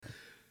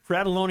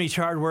Fratelloni's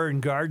Hardware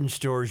and Garden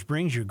Stores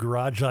brings you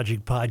Garage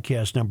Logic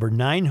podcast number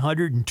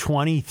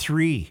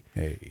 923.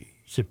 Hey.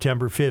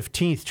 September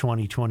 15th,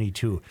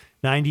 2022.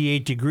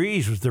 98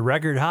 degrees was the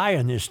record high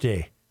on this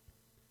day.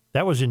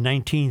 That was in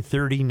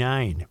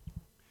 1939.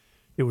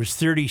 It was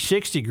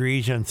 36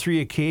 degrees on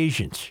 3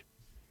 occasions.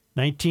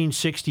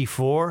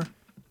 1964,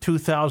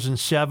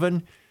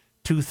 2007,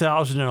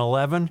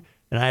 2011,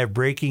 and I have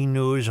breaking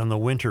news on the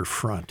winter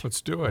front.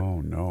 Let's do it.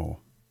 Oh, no.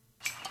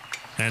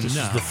 And This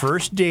now, is the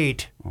first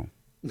date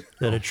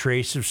that a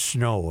trace of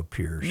snow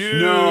appears.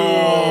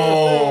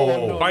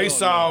 No.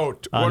 Ice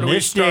out. On When do we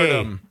this start day,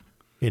 them?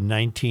 in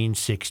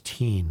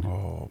 1916,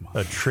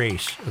 a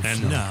trace of and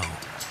snow. now,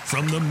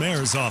 from the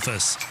mayor's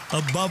office,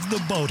 above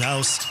the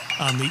boathouse,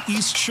 on the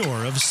east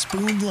shore of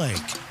Spoon Lake,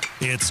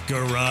 it's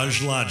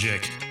Garage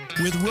Logic,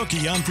 with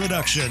Rookie on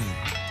production,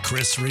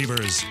 Chris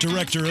Reavers,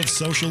 director of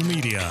social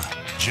media,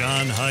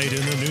 John Hyde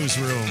in the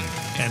newsroom,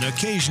 and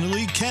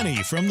occasionally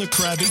Kenny from the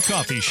Krabby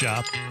Coffee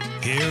Shop.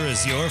 Here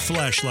is your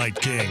flashlight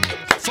king,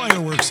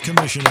 fireworks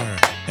commissioner,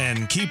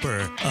 and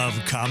keeper of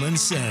common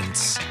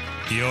sense,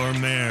 your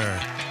mayor,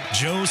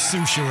 Joe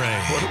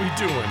Souchere. What are we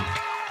doing?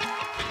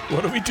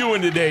 What are we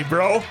doing today,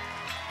 bro?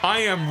 I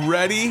am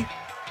ready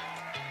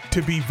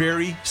to be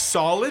very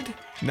solid,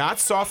 not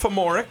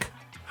sophomoric,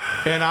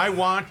 and I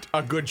want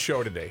a good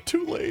show today.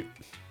 Too late.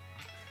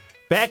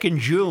 Back in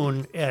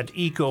June at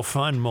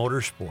EcoFun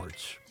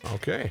Motorsports,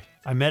 Okay.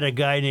 I met a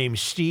guy named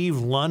Steve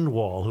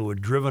Lundwall who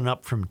had driven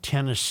up from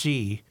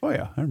Tennessee Oh,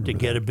 yeah. I remember to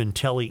get that. a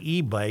Bentelli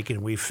e-bike,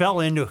 and we fell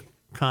into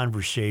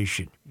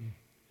conversation.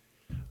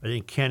 I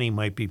think Kenny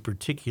might be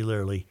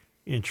particularly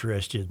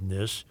interested in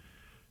this.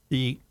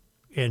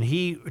 And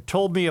he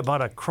told me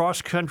about a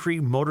cross-country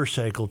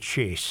motorcycle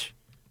chase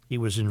he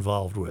was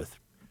involved with.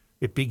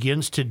 It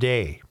begins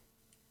today.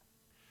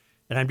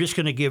 And I'm just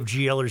going to give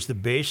GLers the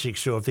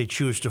basics, so if they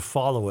choose to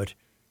follow it,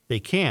 they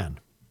can.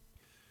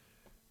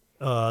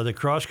 The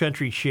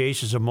cross-country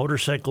chase is a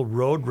motorcycle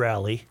road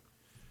rally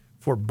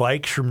for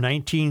bikes from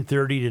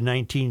 1930 to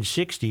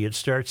 1960. It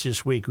starts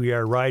this week. We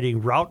are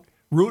riding Route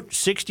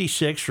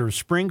 66 from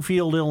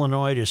Springfield,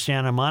 Illinois to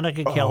Santa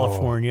Monica,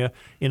 California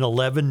in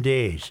 11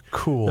 days.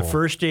 Cool. The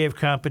first day of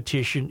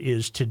competition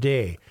is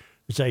today.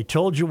 As I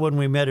told you when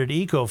we met at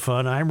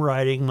EcoFun, I'm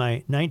riding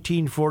my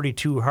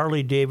 1942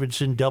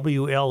 Harley-Davidson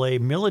WLA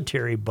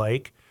military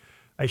bike.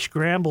 I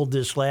scrambled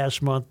this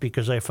last month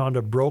because I found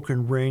a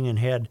broken ring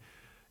and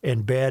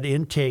bad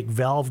intake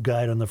valve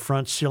guide on the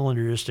front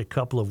cylinder just a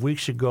couple of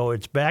weeks ago.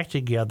 It's back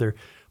together,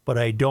 but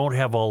I don't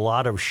have a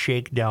lot of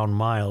shakedown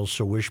miles,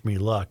 so wish me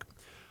luck.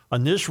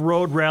 On this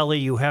road rally,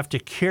 you have to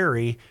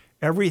carry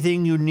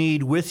everything you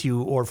need with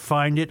you or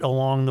find it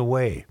along the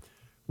way.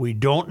 We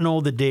don't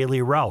know the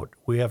daily route.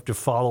 We have to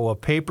follow a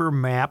paper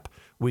map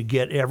we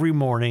get every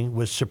morning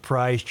with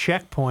surprise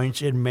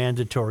checkpoints and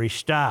mandatory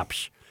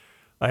stops.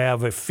 I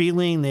have a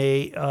feeling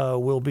they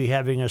will be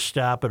having a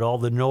stop at all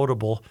the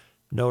notable,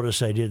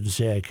 notice I didn't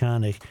say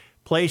iconic,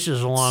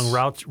 places along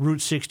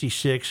Route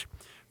 66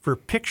 for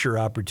picture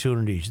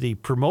opportunities. The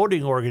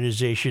promoting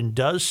organization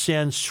does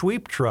send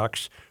sweep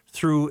trucks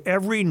through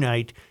every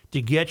night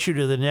to get you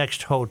to the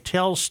next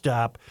hotel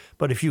stop,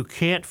 but if you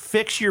can't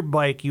fix your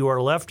bike, you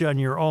are left on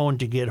your own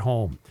to get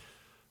home.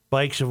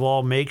 Bikes of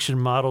all makes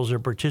and models are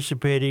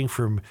participating,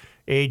 from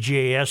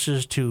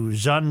AJSs to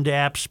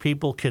Zundaps.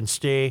 People can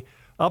stay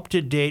up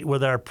to date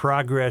with our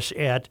progress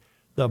at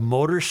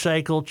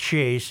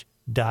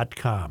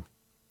themotorcyclechase.com.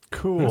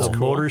 Cool.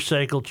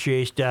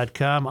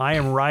 Motorcyclechase.com. I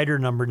am rider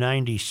number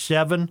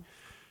 97.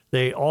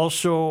 They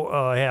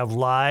also have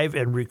live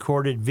and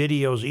recorded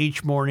videos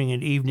each morning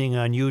and evening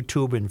on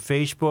YouTube and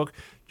Facebook.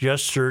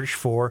 Just search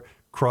for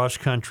Cross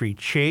Country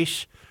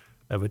Chase.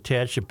 I've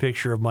attached a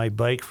picture of my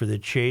bike for the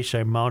chase.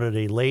 I mounted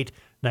a late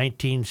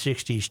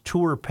 1960s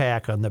tour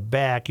pack on the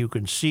back. You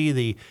can see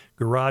the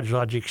Garage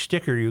Logic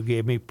sticker you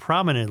gave me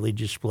prominently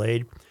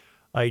displayed.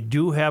 I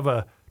do have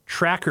a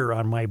tracker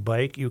on my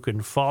bike. You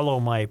can follow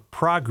my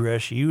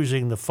progress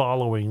using the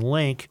following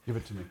link. Give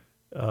it to me.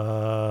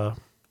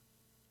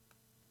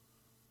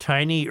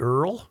 Tiny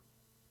Earl.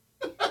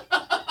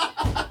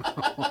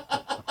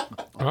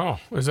 Oh,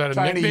 is that a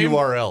Tiny nickname?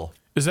 URL.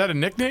 Is that a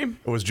nickname?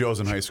 It was Joe's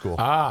in high school.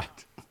 Ah.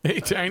 Hey,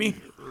 Tiny.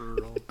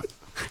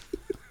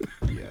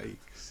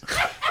 Yikes.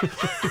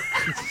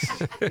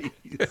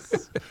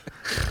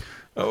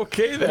 Okay, What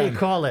do you then.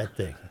 call that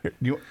thing?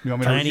 You want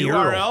me Tiny to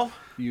URL?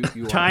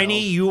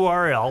 Tiny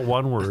URL,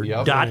 one word,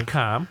 Yep.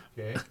 .com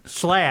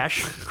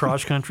 /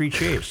 cross country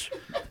chase.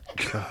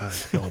 God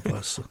help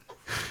us.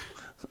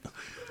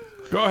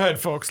 Go ahead,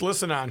 folks.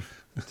 Listen on.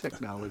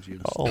 Technology.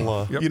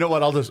 You know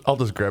what? I'll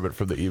just grab it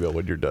from the email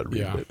when you're done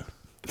reading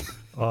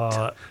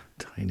Yeah. it.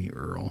 Tiny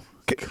Earl.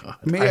 God.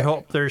 I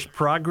hope there's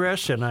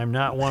progress, and I'm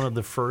not one of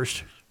the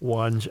first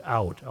ones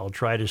out. I'll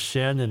try to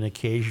send an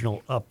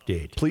occasional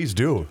update. Please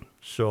do.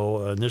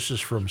 So this is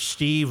from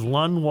Steve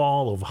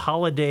Lundwall of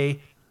Holiday,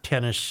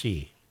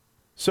 Tennessee.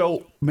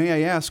 So, may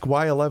I ask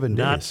why 11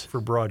 Not days? for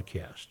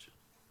broadcast.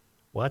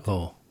 What?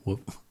 Oh,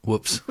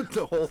 whoops.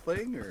 The whole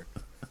thing, or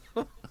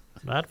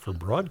Not for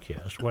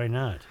broadcast. Why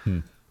not?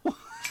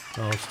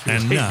 Oh, it's too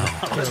And late now,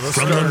 Let's from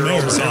start the it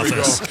mayor's over. Here we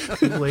office, go.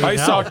 Too late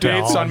Ice now, out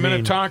dates pal. on I mean,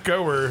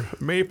 Minnetonka were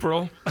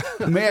April.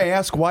 May I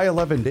ask why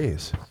 11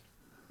 days?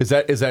 Is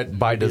that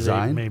by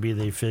design? Maybe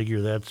they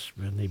figure that's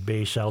when they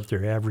base out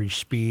their average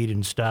speed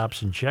and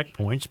stops and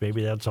checkpoints.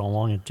 Maybe that's how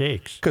long it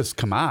takes. Because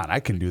come on, I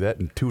can do that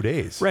in 2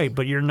 days. Right,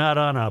 but you're not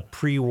on a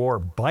pre-war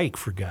bike,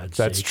 for God's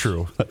sake. That's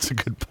true. That's a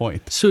good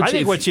point. So I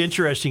think if- what's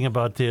interesting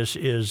about this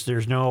is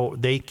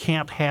they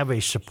can't have a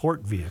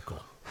support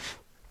vehicle.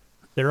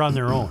 They're on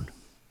their own.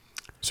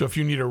 So if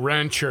you need a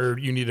wrench or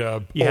you need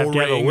a You have to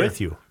have it O-ring or- with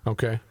you.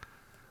 Okay.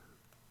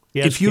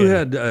 Yes, if you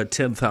Ken. had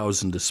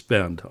 $10,000 to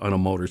spend on a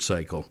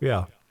motorcycle,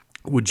 Yeah.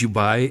 would you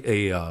buy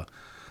a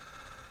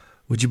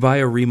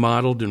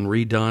remodeled and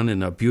redone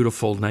in a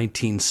beautiful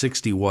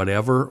 1960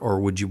 whatever, or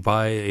would you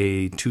buy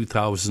a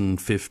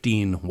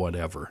 2015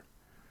 whatever?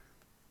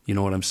 You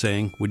know what I'm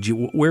saying?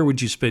 Where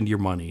would you spend your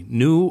money?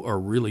 New or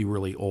really,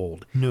 really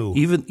old? New.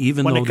 Even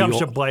When though it comes the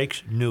to old,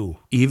 bikes, new.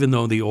 even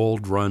though the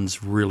old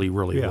runs really,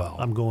 really Yeah, well.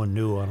 I'm going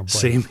new on a bike.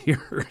 Same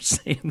here.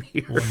 Same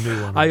here.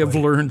 new on a I have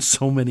bike. learned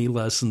so many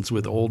lessons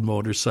with old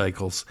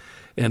motorcycles,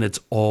 and it's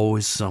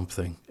always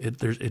something.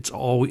 It's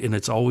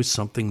always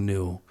something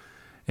new,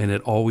 and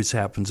it always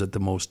happens at the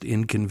most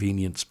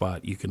inconvenient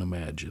spot you can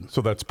imagine.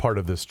 So that's part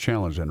of this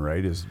challenge, then,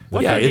 right? Is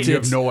Yeah, you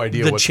have no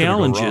idea the what's going to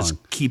challenge go is wrong.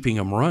 keeping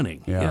them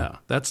running. Yeah. Yeah,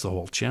 that's the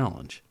whole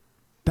challenge.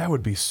 That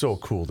would be so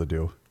cool to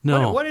do.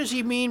 No, What does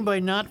he mean by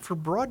not for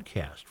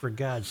broadcast, for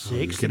God's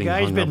sakes? The getting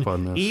guy's hung been up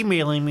on this.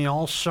 emailing me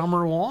all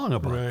summer long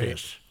about Right.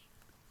 this.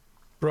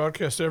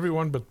 Broadcast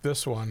everyone but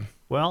this one.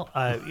 Well,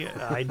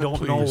 I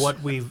don't know Please. what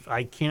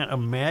I can't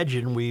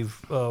imagine we've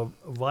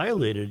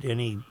violated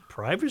any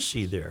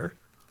privacy there.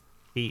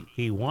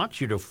 He wants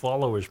you to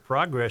follow his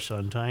progress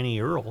on Tiny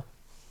Earl.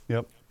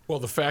 Yep. Well,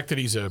 the fact that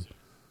he's a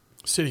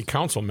city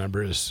council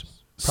member is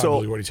So-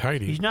 probably what he's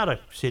hiding. He's not a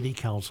city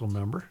council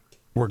member.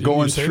 We're Didn't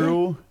going you say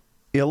through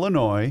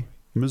Illinois,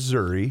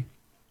 Missouri,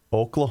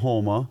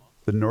 Oklahoma,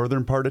 the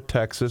northern part of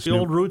Texas. The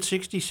old Route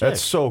 66.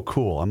 That's so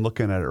cool. I'm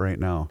looking at it right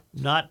now.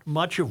 Not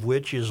much of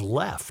which is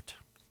left.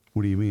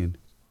 What do you mean?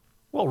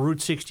 Well,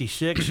 Route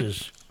 66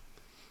 is,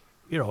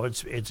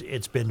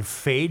 it's been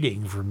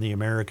fading from the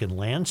American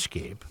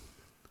landscape.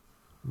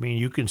 I mean,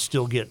 you can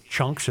still get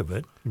chunks of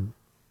it,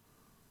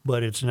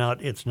 but it's not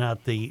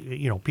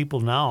the, people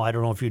now, I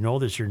don't know if you know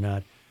this or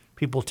not,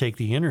 people take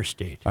the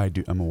interstate. I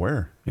do. I'm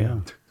aware.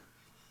 Yeah.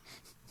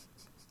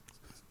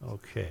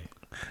 Okay.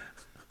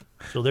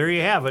 So there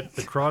you have it,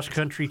 the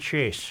cross-country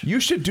chase. You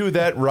should do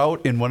that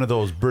route in one of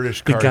those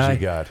British cars you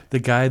got. the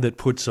guy that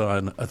puts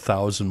on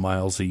 1,000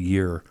 miles a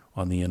year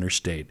on the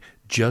interstate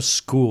just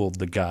schooled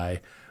the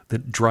guy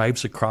that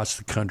drives across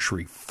the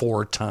country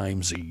 4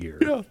 times a year.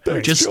 Yeah,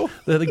 thanks, Joe.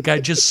 The guy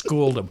just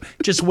schooled him.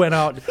 Just went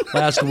out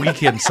last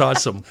weekend, saw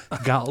some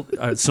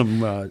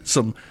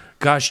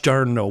gosh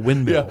darn no Yeah.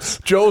 windmills.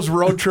 Joe's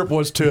road trip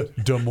was to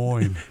Des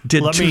Moines.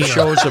 Did Let 2 me,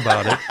 shows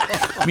about it.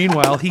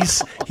 Meanwhile,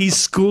 he's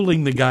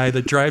schooling the guy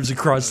that drives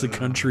across the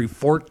country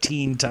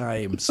 14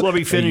 times. Let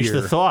me finish a the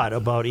year. thought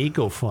about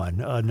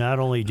EcoFun. Not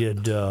only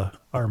did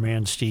our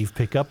man Steve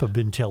pick up a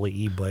Bintelli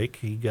e-bike,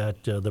 he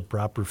got the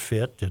proper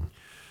fit and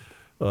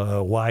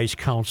wise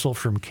counsel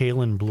from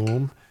Kalen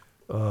Bloom.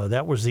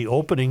 That was the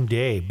opening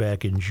day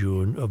back in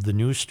June of the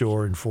new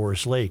store in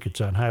Forest Lake. It's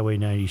on Highway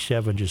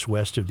 97, just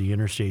west of the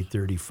Interstate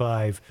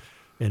 35,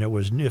 and it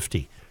was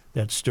nifty.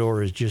 That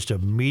store is just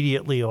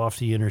immediately off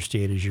the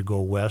interstate as you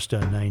go west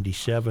on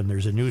 97.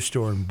 There's a new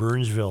store in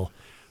Burnsville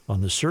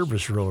on the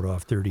service road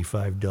off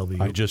 35W.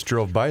 I just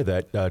drove by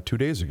that 2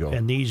 days ago.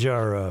 And these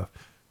are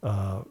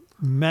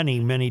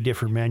many, many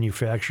different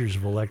manufacturers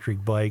of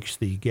electric bikes,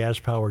 the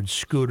gas-powered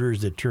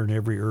scooters that turn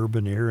every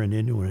urban errand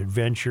into an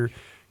adventure,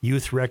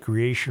 youth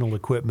recreational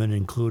equipment,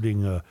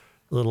 including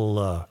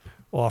little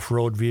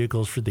off-road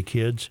vehicles for the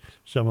kids,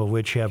 some of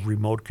which have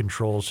remote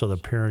controls so the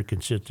parent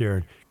can sit there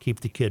and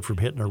keep the kid from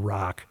hitting a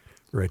rock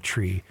or a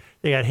tree.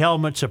 They got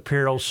helmets,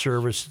 apparel,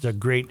 service. It's a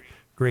great,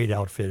 great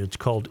outfit. It's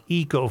called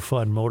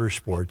EcoFun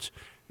Motorsports,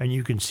 and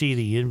you can see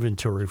the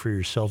inventory for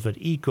yourself at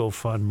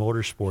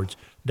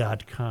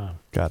ecofunmotorsports.com.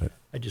 Got it.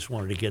 I just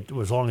wanted to get,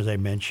 as long as I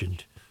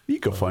mentioned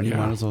EcoFun, you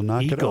might as well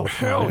knock it EcoFun. out.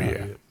 Hell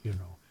yeah.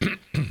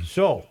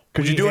 So,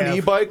 Could you we do an have-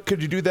 e-bike?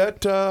 Could you do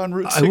that on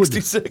Route I would.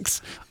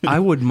 66? I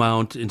would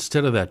mount,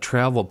 instead of that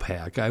travel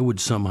pack, I would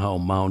somehow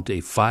mount a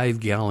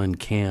 5-gallon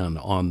can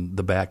on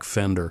the back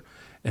fender,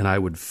 and I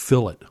would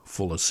fill it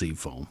full of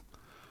seafoam.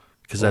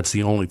 Because that's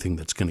the only thing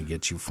that's going to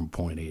get you from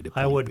point A to point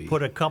B. I would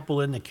put a couple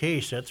in the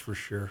case, that's for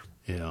sure.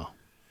 Yeah.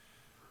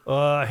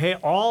 Hey,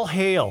 all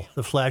hail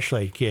the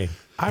Flashlight King.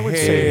 I would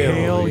say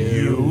hail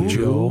you,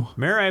 Joe.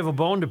 Mayor, I have a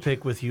bone to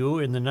pick with you.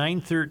 In the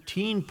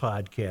 913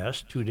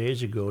 podcast 2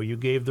 days ago, you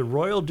gave the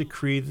royal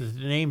decree that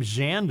the name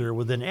Xander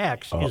with an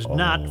X is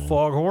not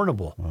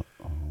foghornable.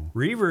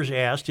 Reavers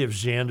asked if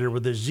Xander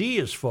with a Z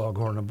is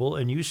foghornable,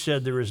 and you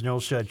said there is no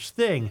such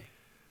thing.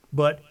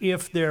 But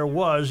if there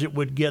was, it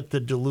would get the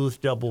Duluth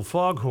double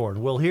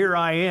foghorn. Well, here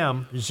I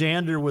am,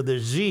 Xander with a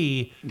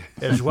Z,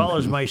 as well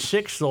as my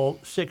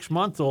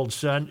 6-month-old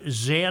son,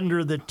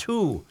 Xander the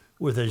 2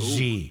 with a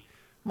Z.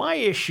 My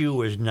issue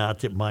was not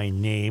that my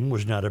name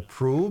was not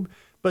approved,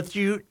 but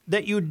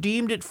that you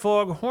deemed it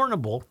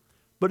foghornable.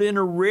 But in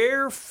a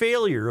rare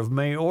failure of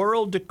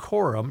mayoral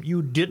decorum,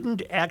 you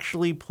didn't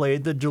actually play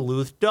the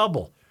Duluth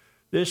double.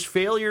 This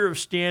failure of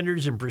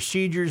standards and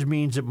procedures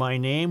means that my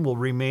name will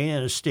remain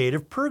in a state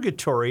of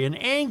purgatory and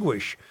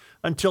anguish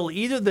until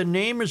either the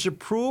name is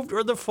approved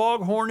or the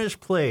foghorn is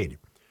played.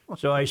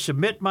 So I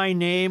submit my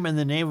name and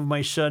the name of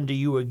my son to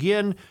you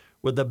again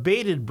with a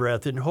bated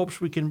breath in hopes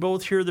we can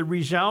both hear the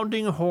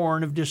resounding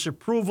horn of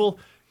disapproval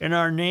and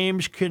our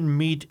names can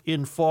meet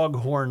in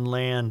foghorn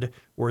land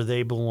where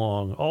they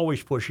belong.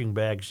 Always pushing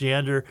back.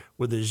 Xander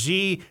with a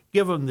Z.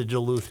 Give him the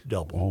Duluth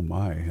double. Oh,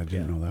 my. I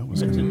didn't know that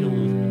was It's a it.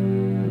 Duluth.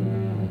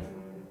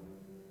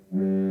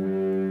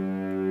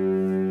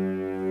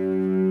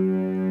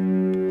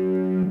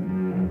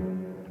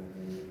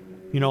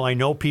 You know, I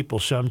know people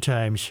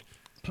sometimes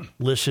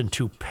listen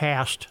to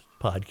past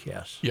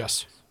podcasts.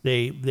 Yes.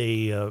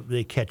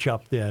 They catch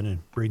up then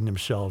and bring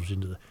themselves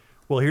into the.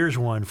 Well, here's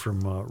one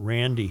from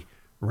Randy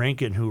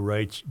Rankin who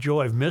writes,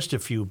 Joe, I've missed a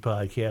few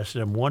podcasts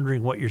and I'm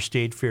wondering what your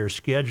state fair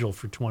schedule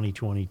for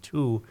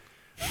 2022.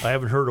 I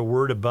haven't heard a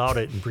word about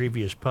it in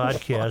previous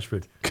podcasts,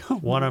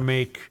 but want to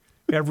make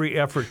every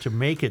effort to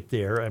make it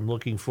there. I'm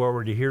looking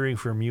forward to hearing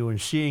from you and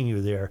seeing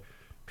you there.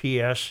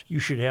 P.S. You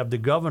should have the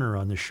governor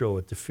on the show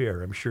at the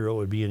fair. I'm sure it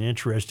would be an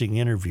interesting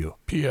interview.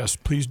 P.S.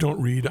 Please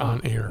don't read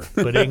on air.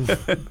 But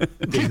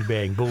bing,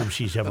 bang, boom,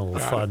 she's having a little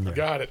fun there.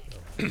 Got it.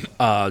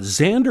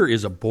 Xander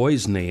is a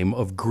boy's name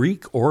of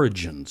Greek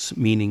origins,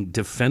 meaning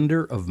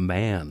defender of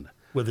man.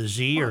 With a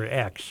Z or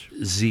X?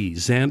 Z.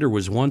 Xander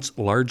was once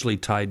largely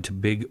tied to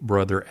big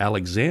brother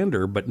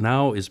Alexander, but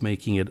now is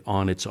making it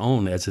on its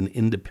own as an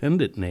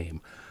independent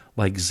name.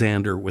 Like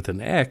Xander with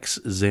an X,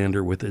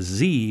 Xander with a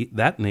Z,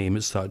 that name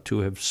is thought to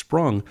have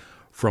sprung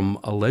from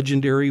a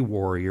legendary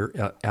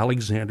warrior,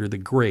 Alexander the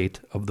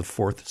Great of the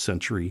 4th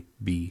century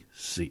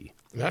B.C.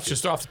 That's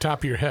just off the top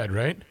of your head,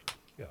 right?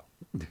 Yeah.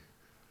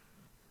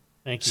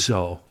 Thank you.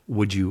 So,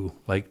 would you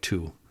like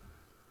to?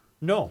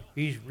 No,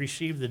 he's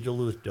received the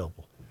Duluth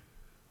double.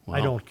 I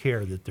don't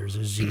care that there's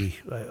a Z.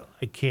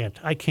 I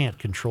can't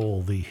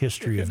control the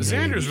history of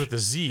Xander's names. with a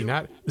Z,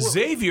 not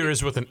Xavier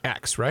is with an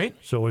X, right?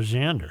 So is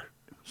Xander.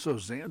 So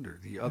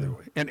Xander the other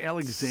way. And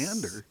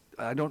Alexander,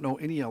 I don't know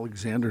any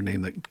Alexander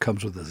name that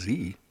comes with a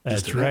Z.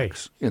 Just That's an right.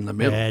 X in the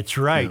middle. That's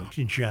right,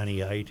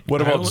 Johnny Ite.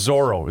 What about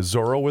Zorro? Is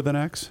Zorro with an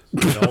X?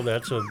 No,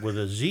 that's with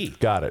a Z.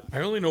 Got it. I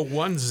only know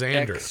one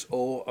Xander.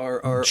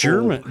 Xorro.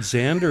 German.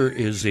 Xander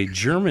is a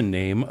German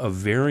name, a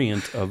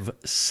variant of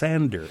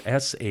Sander,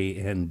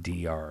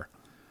 Sandr.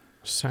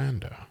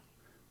 Sanda.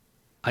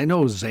 I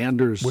know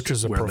Xander's, Which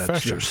is a where that's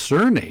profession. their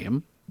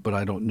surname, but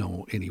I don't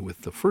know any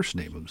with the first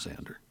name of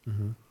Xander.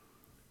 Mm-hmm.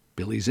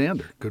 Billy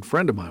Xander, good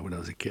friend of mine when I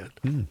was a kid.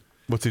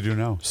 What's he do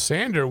now?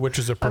 Sander, which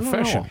is a I don't know.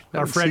 profession. Our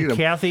Haven't seen friend him.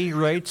 Kathy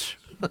writes,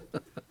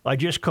 I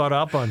just caught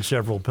up on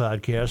several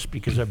podcasts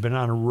because I've been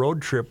on a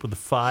road trip with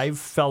 5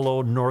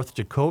 fellow North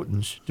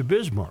Dakotans to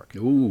Bismarck.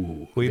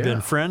 Ooh, We've yeah.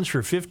 been friends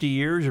for 50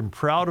 years and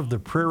proud of the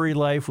prairie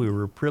life we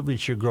were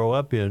privileged to grow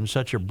up in.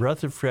 Such a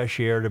breath of fresh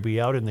air to be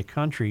out in the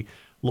country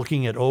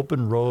looking at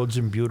open roads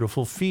and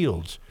beautiful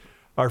fields.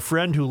 Our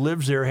friend who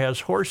lives there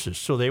has horses,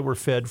 so they were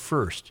fed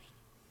first.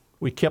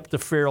 We kept the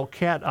feral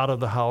cat out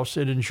of the house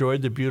and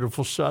enjoyed the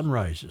beautiful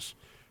sunrises.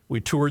 We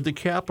toured the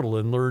Capitol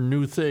and learned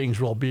new things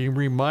while being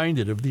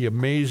reminded of the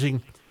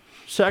amazing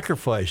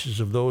sacrifices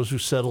of those who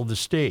settled the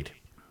state.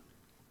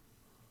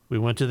 We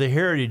went to the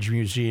Heritage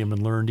Museum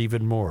and learned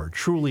even more.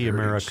 Truly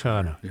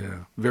Americana.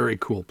 Yeah, very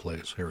cool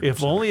place. Heritage If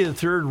Center. only the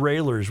third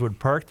railers would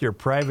park their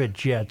private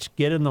jets,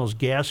 get in those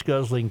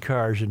gas-guzzling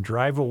cars, and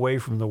drive away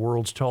from the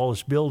world's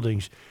tallest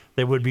buildings,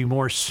 they would be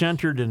more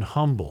centered and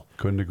humble.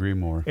 Couldn't agree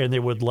more. And they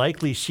would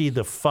likely see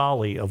the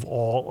folly of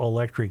all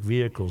electric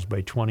vehicles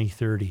by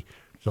 2030.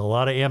 There's a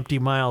lot of empty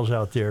miles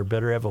out there.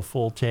 Better have a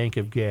full tank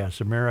of gas.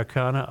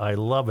 Americana, I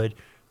love it.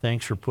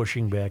 Thanks for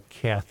pushing back,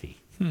 Kathy.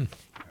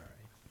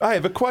 I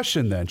have a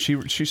question then.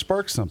 She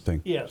sparked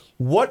something. Yes.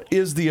 What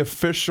is the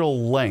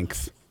official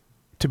length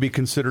to be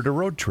considered a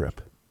road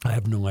trip? I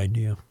have no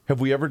idea. Have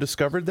we ever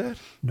discovered that?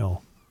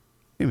 No.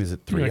 Maybe is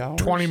it 3 Like hours?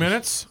 20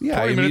 minutes? Yeah,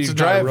 20 you minutes is not a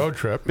drive road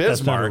trip.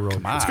 That's not a Bismarck. road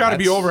Come trip. on, It's got to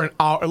be that's over an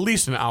hour, at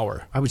least an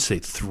hour. I would say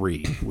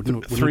 3.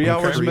 Wouldn't 3 it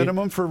hours be?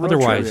 minimum for a road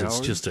Otherwise, trip. it's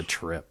just a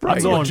trip.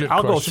 That's a legit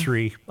I'll go question.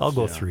 3. I'll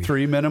go 3.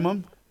 3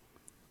 minimum?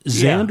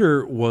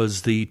 Xander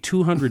was the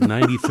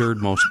 293rd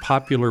most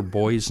popular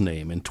boy's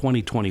name. In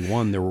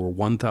 2021, there were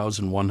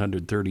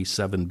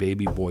 1,137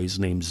 baby boys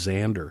named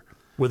Xander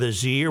With a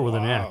Z or with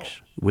an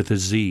X? with a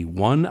Z.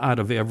 1 out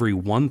of every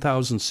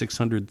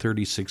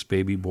 1,636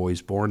 baby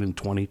boys born in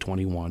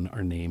 2021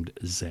 are named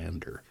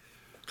Xander.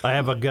 I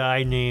have a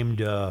guy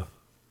named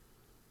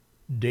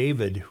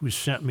David who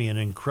sent me an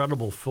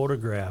incredible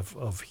photograph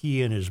of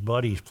he and his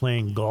buddies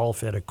playing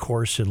golf at a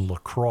course in La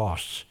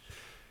Crosse.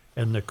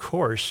 And the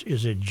course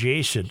is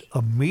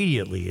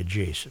immediately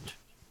adjacent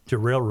to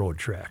railroad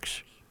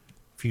tracks.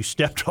 If you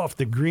stepped off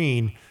the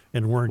green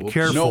and weren't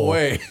careful, No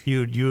way.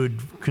 you'd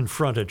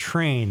confront a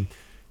train.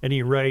 And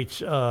he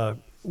writes,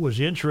 was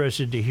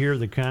interested to hear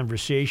the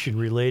conversation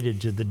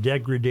related to the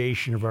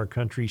degradation of our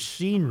country's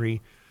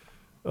scenery,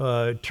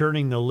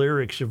 turning the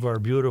lyrics of our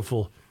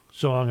beautiful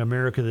song,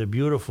 America the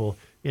Beautiful,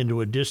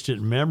 into a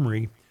distant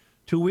memory.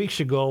 2 weeks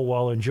ago,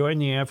 while enjoying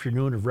the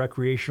afternoon of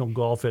recreational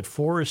golf at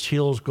Forest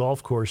Hills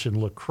Golf Course in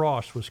La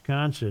Crosse,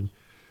 Wisconsin,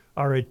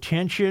 our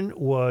attention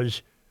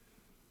was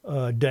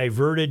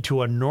diverted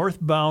to a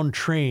northbound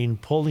train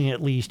pulling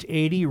at least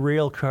 80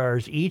 rail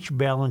cars, each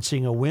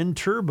balancing a wind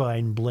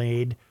turbine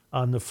blade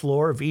on the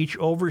floor of each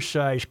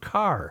oversized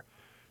car.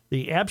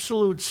 The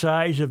absolute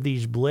size of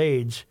these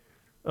blades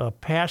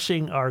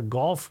passing our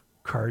golf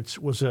carts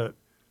was an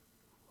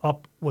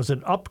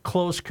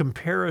up-close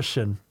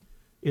comparison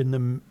in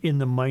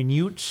the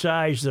minute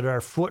size that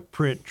our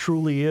footprint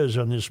truly is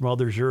on this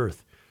Mother's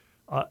Earth.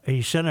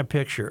 He sent a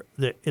picture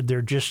that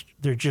they're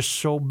just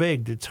so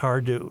big that it's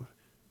hard to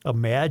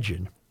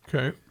imagine.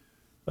 Okay.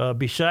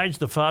 Besides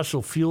the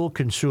fossil fuel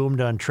consumed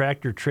on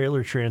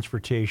tractor-trailer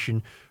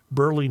transportation,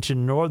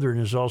 Burlington Northern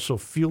is also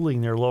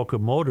fueling their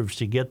locomotives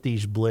to get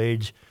these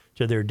blades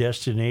to their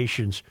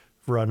destinations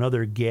for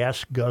another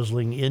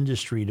gas-guzzling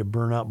industry to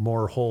burn up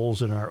more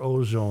holes in our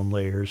ozone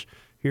layers.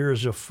 Here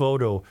is a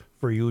photo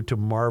for you to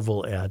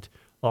marvel at.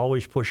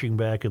 Always pushing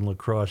back in La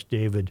Crosse,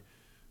 David.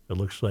 It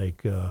looks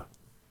like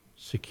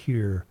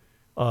Secure.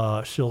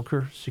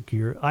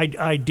 Secure.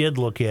 I did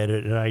look at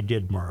it, and I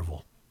did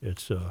marvel.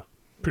 It's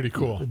pretty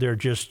cool. They're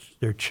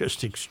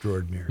just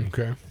extraordinary.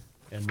 Okay.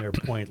 And they're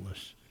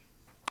pointless.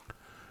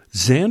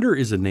 Xander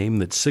is a name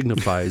that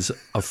signifies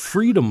a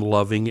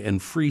freedom-loving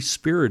and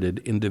free-spirited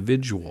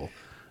individual.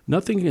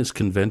 Nothing is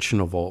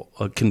conventional.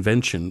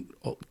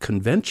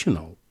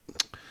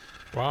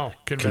 Wow,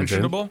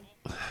 conventional.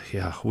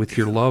 Yeah, with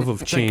your love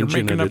of change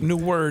You're making up new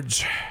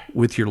words.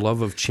 With your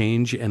love of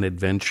change and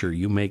adventure,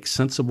 you make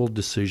sensible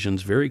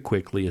decisions very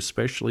quickly,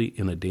 especially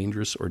in a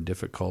dangerous or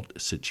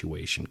difficult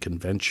situation.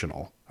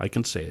 Conventional. I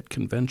can say it.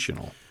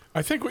 Conventional.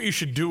 I think what you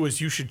should do is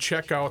you should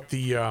check out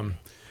the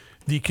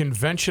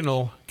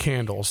conventional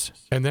candles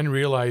and then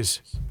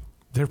realize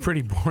they're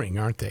pretty boring,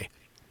 aren't they?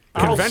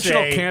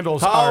 Conventional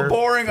candles How are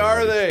boring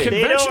are they? They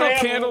conventional don't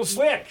have candles.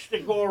 wicks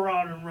that go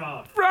around and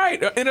around.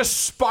 Right, in a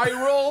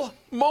spiral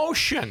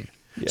motion.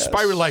 Yes.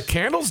 Spiral Light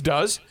Candles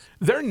does.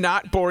 They're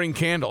not boring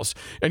candles.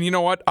 And you know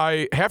what?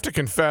 I have to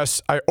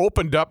confess, I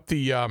opened up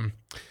the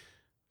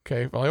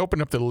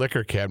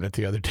liquor cabinet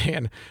the other day,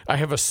 and I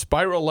have a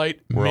Spiral Light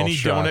We're all mini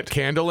donut shocked.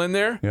 candle in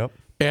there. Yep.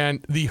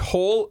 And the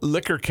whole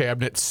liquor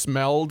cabinet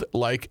smelled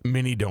like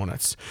mini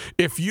donuts.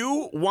 If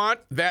you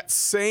want that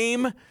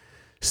same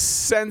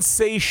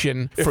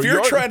sensation, If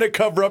you're trying to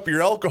cover up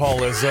your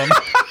alcoholism,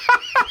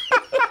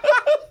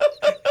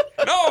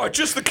 no, it's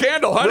just the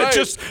candle, honey. Right.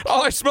 It's just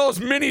all I smell is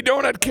mini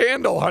donut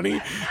candle,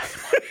 honey.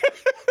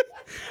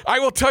 I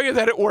will tell you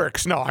that it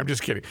works. No, I'm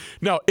just kidding.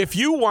 No, if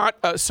you want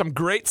some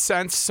great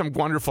scents, some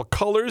wonderful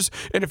colors,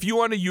 and if you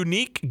want a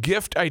unique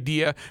gift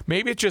idea,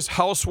 maybe it's just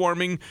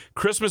housewarming,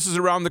 Christmas is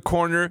around the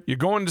corner, you're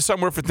going to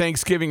somewhere for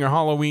Thanksgiving or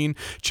Halloween,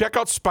 check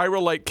out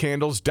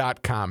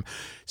SpiralLightCandles.com.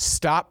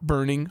 Stop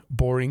burning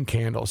boring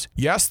candles.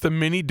 Yes, the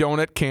mini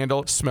donut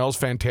candle smells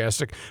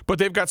fantastic, but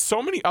they've got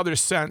so many other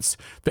scents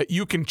that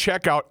you can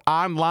check out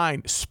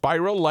online,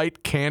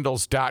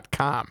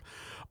 SpiralLightCandles.com.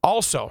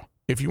 Also,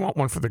 if you want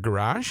one for the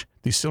garage,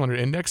 the cylinder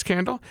index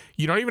candle,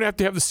 you don't even have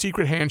to have the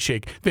secret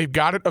handshake. They've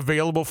got it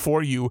available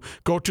for you.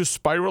 Go to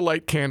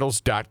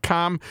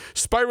SpiralLightCandles.com.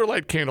 Spiral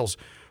Light Candles,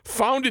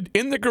 founded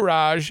in the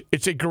garage.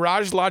 It's a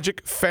Garage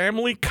Logic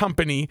family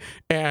company,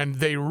 and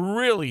they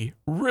really,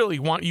 really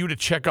want you to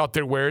check out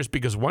their wares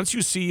because once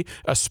you see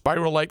a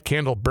Spiral Light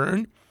candle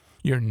burn,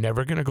 you're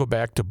never going to go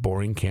back to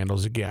boring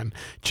candles again.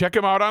 Check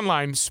them out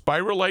online,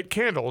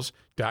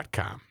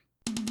 SpiralLightCandles.com.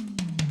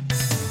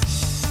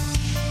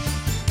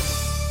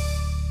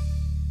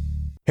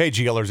 Hey,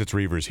 GLers, it's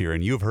Reavers here,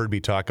 and you've heard me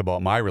talk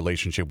about my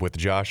relationship with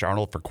Josh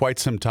Arnold for quite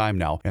some time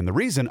now. And the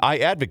reason I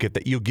advocate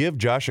that you give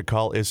Josh a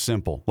call is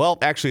simple. Well,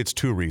 actually, it's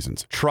two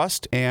reasons: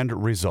 trust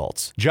and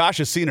results. Josh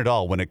has seen it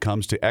all when it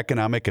comes to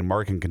economic and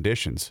market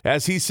conditions.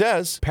 As he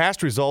says,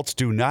 past results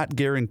do not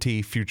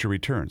guarantee future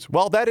returns.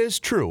 While that is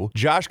true,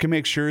 Josh can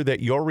make sure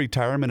that your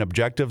retirement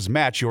objectives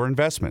match your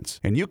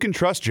investments. And you can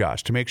trust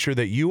Josh to make sure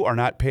that you are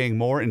not paying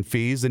more in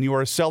fees than you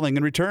are selling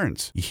in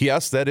returns.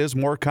 Yes, that is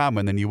more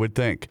common than you would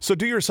think. So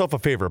do yourself a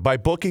favor by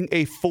booking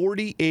a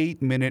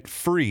 48-minute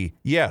free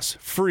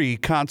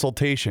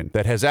consultation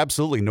that has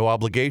absolutely no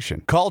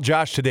obligation. Call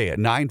Josh today at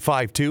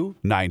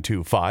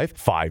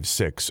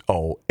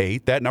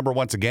 952-925-5608. That number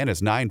once again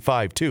is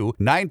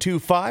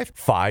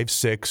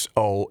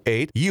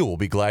 952-925-5608. You will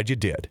be glad you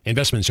did.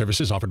 Investment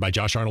services offered by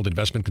Josh Arnold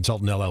Investment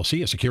Consultant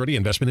LLC, a security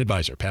investment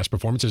advisor. Past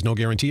performance is no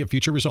guarantee of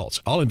future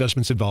results. All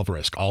investments involve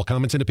risk. All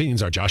comments and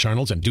opinions are Josh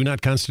Arnold's and do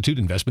not constitute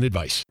investment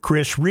advice.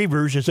 Chris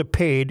Reavers is a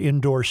paid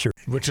endorser.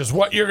 Which is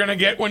what you're going to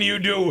get when you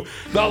do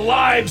the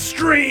live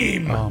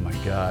stream. Oh my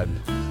God.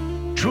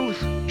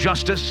 Truth,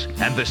 justice,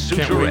 and the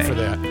Can't wait for suture.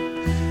 that.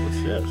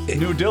 What's this?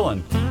 New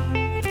Dylan.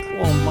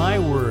 Oh, my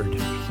word.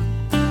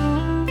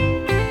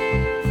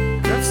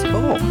 That's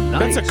Oh,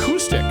 nice. That's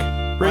acoustic.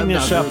 Bring I've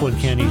this not up heard when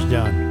Kenny's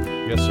done.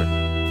 Yes, sir.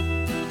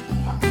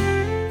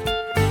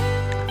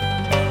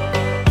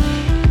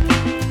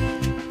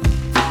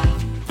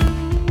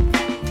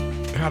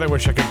 God, I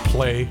wish I could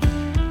play.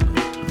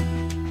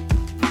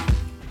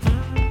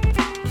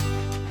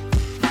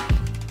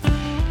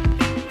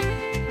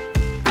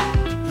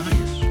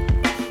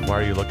 Why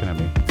are you looking at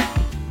me?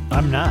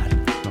 I'm not.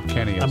 No,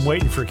 Kenny is. I'm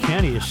waiting for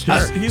Kenny to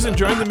start. He's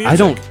enjoying the music.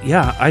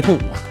 I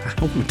don't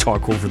want to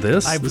talk over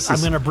this. I'm This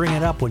is- going to bring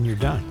it up when you're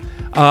done.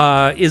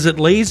 Is it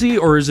lazy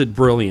or is it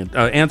brilliant?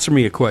 Answer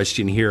me a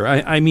question here.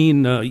 I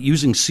mean,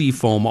 using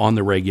Seafoam on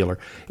the regular.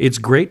 It's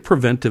great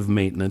preventive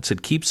maintenance.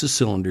 It keeps the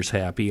cylinders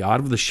happy,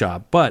 out of the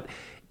shop. But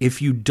if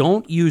you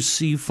don't use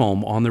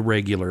Seafoam on the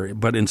regular,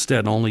 but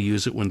instead only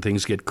use it when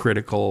things get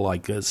critical,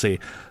 like, say,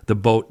 the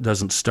boat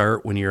doesn't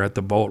start when you're at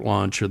the boat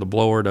launch, or the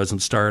blower doesn't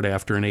start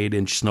after an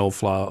 8-inch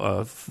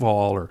snowfall,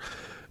 or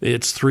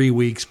it's 3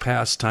 weeks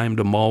past time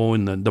to mow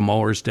and the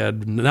mower's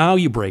dead. Now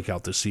you break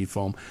out the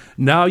Seafoam.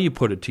 Now you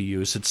put it to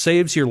use. It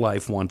saves your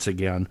life once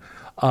again.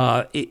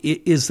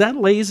 Is that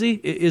lazy?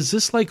 Is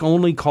this like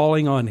only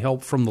calling on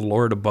help from the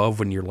Lord above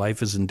when your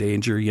life is in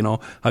danger? You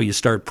know, how you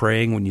start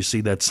praying when you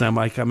see that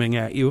semi coming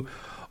at you?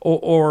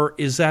 Or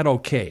is that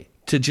okay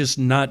to just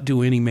not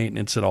do any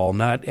maintenance at all,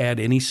 not add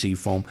any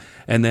Seafoam,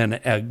 and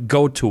then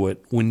go to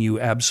it when you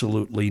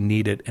absolutely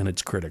need it and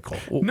it's critical?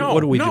 No,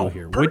 what do we no. do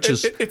here? Which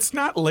is It's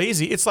not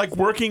lazy. It's like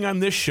working on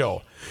this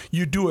show.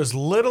 You do as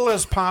little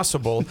as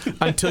possible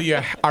until you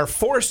are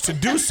forced to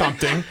do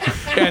something.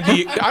 And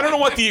I don't know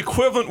what the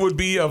equivalent would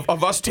be of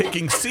us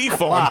taking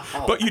Seafoam,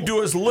 but you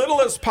do as little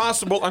as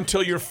possible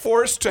until you're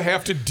forced to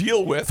have to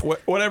deal with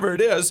whatever it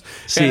is.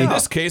 See, and in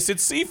this case,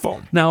 it's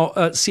Seafoam. Now,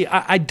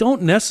 I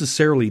don't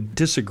necessarily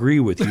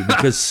disagree with you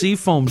because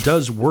Seafoam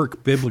does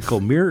work biblical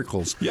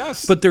miracles.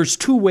 Yes. But there's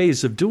two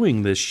ways of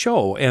doing this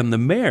show, and the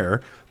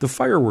mayor, the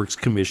fireworks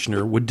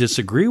commissioner, would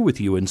disagree with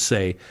you and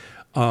say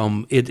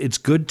it's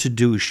good to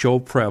do show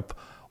prep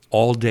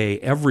all day,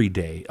 every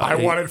day. I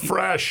want it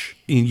fresh.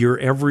 In your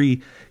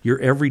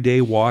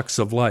everyday walks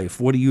of life.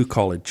 What do you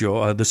call it,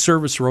 Joe? The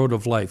service road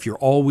of life. You're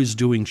always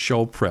doing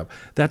show prep.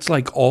 That's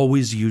like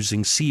always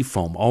using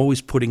Seafoam,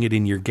 always putting it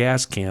in your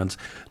gas cans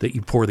that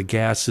you pour the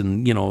gas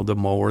in, the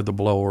mower, the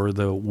blower,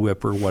 the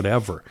whipper,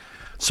 whatever.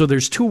 So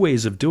there's two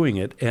ways of doing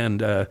it,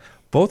 and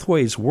both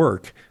ways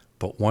work,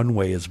 but one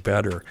way is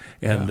better.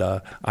 And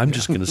I'm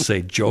just going to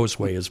say Joe's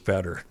way is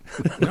better.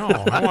 No,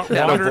 I want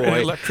water and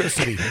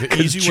electricity.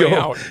 The easy way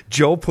out.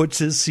 Joe puts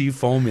his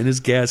Seafoam in his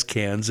gas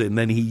cans, and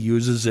then he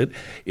uses it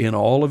in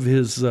all of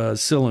his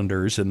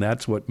cylinders, and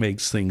that's what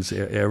makes things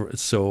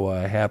so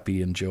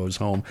happy in Joe's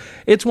home.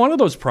 It's one of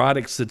those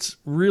products that's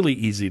really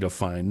easy to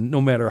find,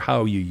 no matter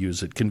how you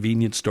use it.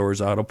 Convenience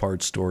stores, auto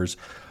parts stores,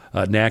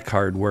 Knack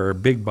Hardware,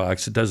 big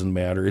box, it doesn't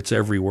matter. It's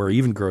everywhere,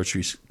 even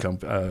grocery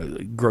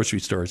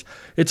stores.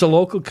 It's a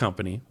local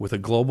company with a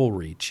global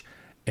reach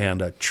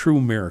and a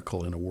true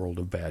miracle in a world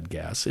of bad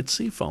gas. It's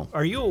Seafoam.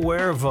 Are you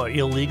aware of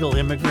illegal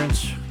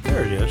immigrants?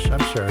 There it is. I'm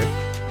sorry.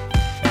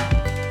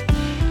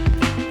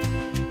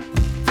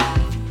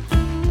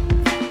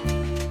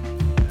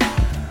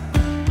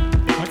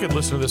 I could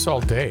listen to this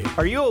all day.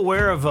 Are you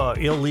aware of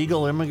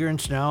illegal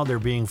immigrants now? They're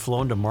being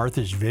flown to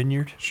Martha's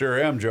Vineyard.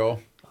 Sure am,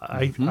 Joe.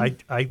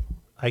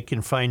 I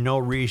can find no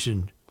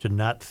reason to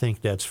not think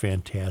that's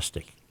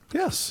fantastic.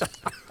 Yes.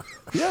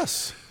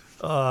 Yes.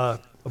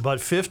 About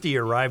 50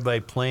 arrived by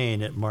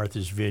plane at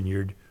Martha's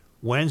Vineyard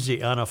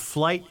Wednesday on a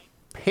flight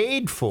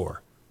paid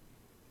for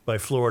by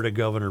Florida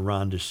Governor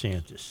Ron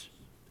DeSantis.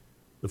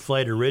 The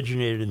flight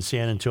originated in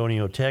San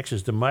Antonio,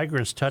 Texas. The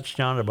migrants touched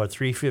down at about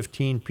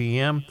 3:15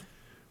 p.m.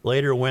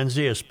 Later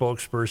Wednesday, a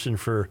spokesperson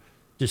for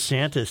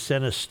DeSantis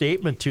sent a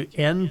statement to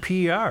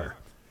NPR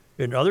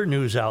and other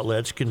news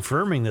outlets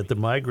confirming that the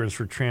migrants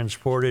were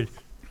transported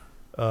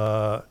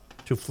to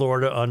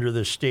Florida under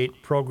the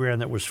state program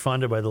that was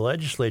funded by the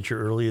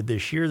legislature earlier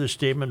this year. The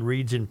statement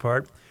reads in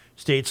part,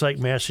 states like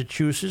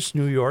Massachusetts,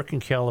 New York, and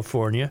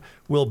California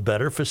will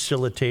better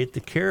facilitate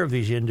the care of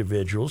these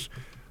individuals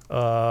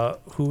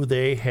who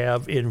they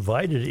have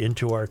invited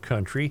into our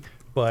country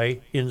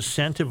by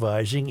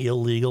incentivizing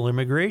illegal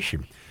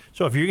immigration.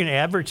 So if you're going to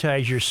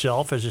advertise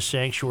yourself as a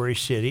sanctuary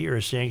city or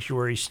a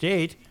sanctuary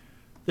state,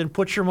 then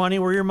put your money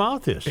where your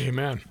mouth is.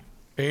 Amen.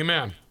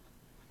 Amen.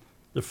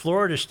 The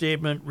Florida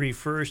statement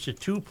refers to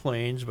 2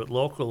 planes, but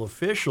local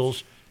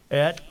officials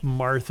at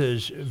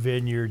Martha's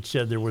Vineyard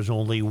said there was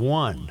only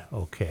 1.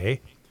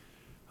 Okay.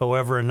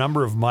 However, a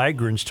number of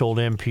migrants told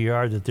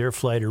NPR that their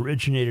flight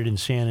originated in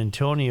San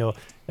Antonio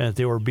and that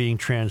they were being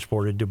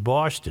transported to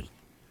Boston.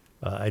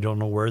 I don't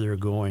know where they're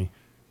going.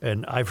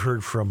 And I've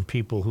heard from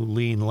people who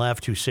lean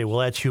left who say, well,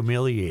 that's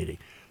humiliating.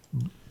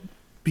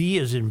 B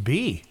as in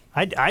B.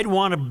 I'd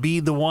want to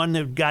be the one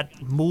that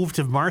got moved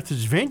to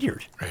Martha's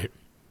Vineyard. Right.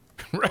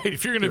 Right.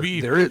 If you're going to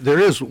be. There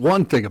is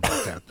one thing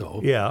about that, though.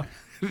 Yeah.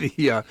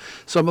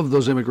 Some of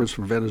those immigrants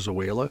from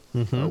Venezuela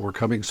were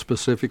coming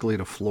specifically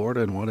to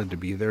Florida and wanted to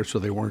be there, so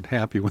they weren't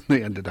happy when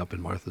they ended up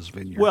in Martha's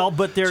Vineyard. Well,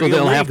 but they're so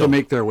they'll have to illegal.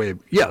 make their way.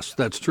 Yes,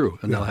 that's true,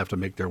 and they'll have to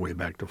make their way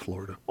back to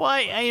Florida.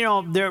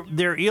 Well,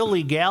 their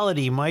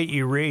illegality might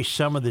erase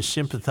some of the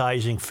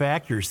sympathizing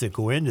factors that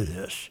go into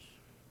this.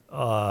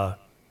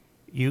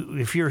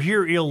 If you're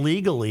here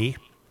illegally,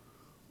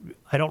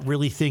 I don't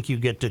really think you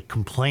get to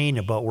complain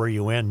about where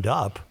you end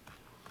up.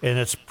 And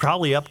it's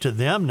probably up to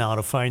them now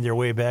to find their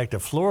way back to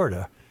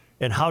Florida.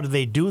 And how do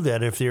they do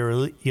that if they're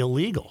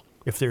illegal,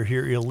 if they're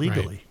here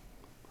illegally?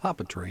 Hop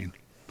a train.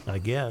 I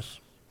guess.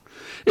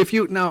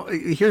 Now,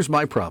 here's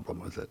my problem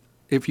with it.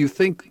 If you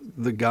think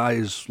the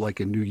guys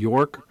like in New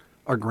York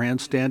are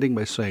grandstanding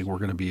by saying we're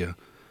going to be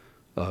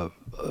a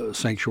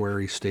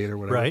sanctuary state or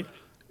whatever, Right.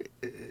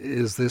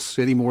 is this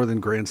any more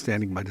than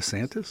grandstanding by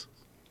DeSantis?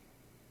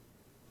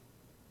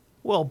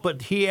 Well,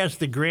 but he has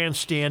the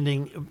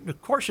grandstanding.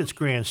 Of course, it's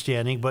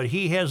grandstanding, but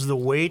he has the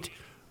weight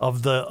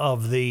of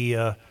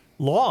the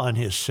law on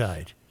his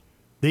side.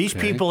 These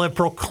people have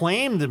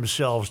proclaimed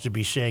themselves to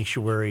be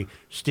sanctuary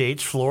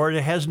states.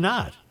 Florida has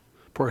not.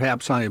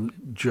 Perhaps I am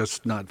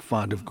just not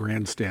fond of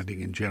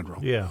grandstanding in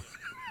general. Yeah.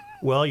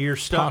 Well, you're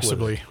stuck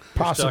Possibly. with it.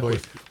 You're Possibly.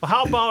 stuck with it. Well,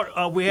 how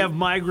about we have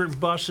migrant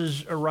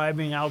buses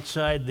arriving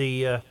outside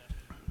the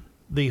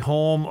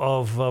home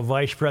of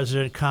Vice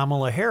President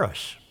Kamala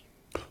Harris?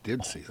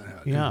 Did see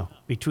that. Yeah,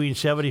 between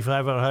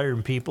 75 and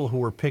 100 people who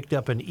were picked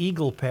up in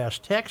Eagle Pass,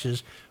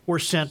 Texas, were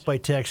sent by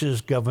Texas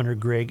Governor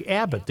Greg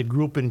Abbott. The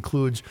group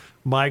includes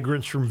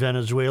migrants from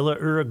Venezuela,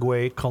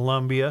 Uruguay,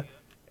 Colombia,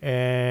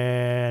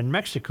 and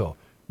Mexico.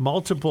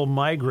 Multiple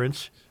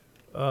migrants,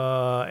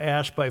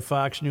 asked by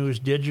Fox News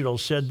Digital,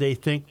 said they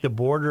think the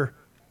border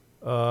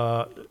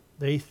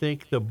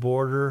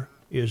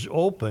is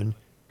open,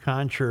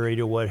 contrary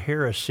to what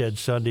Harris said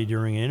Sunday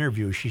during an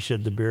interview. She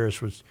said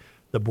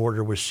the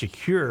border was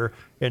secure,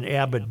 and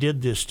Abbott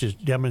did this to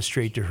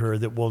demonstrate to her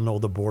that, well, no,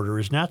 the border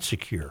is not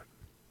secure.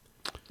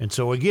 And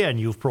so, again,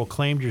 you've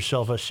proclaimed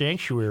yourself a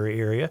sanctuary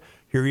area.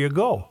 Here you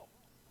go.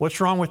 What's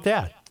wrong with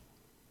that?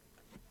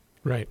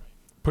 Right.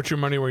 Put your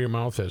money where your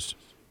mouth is.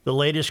 The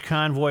latest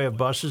convoy of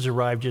buses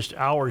arrived just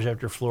hours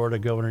after Florida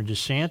Governor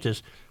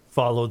DeSantis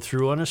followed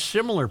through on a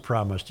similar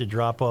promise to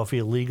drop off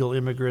illegal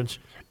immigrants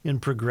in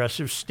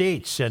progressive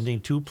states, sending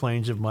 2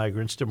 planes of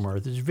migrants to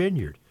Martha's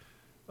Vineyard.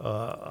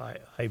 I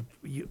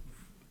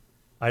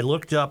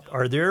looked up,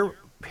 are there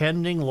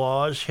pending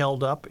laws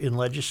held up in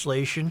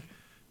legislation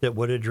that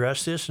would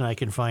address this? And I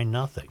can find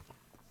nothing.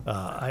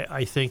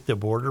 I think the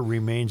border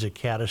remains a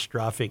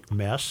catastrophic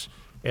mess,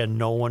 and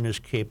no one is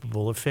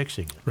capable of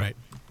fixing it. Right.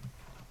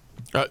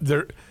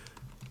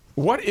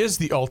 What is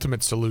the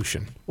ultimate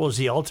solution? Well, is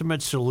the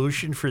ultimate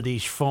solution for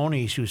these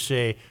phonies who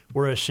say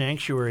we're a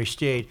sanctuary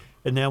state,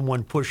 and then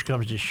when push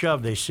comes to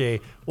shove, they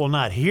say, well,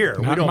 not here.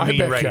 Not we in don't my mean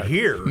backyard. right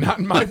here. Not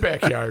in my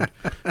backyard.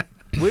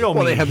 We don't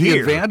Well, mean they have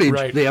here. the advantage.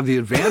 Right. They have the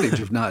advantage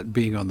of not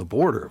being on the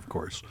border, of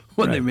course,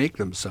 when they make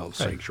themselves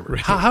sanctuary.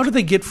 How do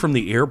they get from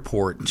the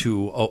airport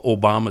to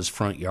Obama's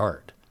front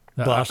yard?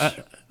 Bus.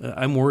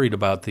 I'm worried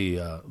about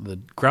the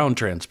ground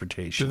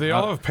transportation. Do they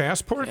all have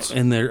passports?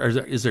 And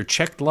is there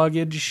checked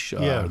luggage?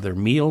 Yeah. Are there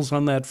meals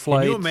on that Can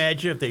flight? you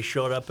imagine if they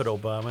showed up at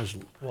Obama's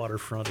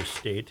waterfront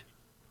estate?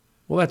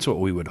 Well, that's what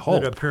we would That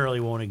hope. apparently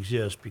won't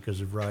exist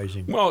because of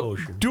rising Well,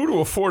 ocean. due to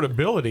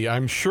affordability,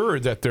 I'm sure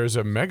that there's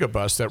a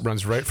megabus that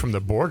runs right from the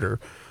border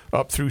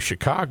up through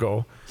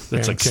Chicago.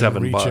 That's and like can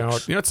 $7. reach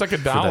out. You know, it's like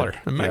 $1.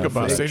 A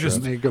megabus. They just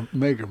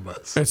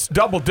Megabus. it's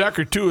double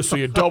decker too, so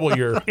you double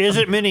your.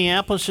 Isn't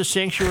Minneapolis a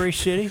sanctuary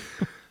city?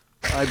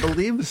 I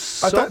believe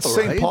so. I thought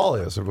St. right? Paul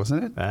is,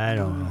 wasn't it? I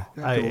don't know.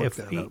 I have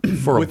to look that up.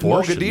 For With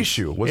abortion.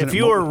 Mogadishu, wasn't If it?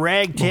 you were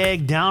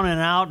ragtag, down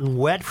and out, and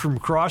wet from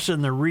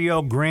crossing the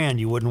Rio Grande,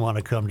 you wouldn't want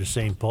to come to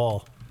St.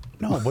 Paul.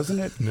 No, wasn't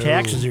it?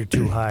 Taxes are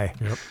too high.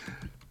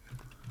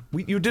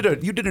 You did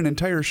an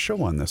entire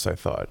show on this, I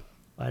thought.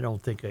 I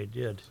don't think I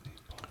did.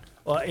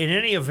 In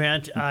any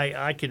event,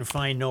 I can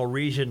find no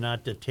reason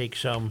not to take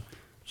some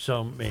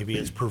maybe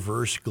it's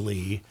perverse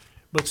glee,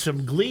 but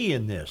some glee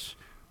in this.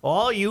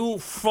 All you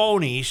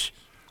phonies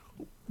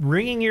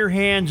wringing your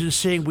hands and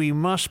saying we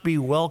must be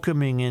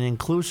welcoming and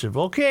inclusive.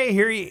 Okay,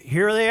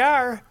 here they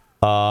are.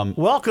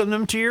 Welcome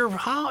them to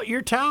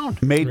your town.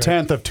 May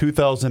 10th of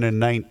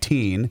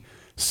 2019,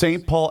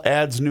 St. Paul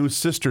adds new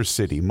sister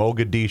city,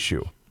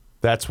 Mogadishu.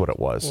 That's what it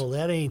was. Well,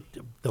 that ain't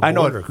the I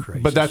know, border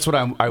crisis. but that's what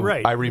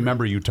Right. I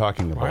remember you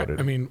talking about it.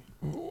 I mean,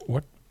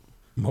 what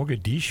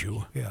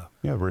Mogadishu? Yeah.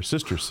 Yeah, we're a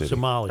sister city.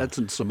 Somalia. That's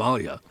in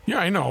Somalia. Yeah,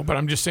 I know, but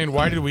I'm just saying,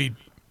 why did we?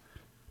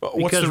 What's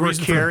Because the we're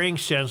reason for- caring,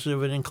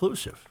 sensitive, and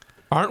inclusive.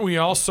 Aren't we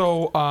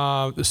also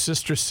the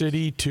sister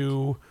city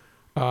to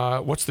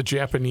what's the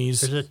Japanese?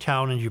 There's a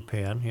town in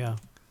Japan, yeah.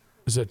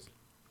 Is it?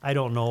 I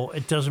don't know.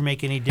 It doesn't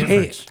make any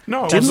difference.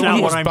 no, That's didn't not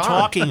we- what I'm Bond.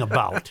 talking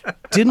about.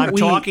 Didn't I'm we-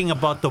 talking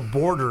about the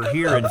border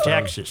here in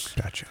Texas.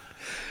 Gotcha.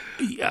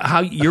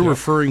 How you're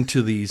referring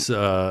to these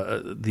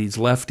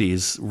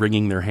lefties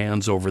wringing their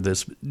hands over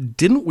this?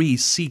 Didn't we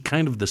see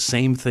kind of the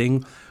same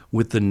thing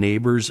with the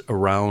neighbors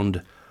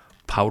around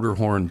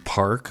Powderhorn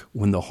Park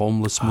when the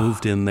homeless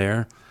moved in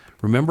there.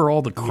 Remember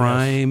all the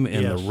crime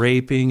and the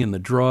raping and the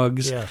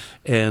drugs? Yes.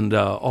 And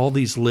all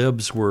these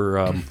libs were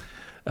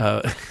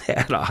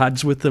at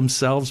odds with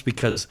themselves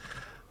because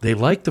they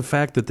liked the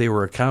fact that they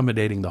were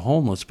accommodating the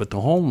homeless, but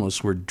the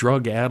homeless were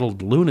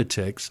drug-addled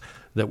lunatics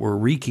that were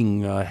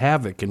wreaking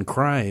havoc and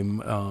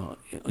crime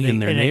in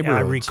their And neighborhoods.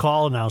 I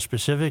recall now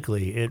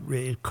specifically,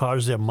 it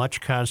caused them much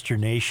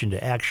consternation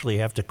to actually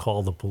have to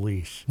call the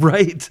police.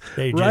 Right.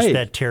 They just right.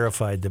 That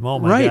terrified them. Oh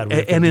my right. God! we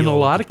have to And in a deal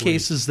with lot the of police.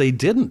 cases, they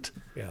didn't.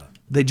 Yeah.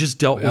 They just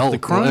dealt with the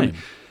crime.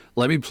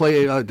 Let me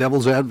play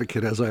devil's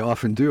advocate, as I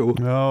often do.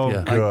 Oh,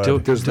 Yeah.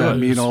 good. Does that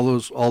mean all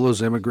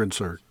those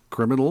immigrants are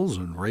criminals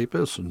and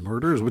rapists and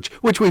murderers,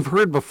 which we've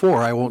heard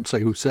before? I won't say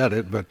who said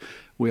it, but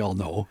we all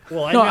know.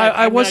 Well, No,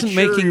 I I'm wasn't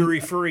not sure making- you're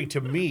referring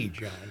to me,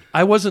 John.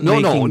 I wasn't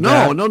No, making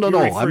no. You're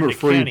I'm referring to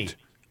referring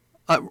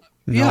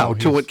Kenny.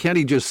 to what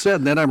Kenny just said.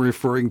 And then I'm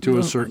referring to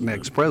a certain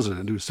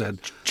ex-president who said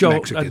Joe,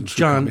 Mexicans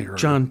who come here.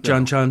 John.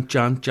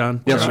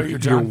 Yes, sir.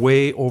 You're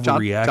way John,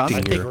 overreacting I I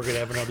think here. we're going to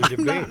have another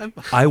debate.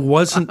 I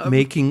wasn't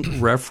making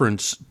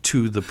reference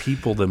to the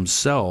people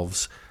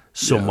themselves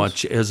so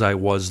much as I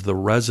was the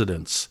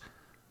residents.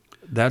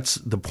 That's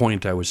the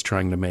point I was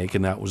trying to make,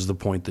 and that was the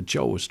point that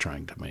Joe was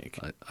trying to make.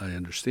 I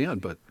understand,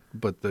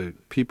 but the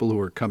people who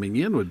are coming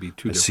in would be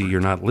two different. See,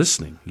 you're not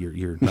listening.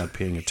 You're not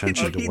paying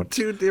attention to what,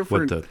 two what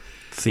different. the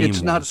theme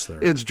It's not. was there.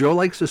 It's Joe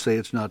likes to say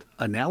it's not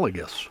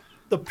analogous.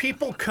 The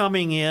people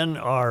coming in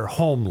are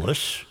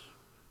homeless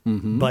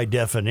by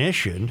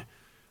definition.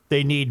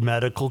 They need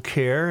medical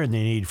care and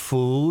they need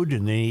food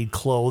and they need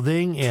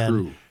clothing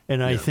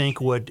and I think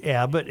what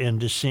Abbott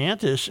and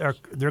DeSantis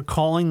they're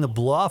calling the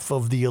bluff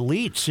of the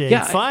elite, saying,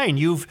 Yeah, "Fine,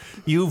 you've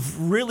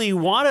really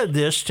wanted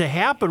this to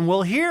happen.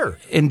 Well, here."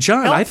 And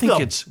John, Help I think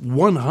them. it's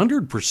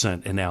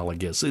 100%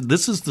 analogous.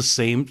 This is the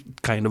same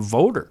kind of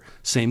voter,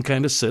 same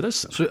kind of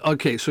citizen. So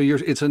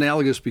it's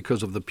analogous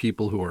because of the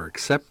people who are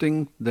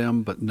accepting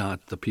them, but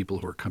not the people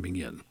who are coming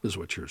in, is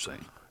what you're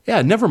saying.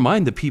 Yeah, never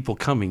mind the people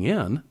coming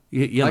in,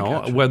 you know,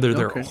 gotcha. whether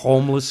they're Okay.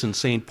 homeless in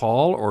St.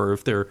 Paul or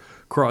if they're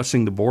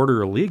crossing the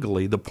border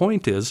illegally. The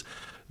point is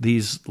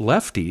these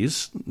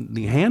lefties,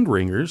 the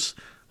hand-wringers,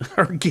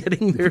 are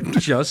getting their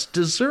just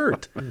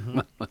dessert.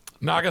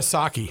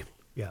 Nagasaki.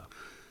 Yeah.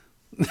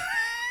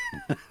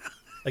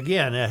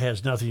 Again, that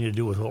has nothing to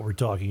do with what we're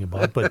talking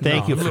about, but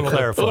thank you for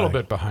clarifying. A little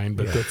bit behind,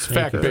 but it's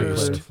Thank you for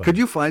fact-based. clarifying. Could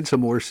you find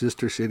some more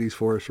sister cities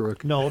for us,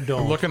 Rook? No,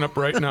 don't. I'm looking up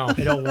right now. I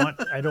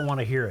don't want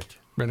to hear it.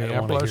 I don't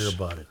want to Minneapolis? hear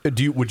about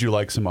it. Would you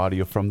like some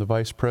audio from the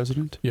vice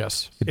president?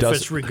 Yes. It If does.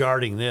 it's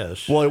regarding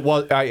this.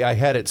 Well, I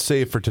had it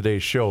saved for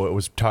today's show. It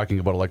was talking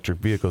about electric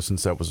vehicles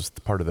since that was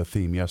part of the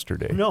theme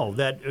yesterday. No,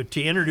 that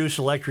to introduce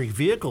electric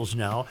vehicles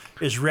now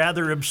is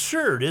rather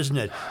absurd, isn't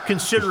it?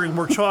 Considering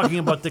we're talking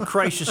about the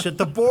crisis at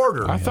the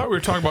border. I thought we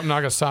were talking about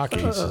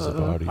Nagasaki. This is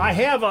about I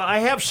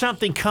have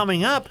something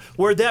coming up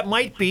where that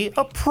might be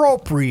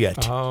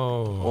appropriate.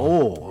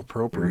 Oh,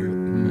 appropriate.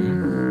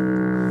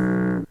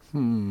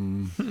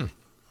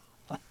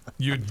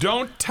 You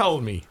don't tell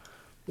me.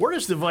 Where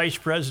does the vice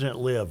president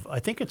live? I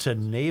think it's a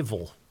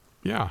naval.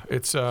 Yeah,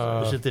 it's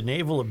Is it the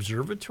Naval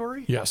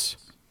Observatory? yes.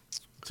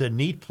 It's a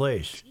neat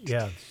place.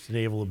 Yeah, it's the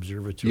Naval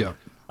Observatory. Yeah.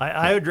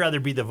 I would rather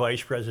be the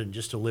vice president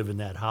just to live in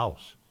that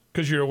house.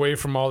 Because you're away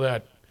from all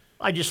that.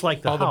 I just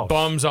like the All the house.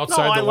 bums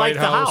outside no, the I like White the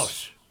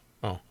House.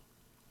 house.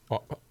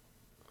 Well,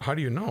 how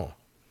do you know?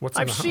 What's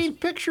in I've the house? seen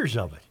pictures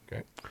of it.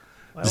 Okay.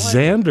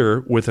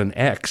 Xander with an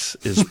X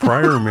is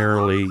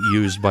primarily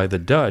used by the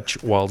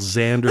Dutch, while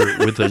Xander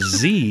with a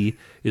Z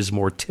is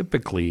more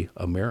typically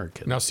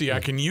American. Now, see, I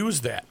can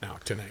use that now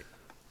tonight.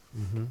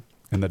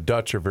 And the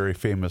Dutch are very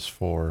famous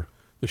for.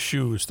 The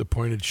shoes, the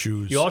pointed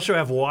shoes. You also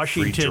have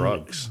Washington,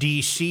 drugs.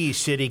 D.C.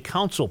 city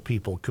council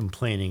people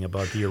complaining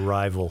about the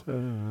arrival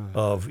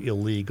of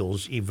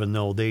illegals, even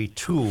though they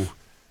too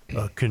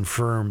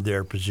confirmed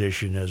their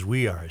position as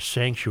we are a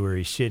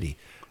sanctuary city.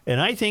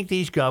 And I think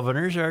these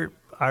governors are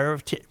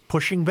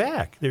pushing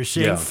back. They're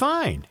saying, Yeah.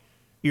 fine,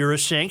 you're a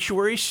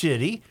sanctuary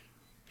city.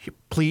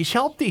 Please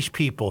help these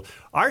people.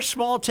 Our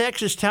small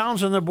Texas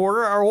towns on the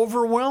border are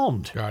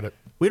overwhelmed. Got it.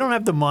 We don't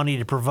have the money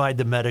to provide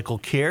the medical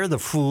care, the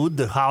food,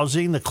 the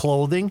housing, the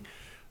clothing.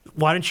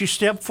 Why don't you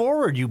step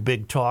forward, you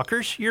big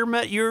talkers?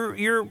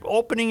 You're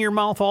opening your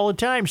mouth all the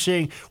time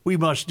saying, we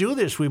must do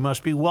this, we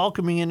must be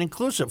welcoming and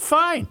inclusive.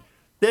 Fine,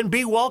 then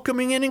be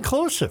welcoming and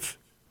inclusive.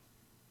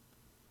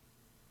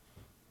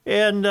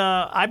 And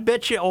I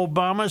bet you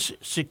Obama's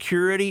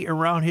security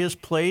around his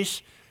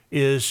place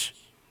is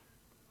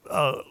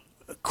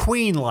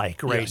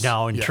Queen-like right Yes,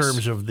 now in yes.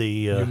 terms of the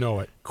You know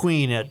it.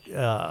 Queen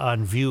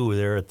on view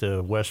there at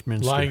the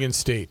Westminster. Lying in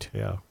state.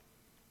 Yeah,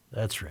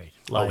 that's right.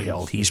 Oh, Lying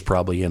hell, in he's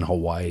probably in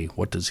Hawaii.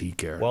 What does he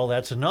care? Well,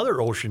 that's another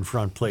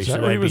oceanfront place Is that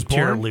that where he I'd be was born?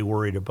 terribly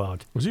worried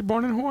about. Was he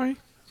born in Hawaii?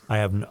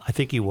 I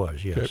think he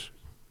was. Yes, Good.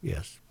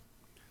 yes.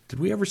 Did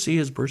we ever see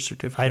his birth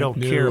certificate? I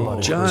don't care about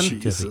his John, birth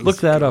certificate. look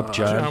that up,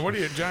 John. John, what do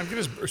you? John, get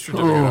his birth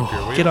certificate up here.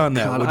 Will you? Get on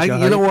that. God, would you,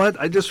 you know what?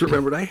 I just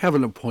remembered I have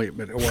an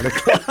appointment at 1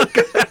 o'clock.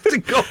 to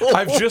go.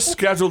 I've just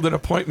scheduled an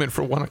appointment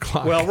for 1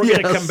 o'clock. Well, we're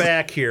going to Yes. come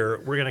back here.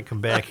 We're going to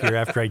come back here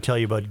after I tell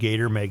you about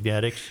Gator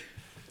Magnetics.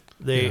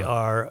 They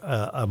are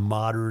a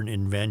modern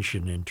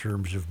invention in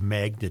terms of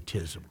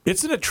magnetism.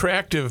 It's an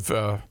attractive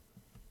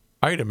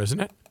item, isn't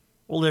it?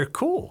 Well, they're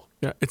cool.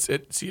 Yeah,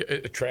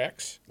 it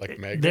attracts like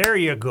magnet. There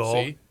you go.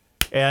 See?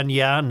 And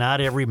yeah, not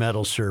every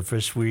metal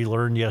surface. We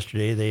learned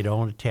yesterday they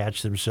don't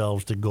attach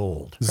themselves to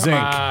gold. Zinc.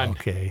 on.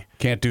 Okay.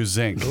 Can't do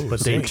zinc.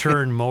 But they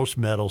turn most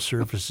metal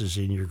surfaces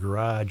in your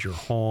garage or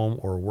home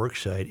or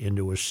worksite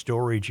into a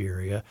storage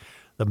area.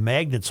 The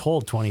magnets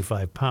hold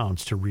 25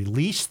 pounds. To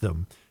release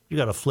them, you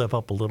got to flip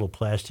up a little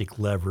plastic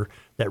lever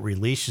that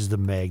releases the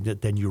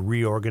magnet. Then you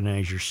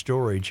reorganize your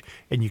storage,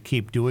 and you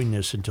keep doing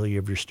this until you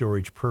have your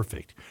storage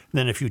perfect. And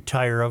then if you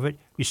tire of it,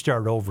 you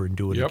start over and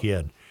do it Yep.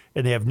 again.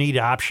 And they have neat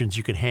options.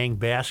 You can hang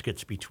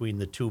baskets between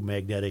the two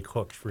magnetic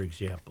hooks, for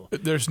example.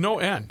 There's no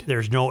end.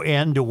 There's no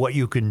end to what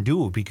you can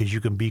do because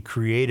you can be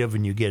creative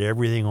and you get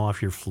everything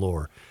off your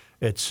floor.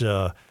 It's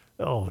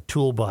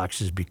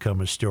toolboxes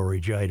become a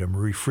storage item, a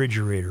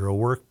refrigerator, a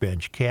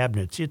workbench,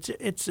 cabinets.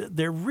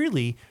 They're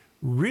really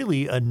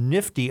a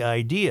nifty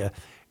idea,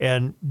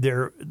 and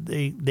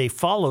they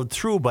followed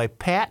through by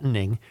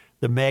patenting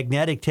the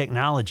magnetic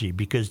technology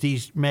because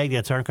these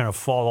magnets aren't going to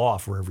fall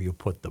off wherever you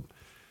put them.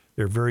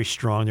 They're very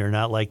strong. They're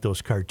not like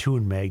those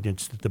cartoon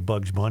magnets that the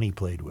Bugs Bunny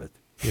played with,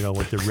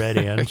 with the red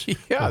ends, Yes.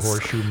 the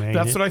horseshoe magnet.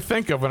 That's what I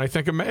think of when I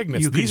think of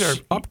magnets. These are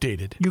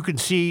updated. You can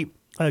see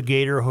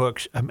Gator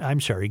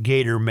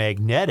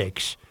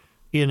Magnetics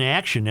in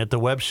action at the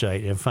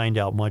website and find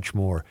out much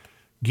more.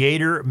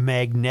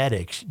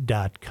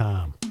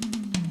 GatorMagnetics.com.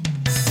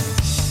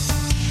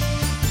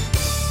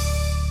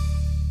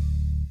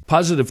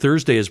 Positive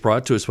Thursday is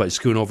brought to us by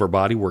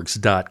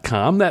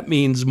SchoonoverBodyWorks.com. That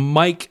means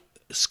Mike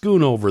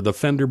Schoonover, the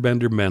fender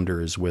bender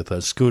mender, is with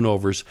us.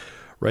 Schoonover's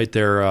right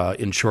there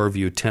in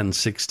Shoreview,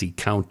 1060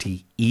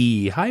 County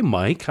E. Hi,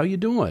 Mike. How you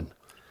doing?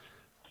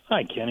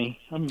 Hi,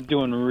 Kenny. I'm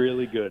doing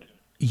really good.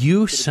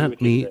 You Good to be sent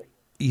with you me today.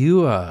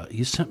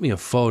 you sent me a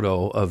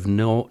photo of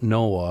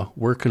Noah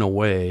working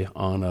away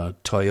on a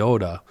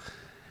Toyota,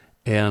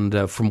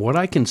 and from what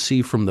I can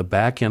see from the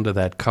back end of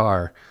that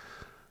car,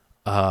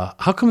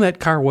 how come that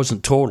car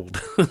wasn't totaled?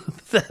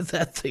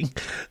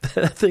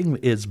 that thing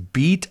is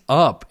beat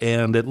up,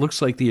 and it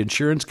looks like the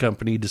insurance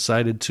company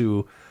decided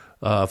to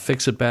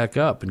fix it back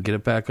up and get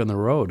it back on the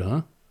road,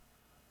 huh?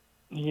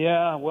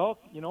 Yeah, well,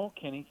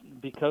 Kenny,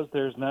 because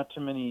there's not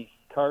too many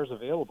cars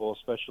available,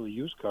 especially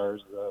used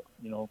cars,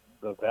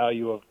 the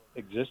value of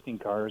existing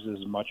cars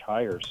is much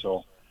higher.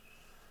 So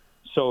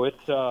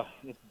it's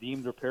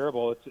deemed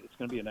repairable. It's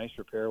going to be a nice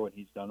repair when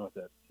he's done with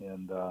it,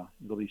 and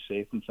it'll be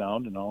safe and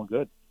sound and all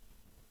good.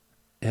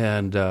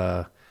 And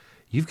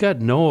you've got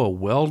Noah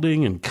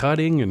welding and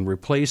cutting and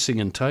replacing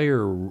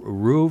entire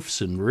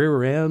roofs and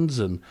rear ends.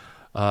 And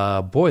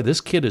boy,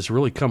 this kid has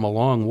really come a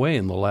long way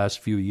in the last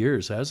few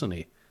years, hasn't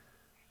he?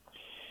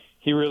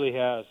 He really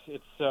has.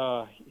 It's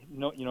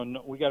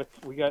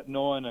we got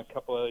Noah and a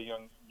couple of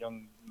young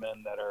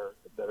men that are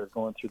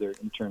going through their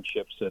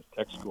internships at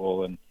tech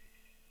school, and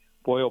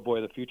boy, oh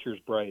boy, the future is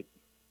bright.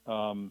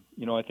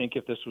 I think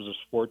if this was a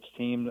sports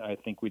team, I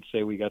think we'd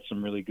say we got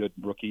some really good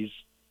rookies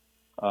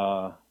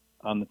on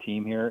the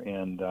team here,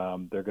 and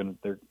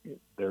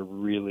they're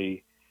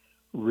really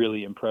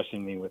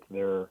impressing me with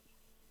their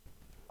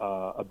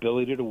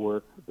ability to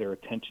work, their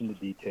attention to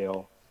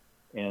detail,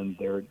 and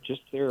their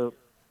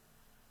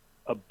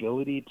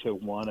ability to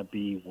want to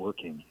be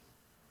working.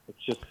 It's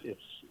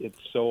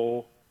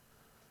so.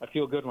 I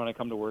feel good when I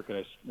come to work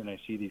and I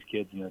see these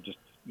kids, and they're just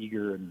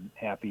eager and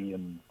happy,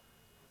 and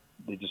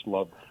they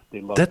love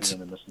being in this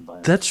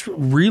environment. That's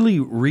really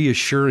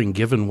reassuring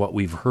given what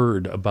we've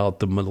heard about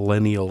the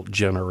millennial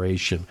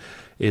generation.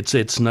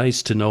 It's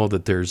nice to know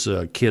that there's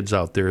kids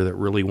out there that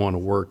really want to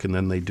work, and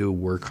then they do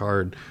work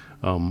hard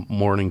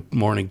morning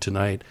to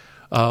night.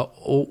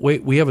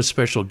 Wait, we have a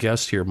special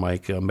guest here,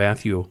 Mike.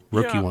 Matthew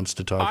Rookie wants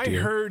to talk to you.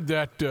 I heard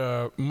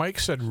that Mike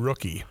said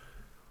rookie,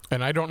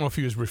 and I don't know if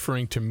he was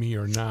referring to me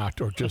or not,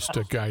 or just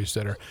guys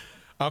that are.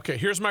 Okay,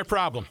 here's my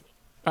problem.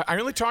 I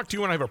only talk to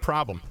you when I have a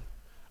problem.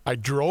 I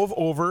drove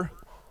over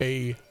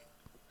it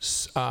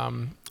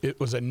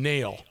was a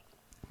nail,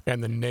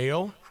 and the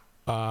nail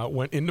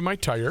went into my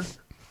tire,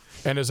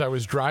 and as I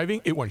was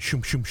driving, it went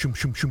shoom, shoom, shoom,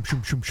 shoom, shoom,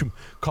 shoom, shoom, shoom.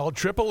 Called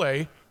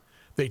AAA.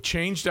 They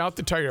changed out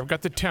the tire. I've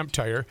got the temp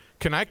tire.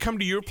 Can I come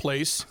to your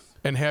place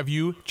and have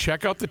you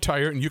check out the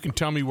tire, and you can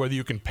tell me whether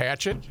you can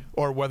patch it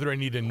or whether I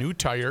need a new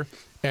tire,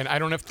 and I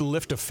don't have to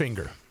lift a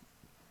finger?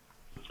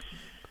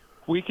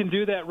 We can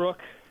do that, Rook.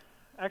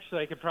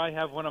 Actually, I could probably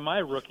have one of my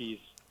rookies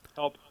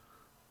help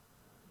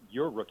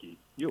your rookie.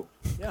 You,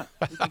 yeah,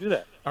 we can do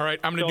that. All right,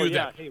 I'm going to do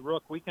that. Hey,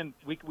 Rook, we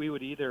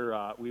would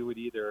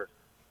either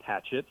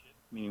patch it,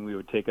 meaning we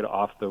would take it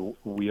off the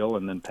wheel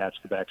and then patch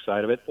the back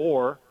side of it,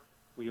 or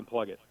we can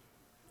plug it.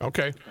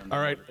 Okay. All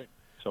right.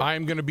 So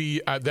I'm going to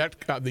be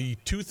the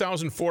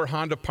 2004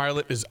 Honda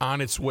Pilot is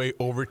on its way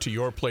over to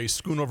your place,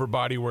 Schoonover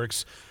Body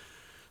Works.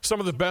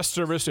 Some of the best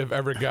service I've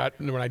ever got.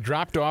 When I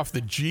dropped off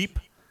the Jeep,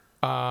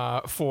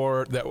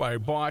 for that I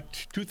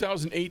bought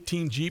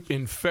 2018 Jeep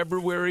in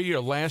February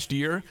or last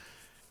year.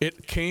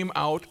 It came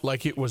out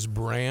like it was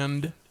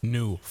brand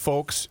new.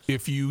 Folks,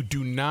 if you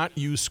do not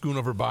use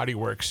Schoonover Body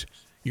Works,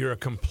 you're a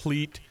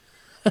complete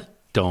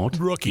Don't.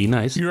 rookie. Be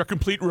nice. You're a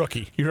complete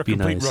rookie. You're a Be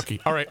complete nice. rookie.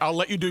 All right, I'll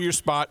let you do your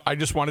spot. I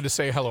just wanted to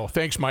say hello.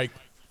 Thanks, Mike.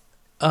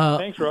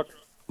 Thanks, Rook.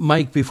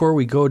 Mike, before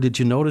we go, did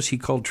you notice he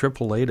called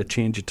AAA to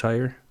change a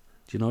tire?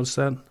 Did you notice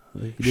that?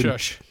 He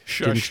Shush.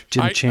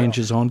 Didn't change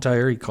his own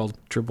tire. He called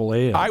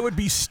AAA. I would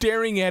be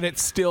staring at it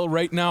still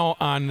right now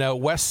on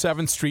West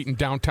 7th Street in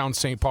downtown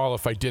St. Paul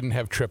if I didn't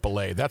have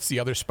AAA. That's the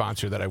other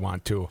sponsor that I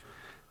want, too.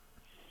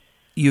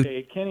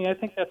 Hey, Kenny, I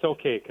think that's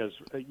okay because,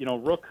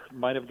 Rook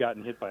might have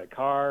gotten hit by a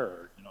car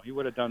or, he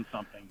would have done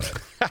something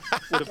that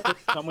would have put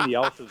somebody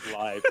else's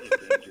life in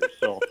danger.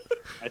 So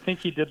I think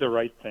he did the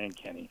right thing,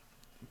 Kenny.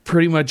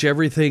 Pretty much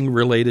everything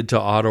related to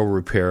auto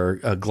repair,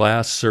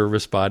 glass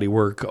service, body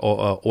work,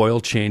 oil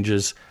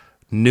changes,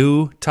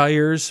 new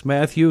tires,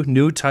 Matthew,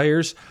 new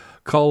tires.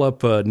 Call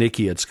up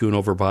Nikki at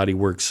Schoonover Body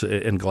Works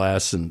and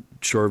Glass in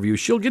Shoreview.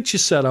 She'll get you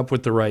set up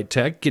with the right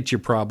tech, get your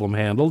problem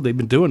handled. They've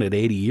been doing it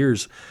 80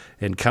 years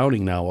and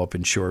counting now up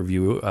in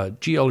Shoreview.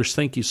 GLers,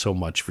 thank you so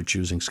much for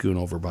choosing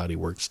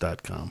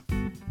SchoonoverBodyWorks.com.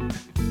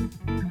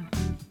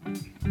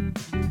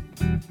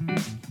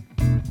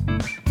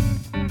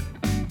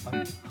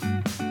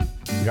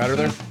 You got her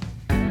there?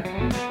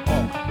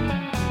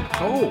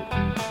 Oh.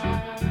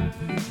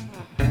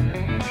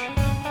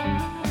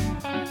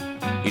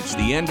 It's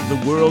the end of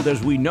the world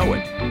as we know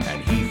it,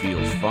 and he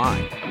feels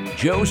fine.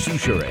 Joe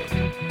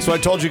Souchere. So I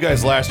told you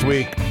guys last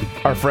week,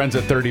 our friends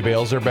at 30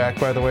 Bales are back,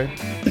 by the way.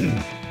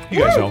 You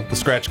guys know, the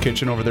Scratch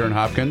Kitchen over there in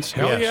Hopkins.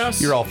 Hell yes.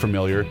 You're all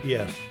familiar.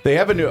 Yes. They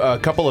have a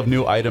couple of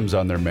new items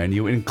on their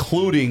menu,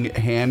 including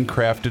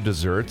handcrafted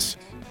desserts,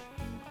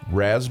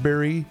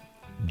 raspberry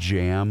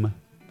jam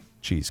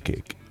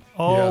cheesecake.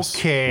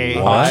 Okay.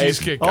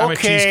 Cheesecake. I'm a Okay.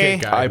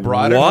 cheesecake guy. I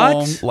brought it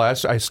What?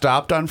 home I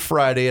stopped on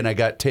Friday and I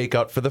got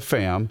takeout for the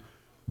fam.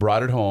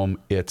 Brought it home.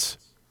 It's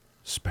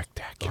A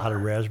spectacular. lot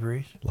of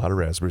raspberries. A lot of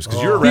raspberries.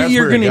 Because you're a raspberry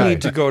You're going to guy.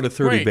 need to go to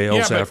 30 Wait, Bales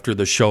yeah, but- after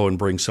the show and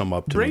bring some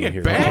up to Bring me it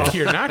here. back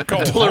here, not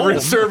go Delivery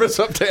home. service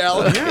up to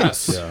Allen.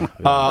 Yes.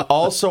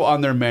 Also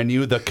on their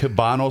menu, the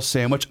Cabano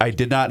sandwich. I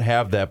did not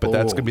have that, but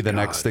that's Oh, going to be the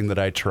next God. thing that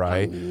I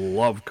try.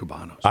 Love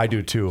Cabanos. I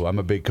do too. I'm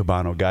a big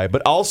Cabano guy.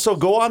 But also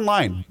go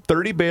online,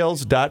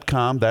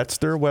 30bales.com. That's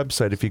their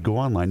website. If you go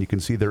online, you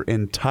can see their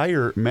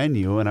entire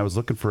menu. And I was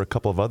looking for a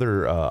couple of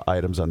other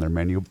items on their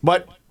menu.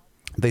 But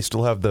they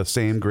still have the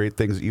same great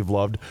things that you've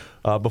loved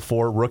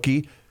before.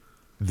 Rookie,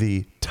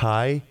 the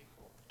Thai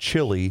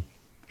chili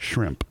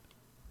shrimp.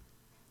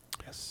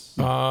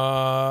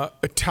 A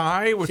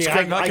Thai, which See,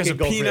 kind of I has a could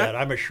go for peanut. that.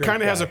 I'm a shrimp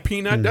Kind of has a guy.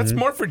 peanut. That's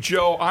more for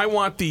Joe. I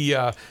want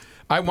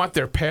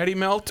their patty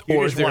melt You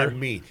or just their want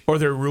meat. or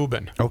their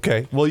Reuben.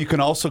 Okay. Well, you can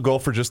also go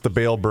for just the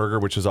Bale Burger,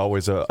 which is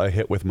always a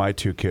hit with my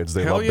two kids.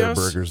 They Hell love yes.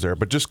 their burgers there.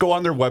 But just go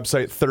on their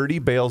website,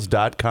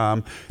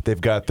 30bales.com.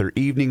 They've got their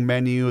evening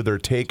menu, their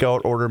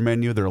takeout order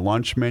menu, their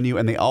lunch menu,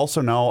 and they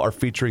also now are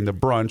featuring the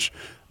brunch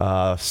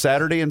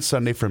Saturday and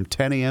Sunday from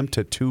 10 a.m.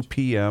 to 2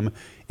 p.m.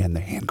 And the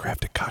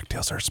handcrafted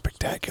cocktails are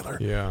spectacular.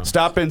 Yeah.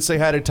 Stop in, say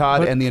hi to Todd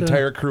What, and the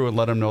entire crew, and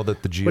let them know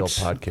that the GL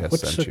podcast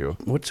sent you.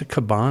 What's a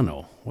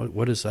Cabano?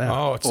 What is that?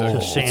 Oh, it's a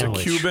a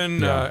sandwich.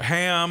 Cuban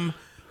ham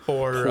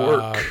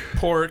or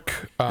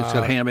pork. It's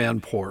got ham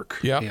and pork.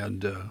 Yep.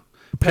 And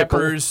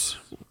peppers,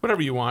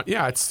 whatever you want.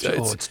 Yeah, it's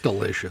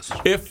delicious.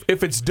 if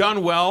it's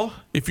done well,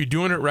 if you're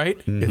doing it right,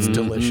 it's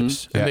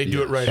delicious, and they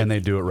do it right. And they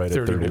do it right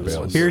at 30 Bales.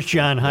 Bales. Here's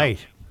John Height.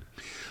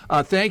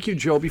 Thank you,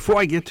 Joe. Before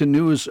I get to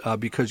news,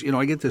 because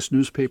I get this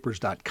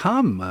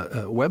newspapers.com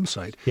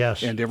website,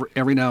 Yes. and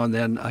every now and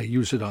then I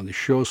use it on the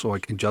show so I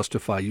can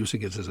justify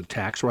using it as a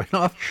tax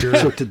write-off. Sure.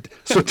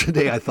 So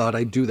today I thought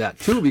I'd do that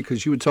too,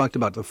 because you had talked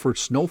about the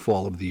first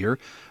snowfall of the year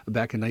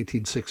back in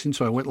 1916.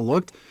 So I went and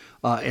looked,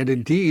 and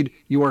indeed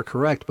you are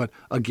correct. But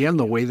again,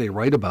 the way they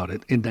write about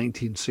it in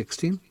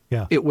 1916,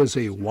 it was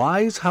a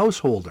wise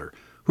householder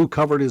who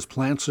covered his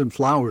plants and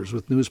flowers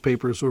with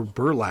newspapers or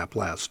burlap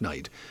last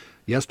night.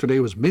 Yesterday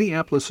was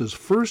Minneapolis's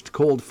first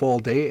cold fall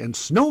day, and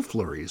snow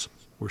flurries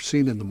were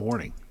seen in the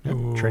morning.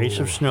 Trace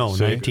of Snow,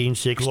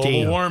 1916.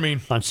 Global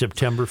warming. On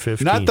September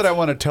 15th. Not that I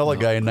want to tell a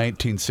guy in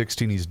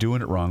 1916 he's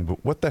doing it wrong,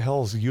 but what the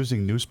hell is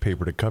using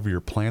newspaper to cover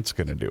your plants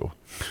going to do?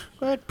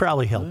 That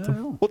probably helped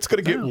them. What's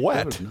going to get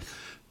wet?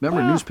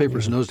 Remember,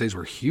 newspapers in those days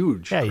were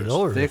huge. Yeah, Chris.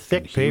 those were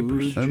thick and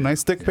papers. huge. A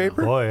nice thick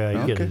paper? Oh,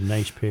 yeah, you get Okay. a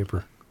nice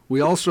paper. We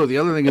also, the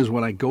other thing is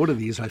when I go to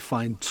these, I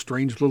find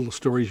strange little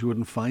stories you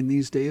wouldn't find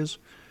these days.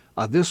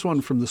 This one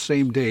from the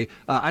same day.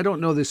 I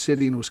don't know this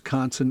city in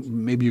Wisconsin.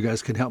 Maybe you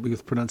guys can help me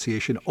with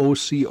pronunciation.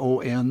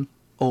 Oconomowoe.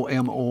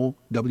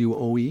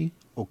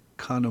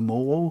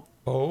 Oconomowoe.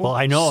 Well,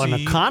 I know an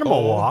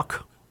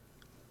Economowalk.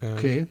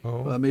 Okay.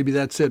 Maybe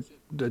that's it.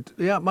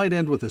 Yeah, it might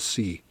end with a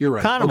C. You're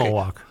right.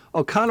 Economowalk.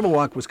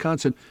 Oconomowoc,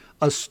 Wisconsin.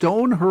 A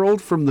stone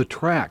hurled from the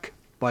track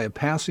by a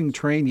passing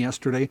train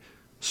yesterday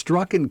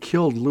struck and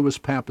killed Louis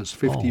Pappas,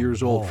 50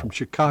 years old, from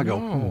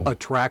Chicago, a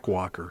track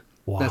walker.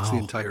 That's the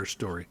Wow. entire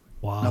story.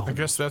 Wow. I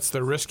guess that's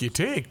the risk you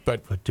take,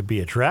 but to be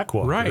a track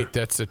walker. right,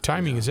 that's the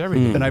timing is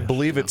everything. And I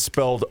believe it's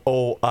spelled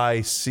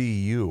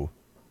OICU.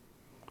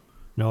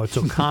 No, it's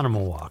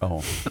Oconomowoc.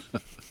 Oh.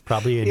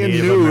 Probably a In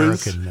Native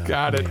news. American.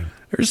 Got it. name.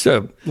 There's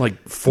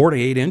like 4 to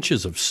 8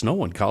 inches of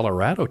snow in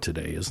Colorado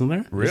today, isn't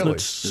there? Isn't Really?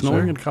 it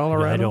snowing in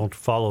Colorado? I don't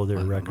follow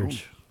their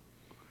records.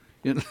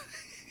 In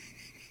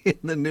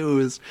the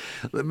news,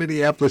 the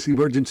Minneapolis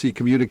Emergency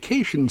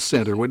Communications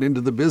Center went into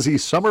the busy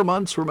summer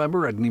months,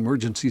 remember, at an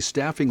emergency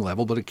staffing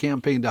level, but a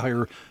campaign to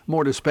hire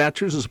more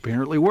dispatchers is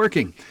apparently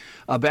working.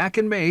 Back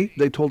in May,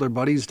 they told our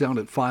buddies down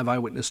at 5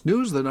 Eyewitness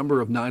News the number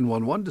of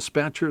 911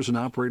 dispatchers and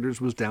operators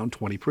was down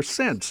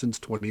 20% since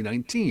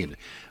 2019.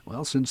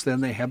 Well, since then,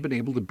 they have been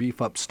able to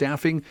beef up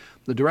staffing.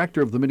 The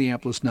director of the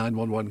Minneapolis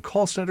 911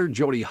 call center,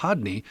 Jody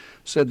Hodney,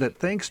 said that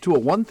thanks to a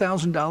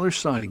 $1,000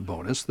 signing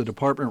bonus, the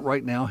department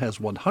right now has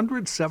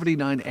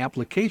 179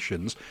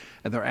 applications,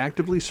 and they're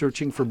actively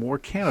searching for more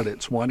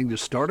candidates wanting to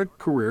start a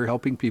career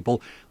helping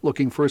people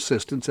looking for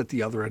assistance at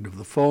the other end of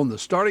the phone. The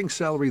starting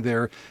salary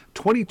there,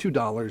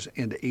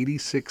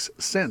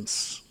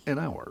 $22.86 an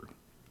hour.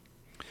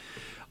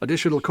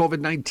 Additional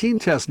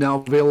COVID-19 tests now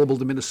available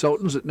to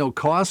Minnesotans at no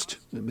cost.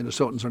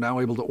 Minnesotans are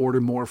now able to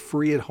order more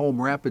free at-home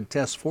rapid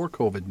tests for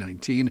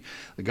COVID-19.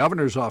 The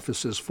governor's office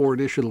says 4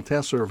 additional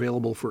tests are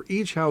available for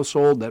each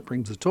household. That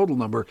brings the total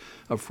number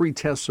of free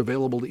tests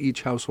available to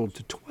each household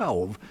to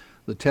 12.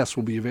 The tests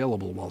will be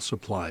available while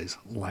supplies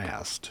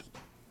last.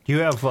 Do you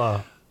have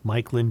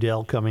Mike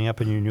Lindell coming up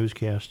in your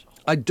newscast?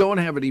 I don't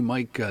have any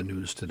Mike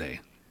news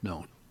today.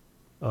 No.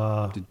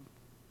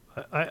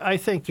 I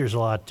think there's a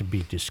lot to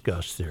be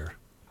discussed there.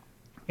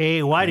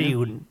 A, why do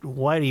you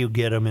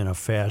get them in a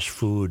fast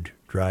food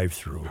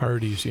drive-through?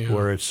 Hardee's, yeah.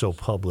 Where it's so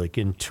public.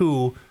 And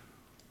 2,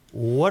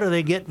 what are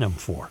they getting them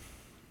for?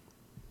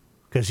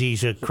 Because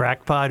he's a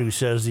crackpot who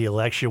says the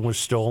election was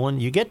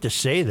stolen. You get to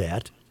say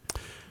that.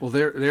 Well,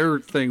 their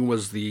thing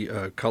was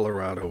the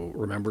Colorado,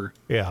 remember?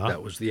 Yeah.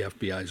 That was the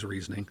FBI's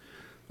reasoning.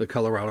 The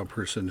Colorado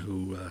person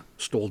who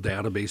stole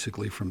data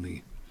basically from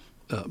the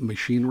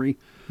machinery,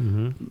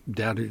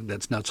 data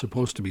that's not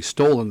supposed to be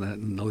stolen. That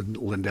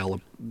Lindell,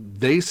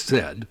 they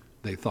said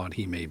they thought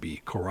he may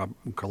be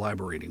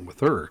collaborating with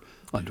her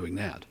on doing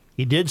that.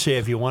 He did say,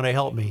 if you want to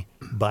help me,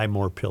 buy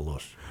more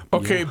pillows.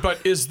 Okay,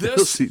 but is Yes,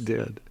 this he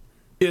did.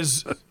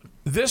 is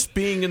this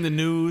being in the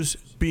news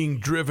being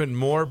driven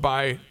more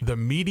by the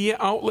media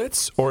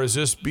outlets, or is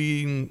this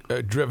being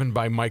driven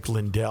by Mike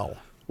Lindell?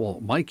 Well,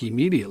 Mike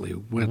immediately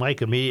went.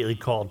 Mike immediately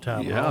called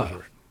Tom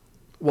Hauser.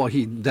 Well,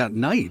 that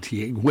night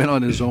he went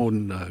on his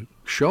own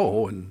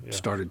show and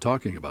started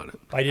talking about it.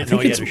 I didn't know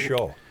he had a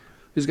show.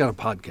 He's got a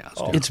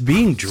podcast. It's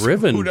being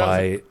driven Who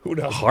by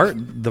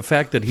doesn't? the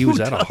fact that he was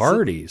at a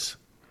Hardee's.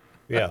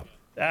 Yeah.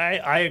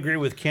 I agree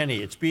with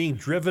Kenny. It's being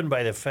driven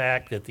by the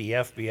fact that the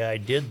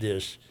FBI did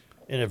this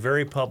in a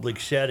very public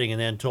setting and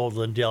then told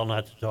Lindell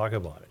not to talk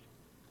about it.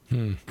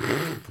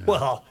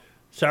 Well,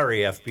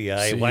 sorry,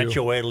 FBI. Why don't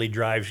you wait till he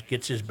drives,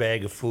 gets his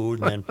bag of food,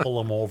 and then pull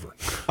him over?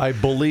 I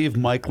believe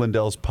Mike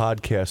Lindell's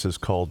podcast is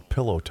called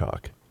Pillow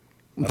Talk.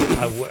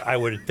 I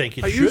would think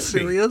it Are should you be.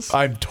 serious?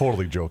 I'm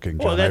totally joking,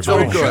 John. Well, that's I what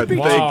really it should am. be.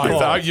 Wow, Thank you. I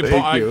thought you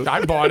Thank bought, you.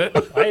 I bought it.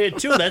 I did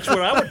too. That's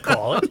what I would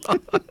call it.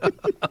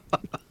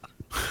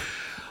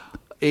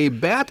 A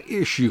bat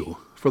issue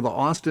for the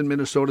Austin,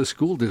 Minnesota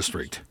School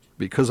District.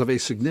 Because of a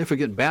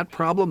significant bat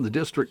problem, the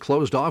district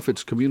closed off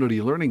its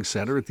community learning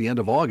center at the end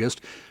of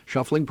August,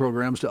 shuffling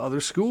programs to other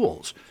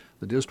schools.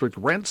 The district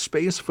rents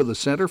space for the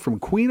center from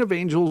Queen of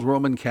Angels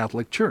Roman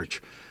Catholic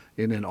Church.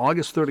 In an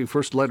August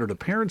 31st letter to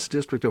parents,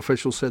 district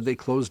officials said they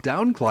closed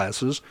down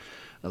classes.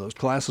 Now, those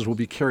classes will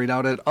be carried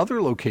out at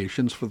other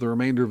locations for the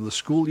remainder of the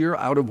school year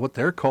out of what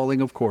they're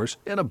calling, of course,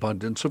 an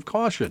abundance of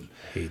caution.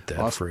 Hate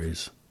that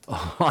phrase.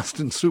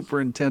 Austin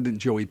Superintendent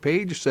Joey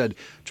Page said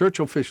church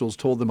officials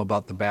told them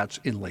about the bats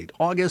in late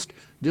August.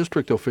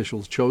 District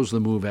officials chose the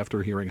move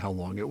after hearing how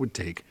long it would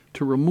take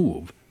to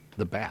remove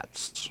the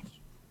bats.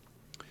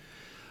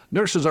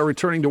 Nurses are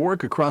returning to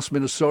work across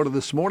Minnesota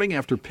this morning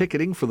after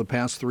picketing for the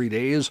past 3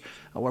 days.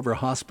 However,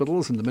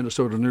 hospitals and the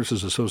Minnesota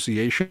Nurses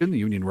Association, the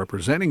union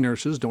representing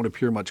nurses, don't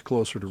appear much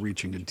closer to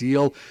reaching a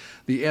deal.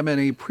 The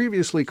MNA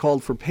previously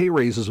called for pay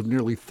raises of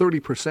nearly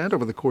 30%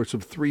 over the course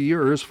of 3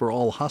 years for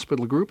all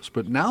hospital groups,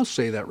 but now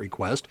say that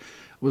request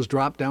was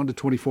dropped down to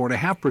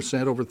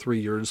 24.5% over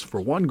 3 years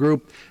for one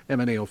group.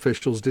 MNA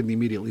officials didn't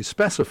immediately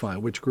specify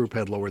which group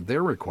had lowered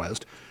their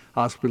request.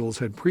 Hospitals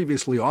had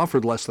previously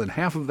offered less than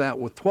half of that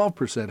with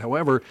 12%.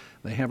 However,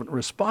 they haven't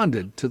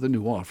responded to the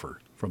new offer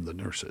from the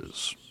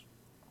nurses.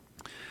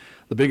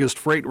 The biggest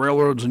freight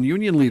railroads and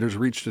union leaders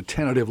reached a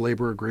tentative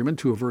labor agreement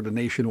to avert a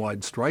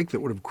nationwide strike that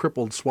would have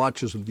crippled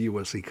swatches of the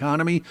U.S.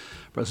 economy.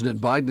 President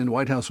Biden and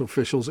White House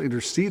officials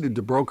interceded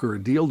to broker a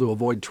deal to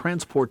avoid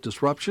transport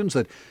disruptions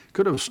that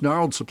could have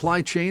snarled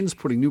supply chains,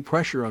 putting new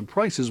pressure on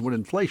prices when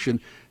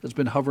inflation has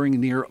been hovering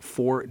near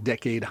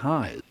 4-decade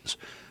highs.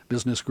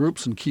 Business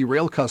groups and key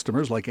rail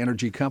customers like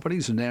energy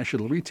companies and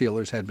national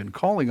retailers had been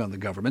calling on the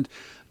government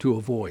to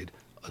avoid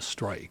a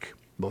strike.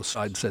 Both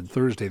sides said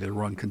Thursday they'd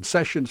run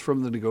concessions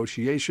from the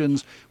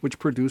negotiations, which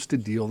produced a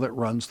deal that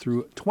runs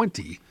through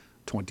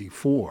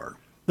 2024.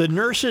 The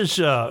nurses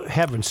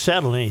haven't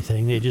settled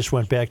anything. They just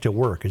went back to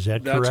work. Is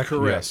that correct? That's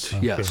correct.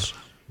 Yes.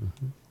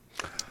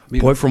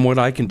 Boy, from what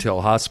I can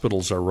tell,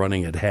 hospitals are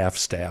running at half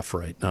staff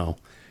right now.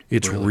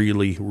 It's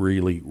really,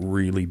 really,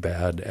 really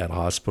bad at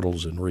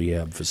hospitals and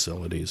rehab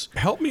facilities.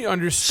 Help me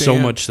understand. So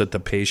much that the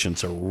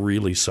patients are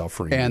really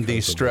suffering. And the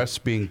because of stress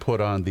being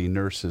put on the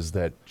nurses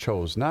that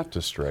chose not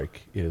to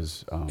strike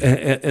is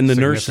and the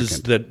nurses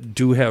significant. that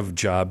do have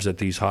jobs at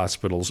these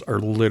hospitals are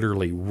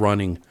literally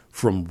running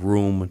from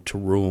room to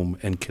room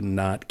and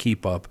cannot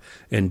keep up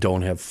and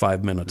don't have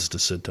 5 minutes to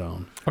sit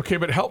down. Okay,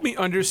 but help me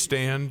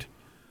understand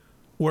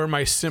where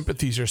my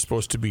sympathies are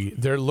supposed to be.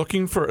 They're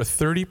looking for a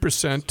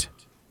 30%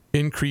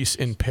 increase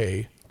in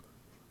pay.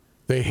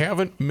 They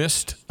haven't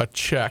missed a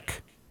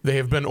check. They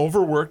have been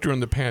overworked during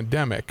the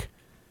pandemic.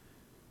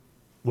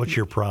 What's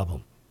your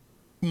problem?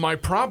 My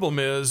problem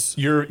is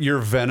your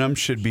venom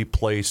should be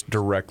placed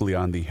directly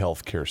on the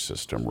healthcare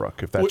system,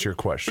 Rook, if that's your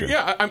question.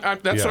 Yeah,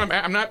 that's Yeah. what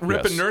I'm not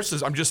ripping Yes.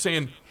 nurses. I'm just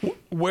saying,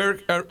 where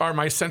are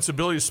my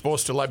sensibilities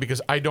supposed to lie?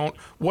 Because I don't.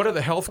 What are the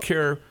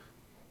healthcare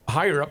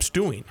higher ups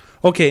doing?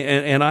 Okay,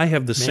 and I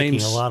have the Making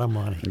same a lot of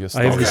money. Yes,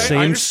 I have the Okay, I same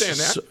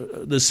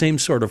understand the same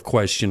sort of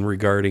question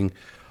regarding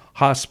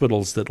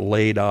hospitals that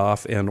laid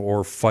off and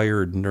or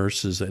fired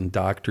nurses and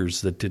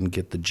doctors that didn't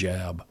get the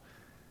jab.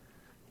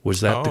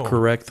 Was that the Oh.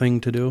 correct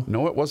thing to do?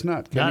 No, it was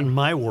not. Not Kenny. in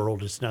my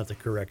world. It's not the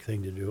correct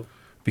thing to do.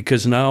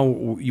 Because now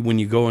when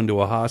you go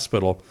into a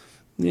hospital,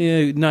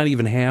 not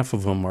even half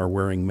of them are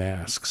wearing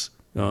masks.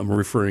 I'm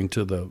referring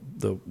to the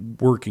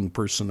working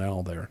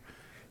personnel there.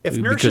 If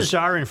nurses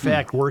are, in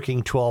fact,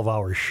 working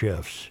 12-hour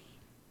shifts,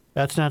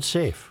 that's not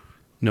safe.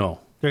 No,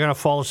 They're going to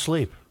fall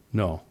asleep.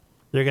 no.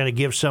 They're going to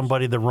give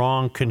somebody the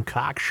wrong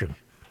concoction.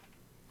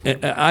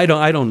 I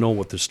don't know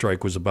what the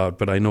strike was about,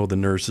 but I know the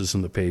nurses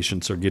and the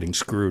patients are getting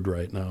screwed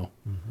right now.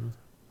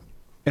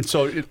 And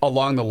so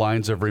along the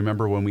lines of,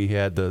 remember when we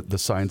had the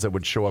signs that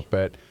would show up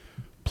at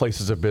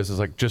places of business,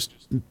 like just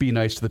be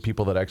nice to the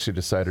people that actually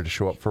decided to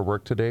show up for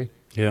work today?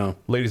 Yeah.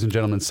 Ladies and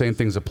gentlemen, same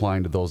thing's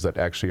applying to those that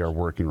actually are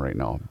working right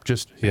now.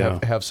 Just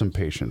have some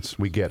patience.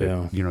 We get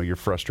Yeah. it. You know, you're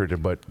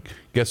frustrated, but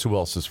guess who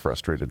else is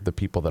frustrated? The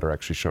people that are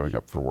actually showing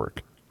up for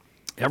work.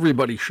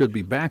 Everybody should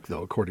be back,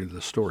 though, according to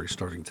the story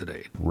starting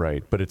today.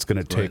 Right, but it's going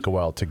to take a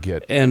while to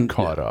get And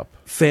caught up.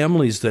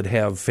 Families that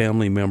have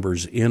family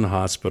members in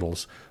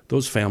hospitals,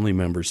 those family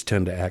members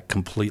tend to act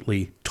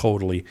completely,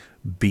 totally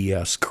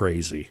BS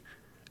crazy.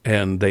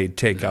 And they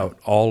take out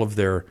all of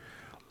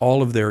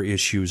their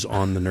issues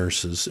on the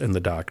nurses and the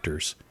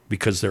doctors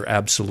because they're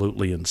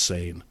absolutely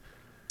insane.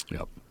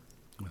 Yep.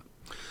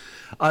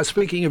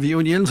 Speaking of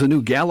unions, a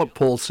new Gallup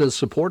poll says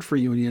support for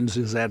unions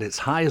is at its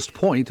highest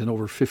point in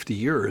over 50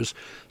 years.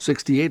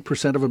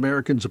 68% of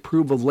Americans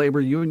approve of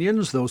labor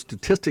unions, though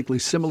statistically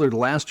similar to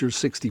last year's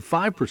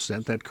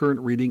 65%. That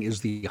current reading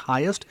is the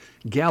highest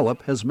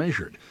Gallup has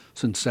measured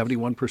since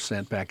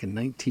 71% back in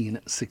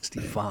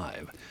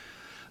 1965.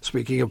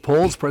 Speaking of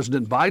polls,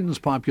 President Biden's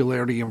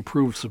popularity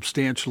improved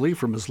substantially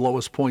from his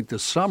lowest point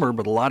this summer,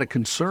 but a lot of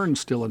concern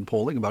still in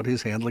polling about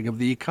his handling of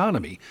the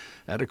economy.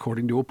 That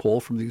according to a poll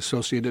from the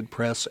Associated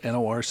Press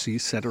NORC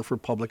Center for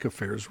Public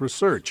Affairs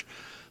Research.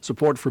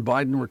 Support for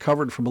Biden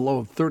recovered from a low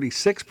of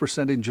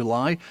 36% in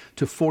July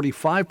to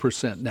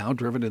 45% now,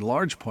 driven in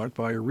large part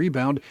by a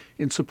rebound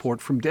in support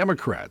from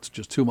Democrats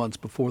just 2 months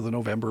before the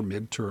November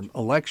midterm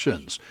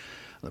elections.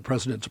 The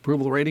president's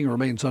approval rating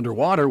remains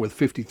underwater, with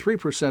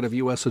 53% of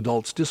U.S.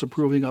 adults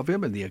disapproving of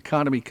him, and the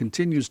economy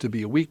continues to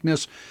be a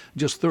weakness.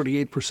 Just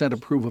 38%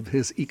 approve of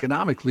his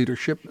economic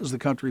leadership as the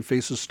country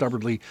faces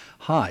stubbornly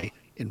high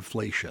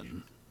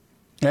inflation.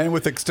 And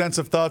with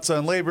extensive thoughts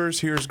on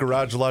labors, here's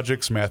Garage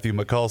Logic's Matthew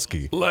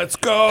Mikulski. Let's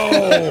go,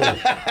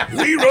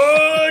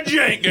 Leroy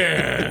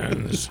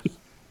Jenkins.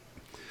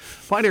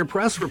 Pioneer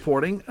Press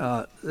reporting,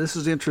 this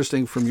is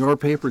interesting from your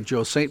paper,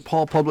 Joe. St.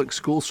 Paul Public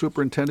School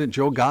Superintendent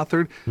Joe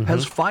Gothard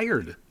has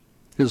fired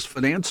his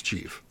finance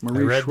chief,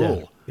 Marie read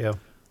Schrull, that. Yeah.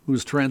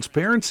 whose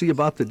transparency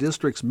about the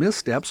district's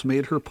missteps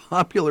made her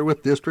popular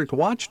with district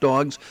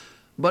watchdogs,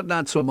 but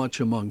not so much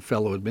among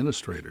fellow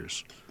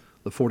administrators.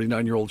 The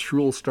 49-year-old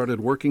Schrull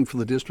started working for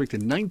the district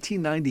in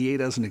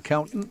 1998 as an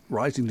accountant,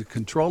 rising to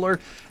controller,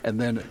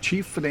 and then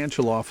chief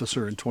financial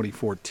officer in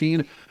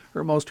 2014.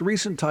 Her most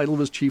recent title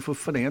was Chief of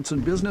Finance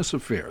and Business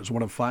Affairs,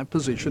 one of 5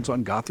 positions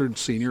on Gothard's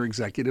senior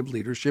executive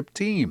leadership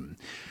team.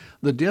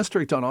 The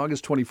district on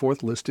August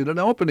 24th listed an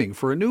opening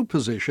for a new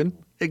position,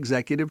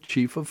 Executive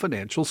Chief of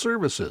Financial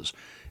Services,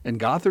 and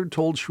Gothard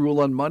told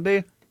Schrull on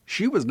Monday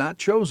she was not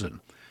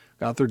chosen.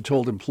 Gothard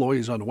told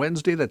employees on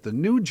Wednesday that the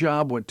new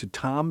job went to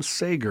Tom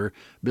Sager,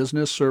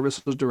 Business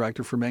Services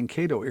Director for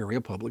Mankato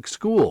Area Public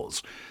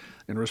Schools.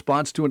 In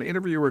response to an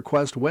interview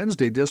request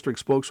Wednesday, district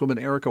spokeswoman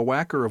Erica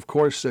Wacker, of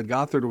course, said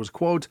Gothard was,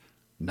 quote,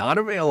 not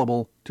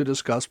available to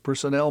discuss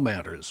personnel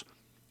matters.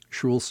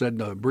 Schrull said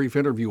in a brief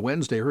interview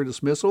Wednesday her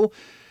dismissal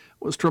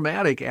was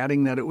dramatic,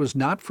 adding that it was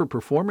not for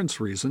performance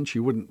reasons. She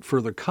wouldn't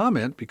further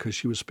comment because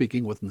she was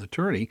speaking with an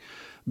attorney.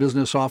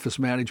 Business Office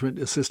Management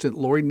Assistant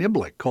Lori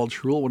Niblick called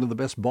Schruel one of the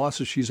best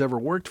bosses she's ever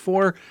worked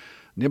for.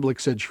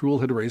 Niblick said Schruel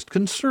had raised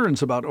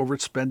concerns about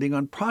overspending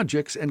on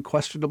projects and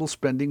questionable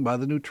spending by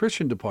the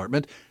nutrition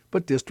department,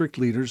 but district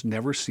leaders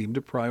never seemed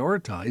to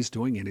prioritize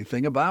doing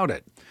anything about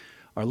it.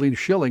 Arlene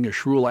Schilling, a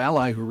Schruel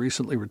ally who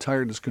recently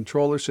retired as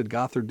controller, said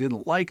Gothard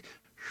didn't like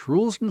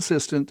Schruel's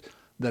insistence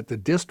that the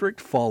district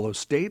follow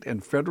state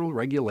and federal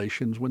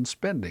regulations when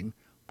spending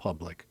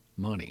public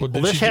money. Well,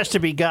 this has to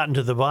be gotten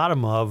to the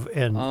bottom of,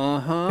 and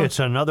it's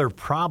another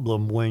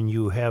problem when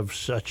you have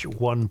such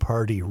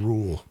one-party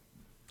rule.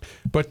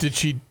 But did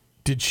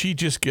she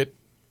just get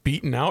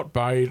beaten out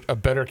by a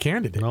better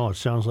candidate? No, it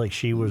sounds like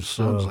she was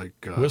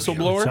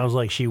whistleblower. It sounds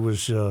like she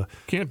was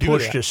Can't do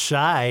pushed that.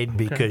 aside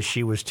because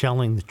she was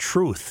telling the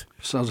truth.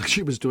 Sounds like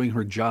she was doing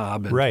her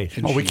job. And, Right.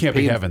 And Oh, we she can't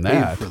be paid- having paid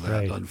that. for that,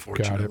 Right.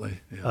 unfortunately.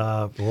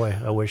 Yeah. Boy,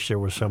 I wish there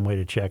was some way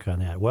to check on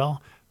that.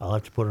 Well, I'll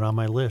have to put it on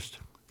my list.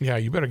 Yeah,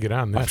 you better get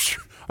on that.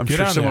 I'm Get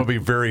sure on someone that. will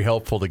be very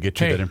helpful to get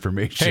you Hey, that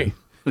information.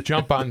 Hey,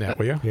 jump on that,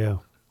 will you? Yeah.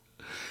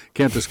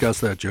 Can't discuss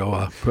that,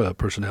 Joe.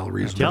 Personnel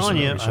reasons.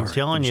 I'm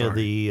telling you,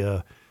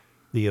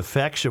 the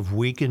effects of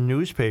weakened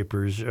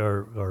newspapers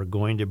are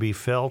going to be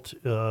felt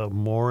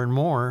more and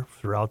more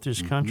throughout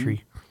this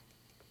country.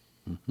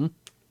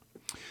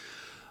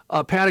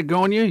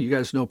 Patagonia, you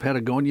guys know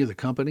Patagonia, the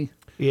company?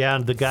 Yeah,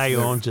 and the guy who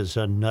owns it's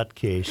a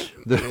nutcase.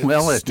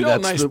 Still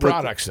that's nice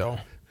products, though.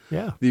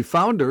 Yeah. The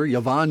founder,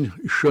 Yvonne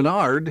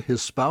Chenard, his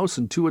spouse,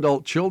 and 2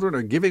 adult children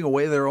are giving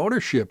away their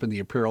ownership in the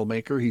apparel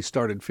maker he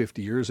started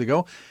 50 years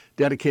ago,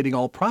 dedicating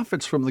all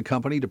profits from the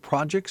company to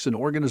projects and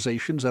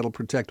organizations that'll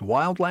protect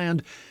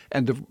wildland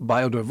and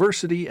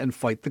biodiversity and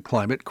fight the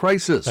climate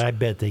crisis. I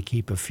bet they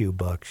keep a few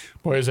bucks.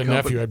 Boy, as a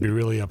nephew, I'd be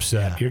really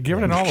upset. You're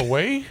giving it all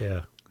away?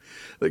 Yeah.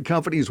 The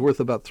company's worth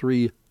about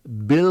 $3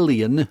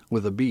 billion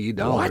with a B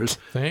dollars.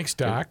 Thanks,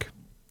 Doc.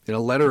 In a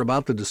letter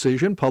about the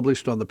decision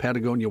published on the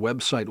Patagonia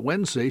website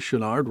Wednesday,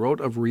 Chenard wrote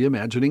of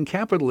reimagining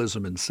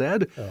capitalism and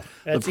said,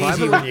 That's the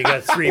easy private- when you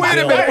got $3 Wait a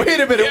billion. minute, wait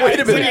a minute, wait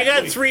a When you minute.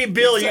 got $3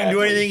 billion, you can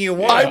do anything you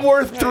want. I'm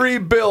worth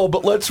 $3 billion,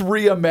 but let's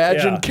reimagine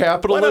Yeah. What a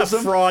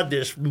capitalism. fraud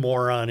this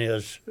moron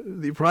is.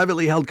 The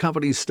privately held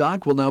company's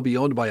stock will now be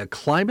owned by a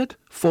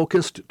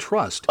climate-focused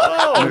trust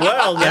Oh,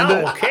 well,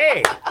 now,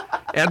 okay.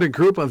 and a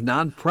group of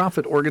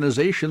nonprofit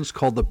organizations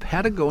called the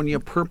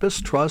Patagonia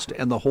Purpose Trust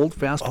and the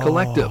Holdfast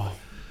Collective.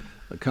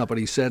 The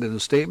company said in a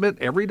statement,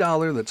 every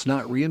dollar that's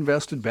not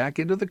reinvested back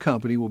into the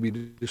company will be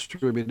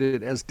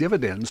distributed as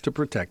dividends to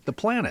protect the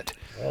planet.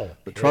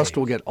 The trust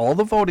will get all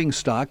the voting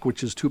stock,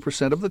 which is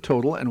 2% of the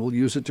total, and will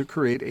use it to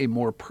create a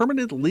more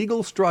permanent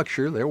legal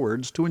structure, their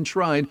words, to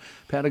enshrine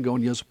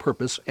Patagonia's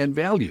purpose and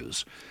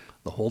values.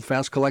 The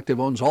Holdfast Collective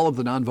owns all of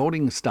the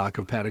non-voting stock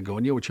of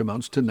Patagonia, which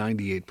amounts to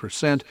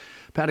 98%.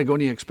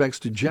 Patagonia expects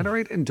to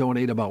generate and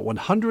donate about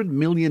 $100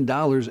 million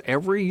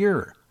every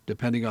year,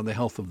 depending on the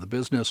health of the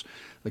business.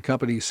 The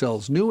company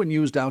sells new and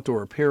used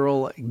outdoor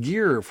apparel,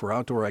 gear for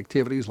outdoor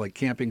activities like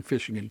camping,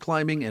 fishing, and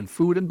climbing, and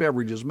food and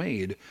beverages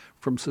made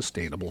from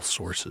sustainable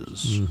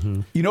sources.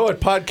 You know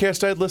what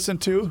podcast I'd listen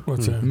to?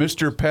 What's that?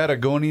 Mr.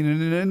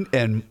 Patagonian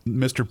and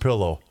Mr.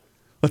 Pillow.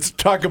 Let's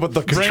talk about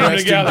the Bring them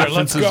contrasting together.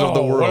 Let's differences go. of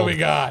the world. What do we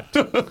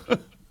got?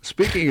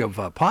 Speaking of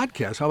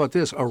podcasts, how about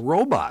this? A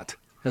robot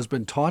has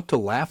been taught to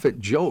laugh at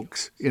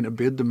jokes in a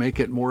bid to make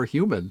it more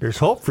human. There's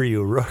hope for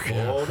you, Rook.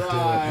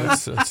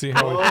 Let's see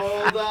how it,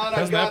 Hold on,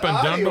 hasn't that been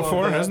done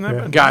before? Hasn't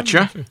that been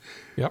Gotcha. done?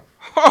 Yep.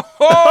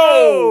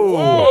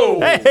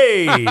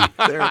 Hey!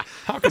 There,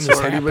 How can it's this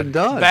already happen? been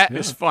done. That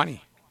is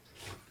funny.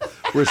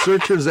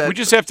 Researchers at We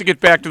just have to get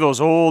back to those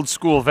old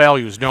school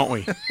values, don't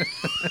we?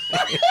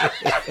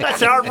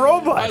 That's our I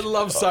robot.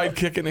 love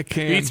sidekicking a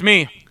can. Beats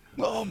me.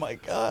 Oh, my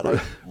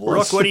God.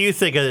 Rook, what do you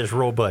think of this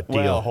robot deal?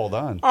 Well, hold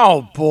on.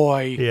 Oh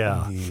boy.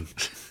 Yeah.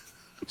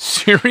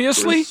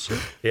 Seriously?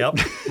 Yep.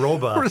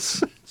 Robot.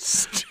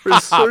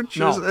 researchers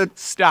No. at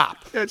Stop.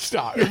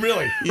 Stop.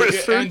 Really. You end it.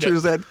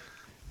 researchers at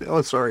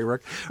sorry,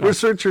 Rick.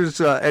 Researchers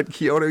at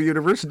Kyoto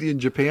University in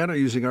Japan are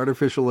using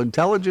artificial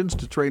intelligence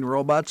to train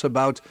robots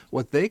about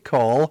what they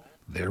call,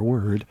 their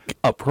word,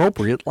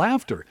 appropriate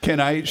laughter. Can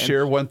I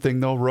share one thing,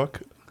 though, Rook?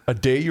 A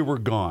day you were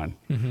gone,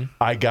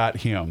 I got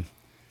him.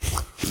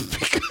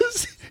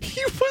 Because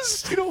he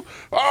was,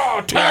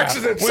 Oh,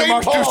 taxes at we St.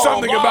 must do Paul,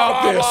 something blah,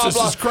 about blah, this. blah, This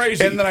blah. is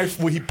crazy. And then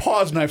he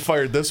paused and I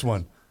fired this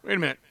one. Wait a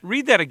minute.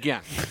 Read that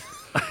again.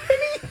 And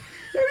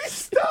he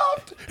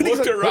stopped. And he's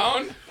Looked like,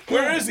 around.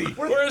 Where is he?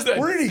 Where is that?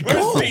 Where did he Where's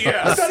go?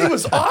 DS? I thought he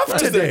was off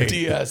Where's today. the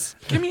DS?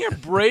 Give me a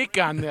break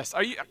on this.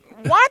 Are you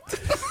what?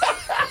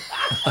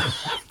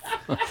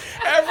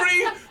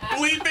 Every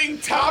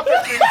bleeping topic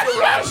in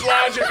Garage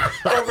Logic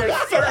for over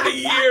 30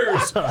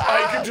 years,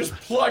 I could just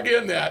plug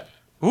in that.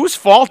 Whose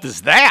fault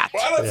is that?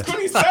 Well, that's what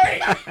he's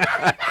saying.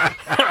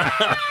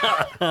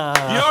 You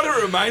know what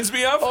it reminds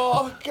me of?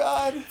 Oh,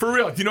 God. For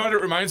real. Do you know what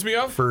it reminds me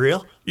of? For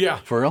real? Yeah.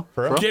 For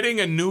real? Getting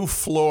a new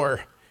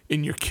floor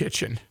in your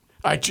kitchen.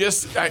 I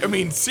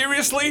mean,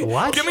 seriously?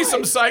 What? Give me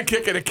some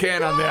sidekick and a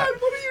can on that.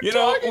 what are you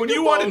know, talking when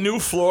you about? want a new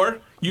floor,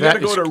 you got to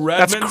go to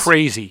Redmond's. That's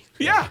crazy.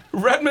 Yeah,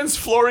 Redmond's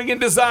Flooring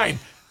and Design.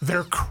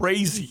 They're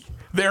crazy.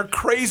 They're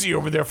crazy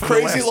over there for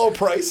Crazy low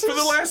prices? For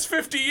the last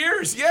 50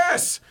 years,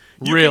 yes.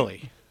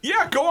 Really?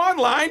 Yeah, go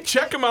online,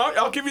 check them out.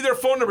 I'll give you their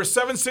phone number,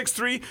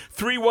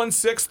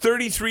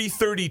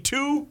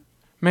 763-316-3332.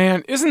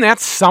 Man, isn't that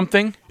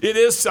something? It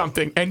is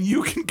something. And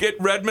you can get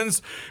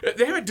Redmond's.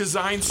 They have a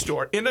design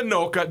store in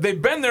Anoka.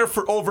 They've been there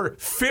for over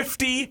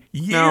 50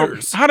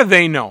 years. Now, how do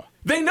they know?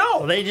 They know.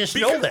 Well, they just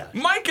know that.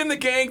 Mike and the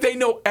gang, they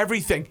know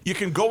everything. You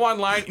can go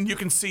online and you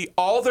can see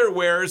all their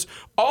wares.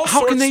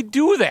 How can they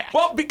do that?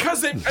 Well,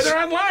 because they're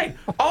online.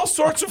 All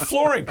sorts of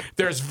flooring.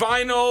 There's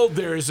vinyl.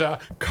 There's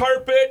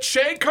carpet.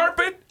 Shag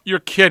carpet. You're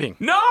kidding.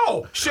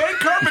 No! Shag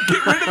carpet.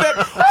 Get rid of that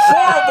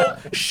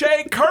horrible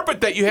shag carpet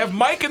that you have.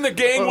 Mike and the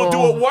gang will do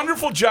a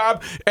wonderful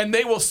job, and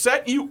they will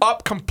set you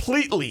up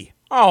completely.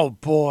 Oh,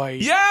 boy.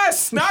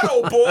 Yes! Not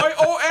oh boy.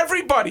 Oh,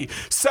 everybody.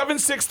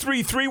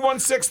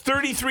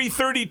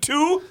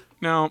 763-316-3332.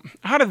 Now,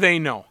 how do they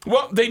know?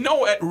 Well, they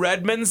know at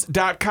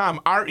Redmans.com.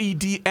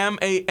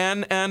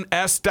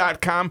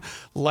 REDMANNS.com.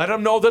 Let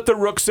them know that the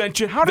Rook sent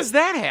you. How does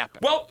that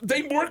happen? Well,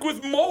 they work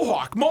with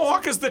Mohawk.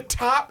 Mohawk is the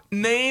top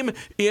name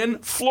in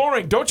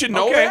flooring. Don't you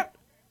know Okay. that?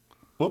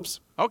 Whoops.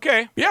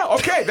 Okay. Yeah,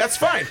 okay, that's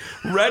fine.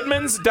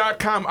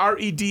 Redmans.com,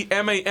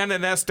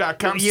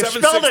 REDMANNS.com. You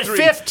spelled it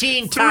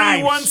 15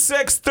 times.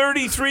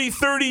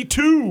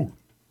 316-3332.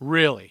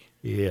 Really?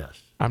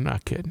 Yes. I'm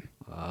not kidding.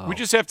 We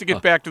just have to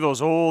get back to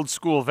those old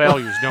school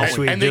values, don't Yes,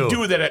 we? we And do. they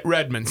do that at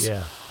Redmans.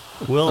 Yeah.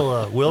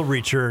 We'll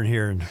return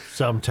here in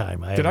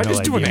sometime. Did I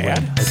just do an ad?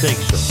 I think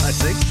so. I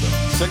think so.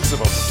 6 of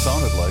them, it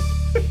sounded like.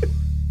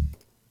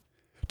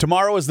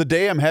 Tomorrow is the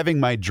day I'm having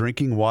my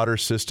drinking water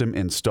system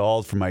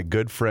installed for my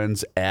good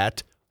friends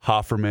at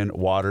Hofferman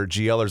Water.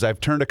 GLers,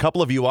 I've turned a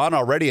couple of you on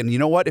already, and you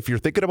know what? If you're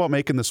thinking about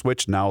making the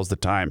switch, now's the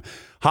time.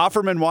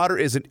 Hofferman Water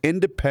is an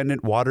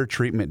independent water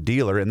treatment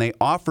dealer, and they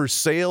offer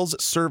sales,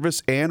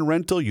 service, and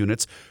rental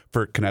units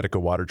for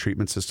Connecticut water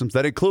treatment systems.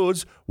 That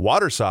includes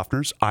water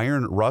softeners,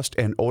 iron, rust,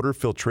 and odor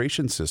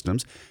filtration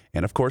systems,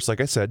 and of course,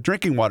 like I said,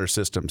 drinking water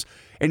systems.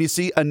 And you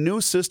see, a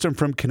new system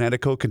from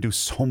Connecticut can do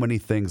so many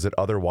things that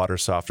other water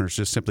softeners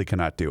just simply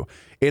cannot do.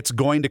 It's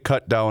going to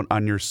cut down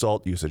on your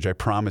salt usage, I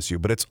promise you,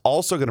 but it's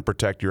also going to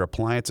protect your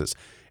appliances.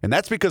 And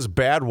that's because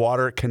bad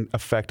water can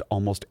affect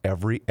almost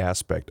every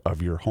aspect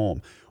of your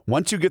home.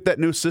 Once you get that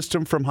new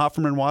system from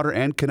Hofferman Water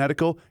and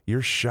Connecticut,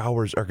 your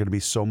showers are going to be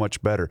so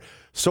much better.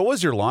 So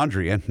is your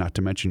laundry, and not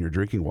to mention your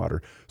drinking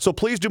water. So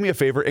please do me a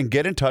favor and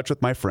get in touch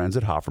with my friends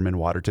at Hofferman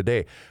Water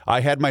today. I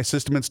had my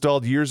system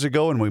installed years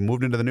ago, and when we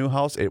moved into the new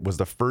house, it was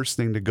the first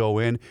thing to go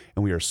in,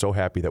 and we are so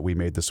happy that we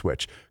made the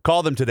switch.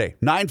 Call them today,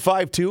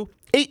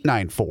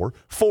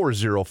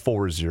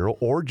 952-894-4040,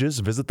 or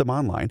just visit them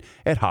online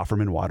at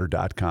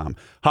HoffermanWater.com.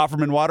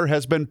 Hofferman Water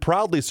has been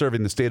proudly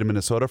serving the state of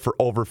Minnesota for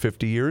over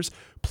 50 years.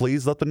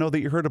 Please let them know that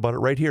you heard about it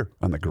right here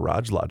on the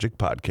Garage Logic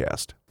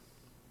podcast.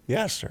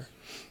 Yes, sir.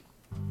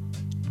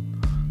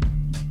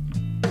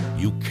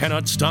 You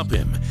cannot stop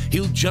him.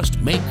 He'll just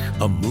make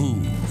a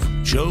move.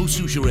 Joe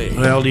Souchere.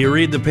 Well, do you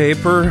read the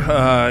paper?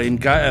 In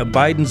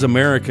Biden's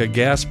America,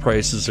 gas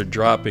prices are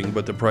dropping,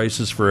 but the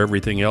prices for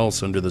everything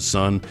else under the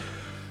sun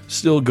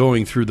still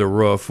going through the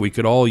roof. We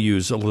could all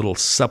use a little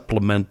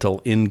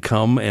supplemental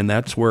income, and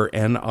that's where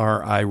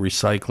NRI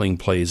Recycling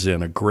plays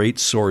in, a great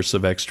source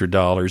of extra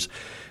dollars.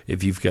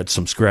 If you've got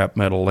some scrap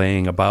metal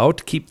laying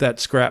about, keep that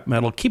scrap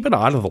metal, keep it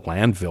out of the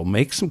landfill,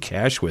 make some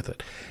cash with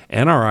it.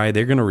 NRI,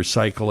 they're going to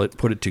recycle it,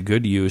 put it to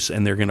good use,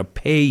 and they're going to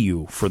pay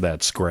you for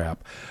that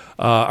scrap.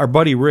 Our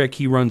buddy Rick,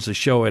 he runs the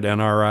show at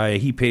NRI.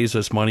 He pays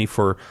us money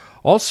for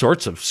all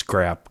sorts of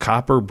scrap: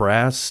 copper,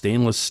 brass,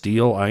 stainless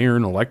steel,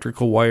 iron,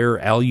 electrical wire,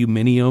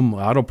 aluminum,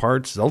 auto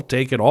parts. They'll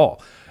take it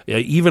all.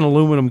 Even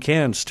aluminum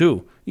cans,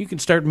 too. You can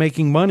start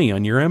making money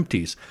on your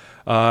empties.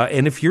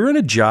 And if you're in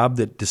a job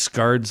that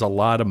discards a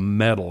lot of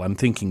metal, I'm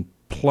thinking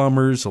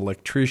plumbers,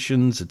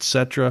 electricians,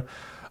 etc.,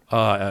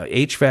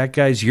 HVAC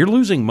guys, you're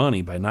losing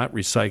money by not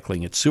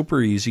recycling. It's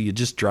super easy. You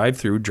just drive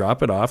through,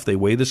 drop it off, they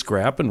weigh the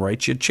scrap and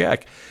write you a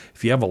check.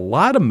 If you have a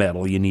lot of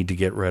metal you need to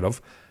get rid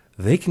of,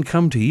 they can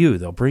come to you.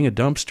 They'll bring a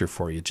dumpster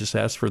for you. Just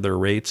ask for their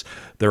rates.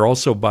 They're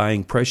also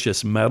buying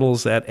precious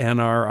metals at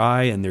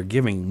NRI, and they're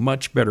giving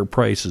much better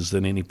prices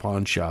than any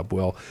pawn shop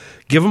will.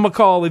 Give them a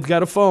call. They've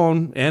got a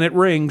phone, and it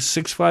rings,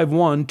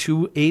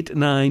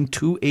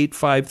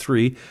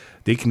 651-289-2853.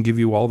 They can give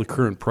you all the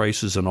current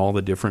prices and all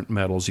the different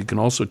metals. You can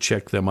also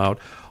check them out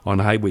on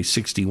Highway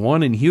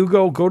 61 in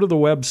Hugo. Go to the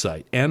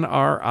website,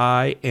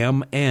 NRIMN.com.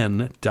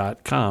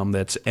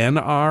 That's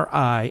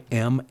NRIMN.com.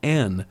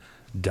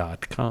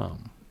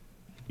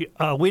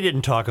 We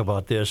didn't talk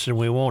about this, and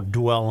we won't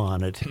dwell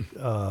on it.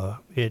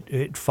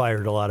 It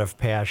fired a lot of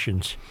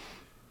passions.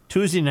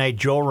 Tuesday night,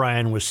 Joe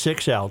Ryan was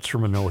 6 outs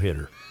from a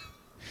no-hitter.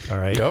 All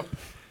right? Yep.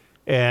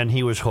 And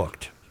he was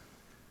hooked.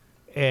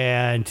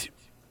 And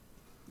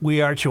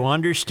we are to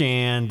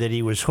understand that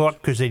he was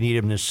hooked because they need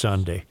him this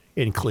Sunday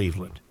in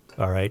Cleveland.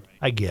 All right?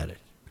 I get it.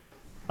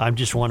 I'm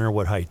just wondering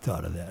what Height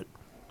thought of that.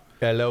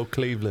 Hello,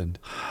 Cleveland.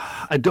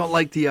 I don't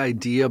like the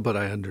idea, but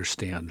I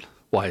understand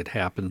why it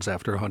happens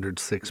after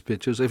 106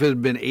 pitches. If it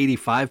had been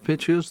 85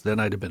 pitches, then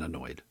I'd have been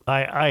annoyed.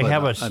 I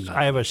But,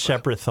 have a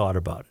separate thought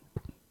about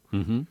it.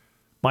 Mm-hmm.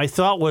 My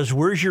thought was,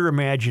 where's your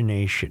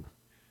imagination?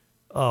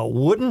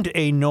 Wouldn't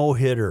a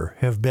no-hitter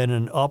have been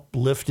an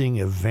uplifting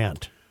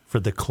event for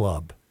the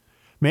club?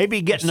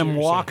 Maybe getting them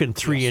walking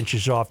 3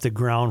 inches off the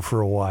ground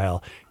for a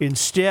while.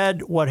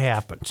 Instead, what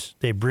happens?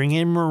 They bring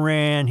in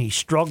Moran. He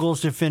struggles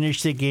to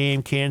finish the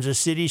game. Kansas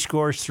City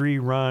scores 3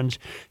 runs.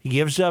 He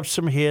gives up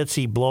some hits.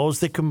 He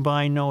blows the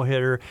combined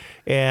no-hitter.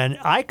 And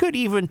I could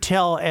even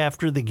tell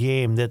after the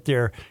game that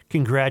their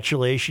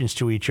congratulations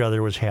to each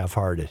other was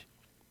half-hearted.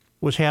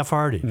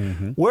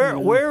 Mm-hmm.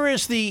 Where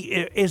is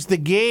the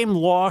game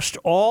lost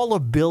all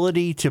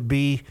ability to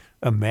be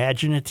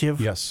imaginative?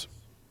 Yes.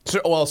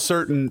 Well,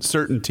 certain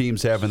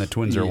teams have, and the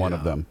Twins are one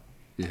of them.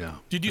 Yeah.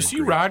 Did you see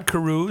Rod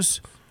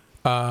Carews?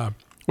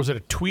 Was it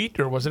a tweet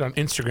or was it on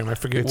Instagram? I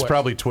forget. It's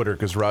probably Twitter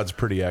because Rod's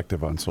pretty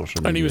active on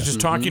social media. And he was just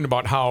talking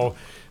about how,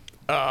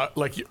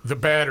 like the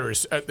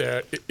batters,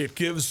 it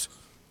gives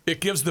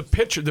the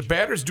pitcher, the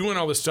batter's doing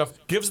all this stuff,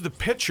 gives the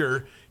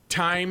pitcher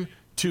time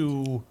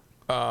to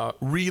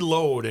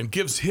reload and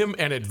gives him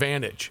an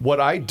advantage. What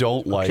I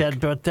don't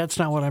like, but that's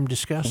not what I'm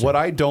discussing. what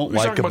I don't We're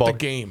like talking about about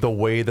the game. the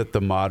way that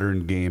the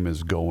modern game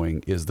is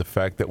going is the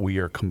fact that we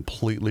are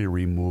completely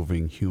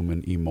removing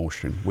human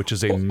emotion, which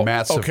is a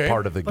massive okay.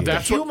 part of the But game.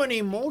 the human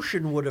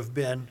emotion would have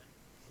been,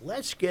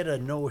 let's get a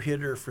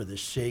no-hitter for the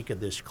sake of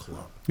this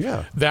club.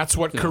 Yeah. That's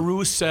what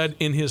Carew said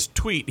in his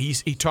tweet.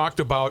 He talked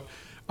about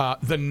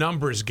the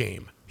numbers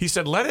game. He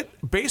said,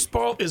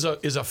 baseball is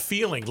a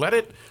feeling. Let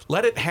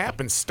it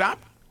happen.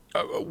 Stop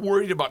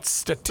worried about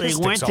statistics.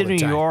 They went all to the New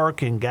time.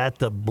 York and got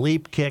the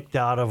bleep kicked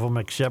out of them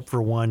except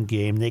for one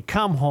game. They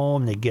come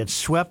home, they get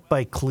swept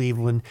by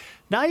Cleveland.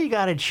 Now you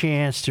got a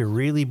chance to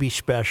really be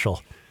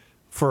special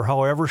for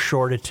however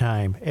short a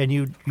time, and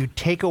you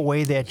take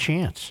away that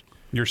chance.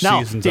 Your Now,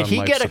 season's did on he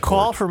life get a support.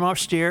 call from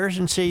upstairs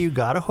and say you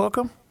got to hook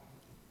him?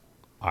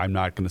 I'm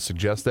not going to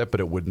suggest that, but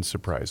it wouldn't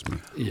surprise me.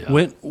 Yeah.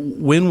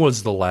 When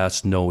was the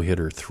last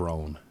no-hitter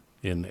thrown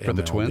in For MLB?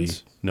 the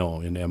Twins?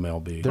 No, in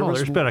MLB.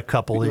 There's been a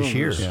couple this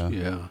year.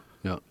 Yeah.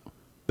 Yeah.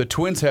 The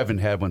Twins haven't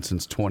had one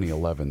since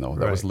 2011, though.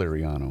 That was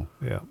Liriano.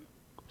 Yeah.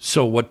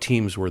 So what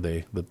teams were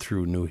they that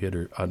threw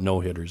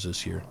no-hitters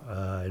this year?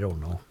 I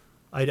don't know.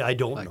 I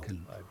don't know.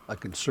 I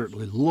can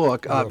certainly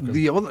look.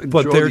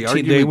 But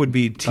Joe, they would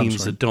be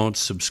teams that don't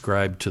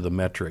subscribe to the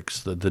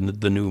metrics, the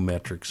new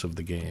metrics of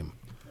the game.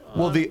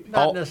 Well,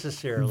 not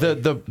necessarily.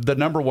 The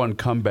number one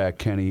comeback,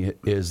 Kenny,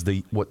 is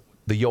the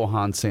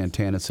Johan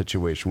Santana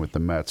situation with the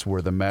Mets,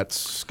 where the Mets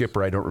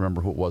skipper, I don't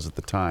remember who it was at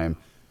the time,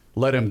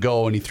 let him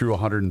go and he threw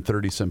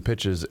 130-some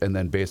pitches, and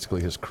then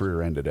basically his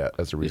career ended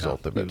as a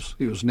result of it.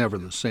 He was never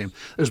the same.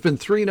 There's been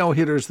 3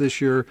 no-hitters this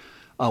year.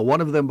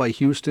 One of them by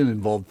Houston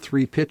involved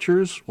 3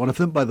 pitchers. One of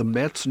them by the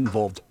Mets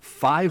involved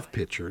 5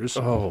 pitchers.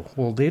 Oh,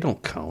 well, they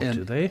don't count,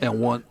 do they? And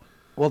one,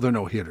 well, they're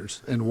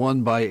no-hitters. And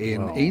one by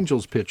an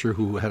Angels pitcher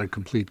who had a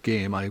complete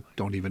game. I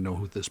don't even know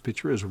who this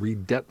pitcher is,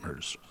 Reed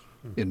Detmers,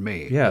 in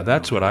May. Yeah,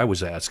 that's what I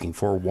was asking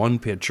for. 1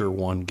 pitcher,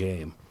 1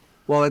 game.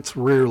 Well, that's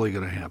rarely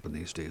going to happen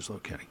these days, though,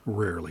 Kenny.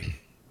 Rarely.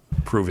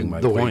 Proving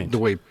my the point.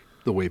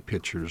 The way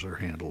pitchers are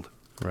handled.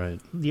 Right.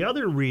 The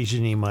other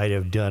reason he might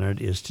have done it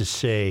is to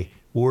say,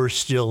 we're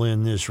still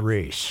in this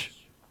race.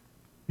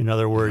 In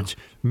other words,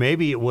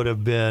 maybe it would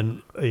have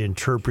been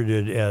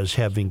interpreted as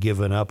having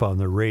given up on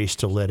the race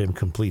to let him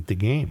complete the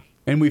game.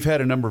 And we've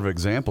had a number of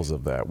examples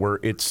of that, where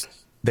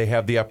they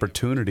have the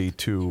opportunity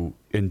to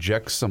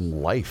inject some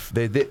life.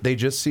 They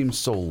just seem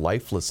so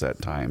lifeless at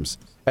times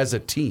as a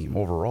team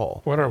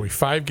overall. What are we,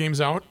 5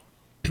 games out?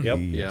 Yep.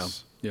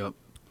 Yes. Yep.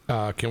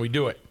 Can we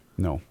do it?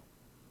 No.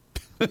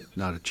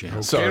 Not a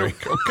chance. Sorry.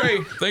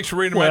 Okay. Thanks for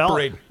reading my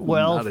parade.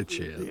 Not a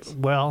chance.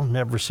 Well,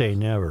 never say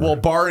never. Well,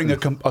 barring a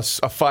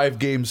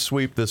 5-game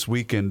sweep this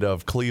weekend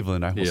of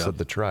Cleveland, I almost said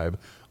the Tribe,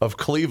 of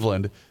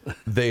Cleveland,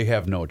 they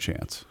have no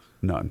chance.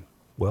 None.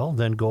 Well,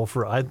 then go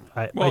for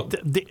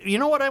you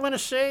know what I'm going to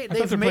say? thought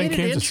They've they're made playing it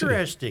Kansas City.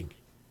 interesting.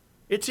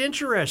 It's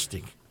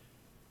interesting.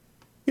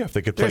 Yeah, if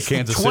they could play There's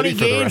Kansas 20 City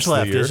for the games rest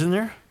left, of the year. isn't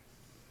there?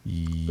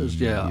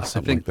 Yeah, I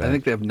something think like that. I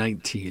think they have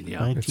 19. Yeah,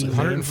 19.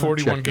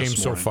 141 Check this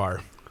games so morning.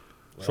 far.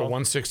 So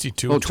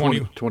 162, Oh, 20.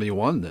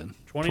 21 then.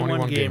 21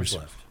 games games.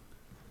 left.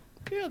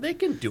 Yeah, they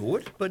can do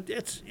it, but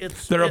it's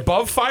They're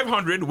above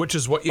 500, which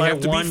is what you By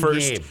have to be one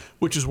first. game.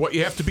 Which is what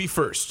you have to be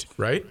first,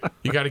 right?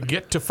 You got to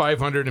get to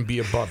 500 and be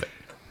above it.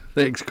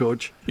 Thanks,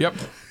 Coach. Yep.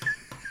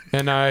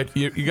 And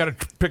you got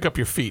to pick up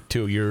your feet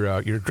too.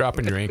 You're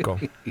dropping your ankle.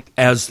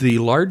 As the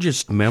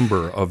largest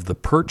member of the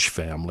perch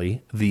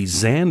family, the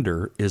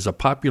zander is a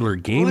popular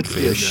game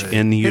fish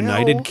in the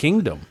United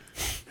Kingdom.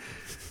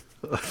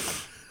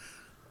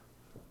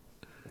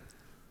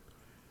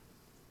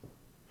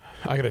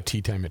 I got a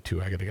tea time at 2.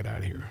 I got to get out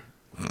of here.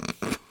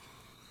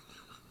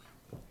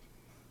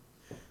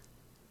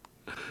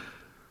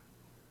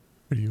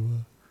 Are you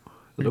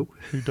Hello.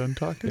 you done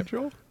talking,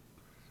 Joe?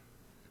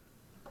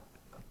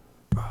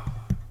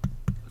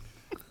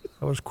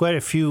 That was quite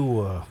a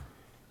few,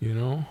 You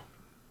know?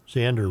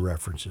 Xander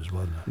references,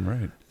 wasn't it?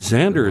 Right.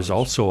 Xander is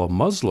also a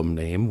Muslim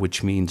name,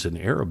 which means in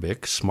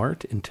Arabic,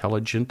 smart,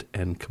 intelligent,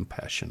 and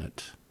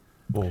compassionate.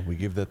 Well, we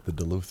give that the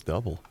Duluth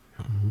double.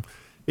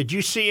 Did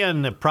you see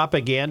on the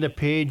propaganda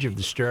page of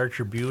the Star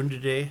Tribune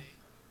today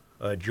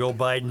Joe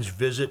Biden's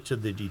visit to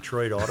the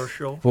Detroit Auto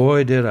Show?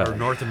 Boy, did Or I.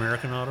 North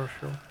American Auto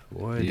Show?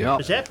 Boy, Yeah.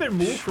 Has that been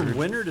moved from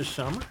winter to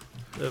summer,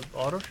 the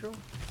auto show?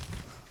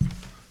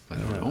 I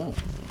don't know.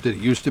 Did it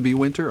used to be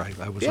winter?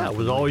 I was. Yeah, it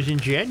was always in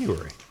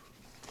January.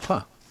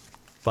 Huh.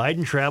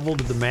 Biden traveled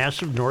to the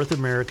massive North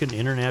American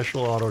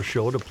International Auto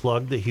Show to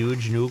plug the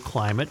huge new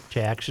climate,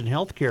 tax, and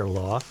health care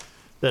law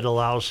that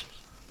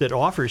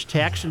offers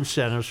tax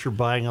incentives for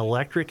buying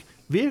electric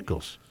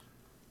vehicles.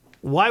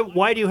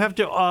 Why do you have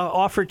to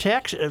offer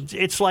tax?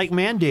 It's like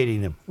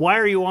mandating them. Why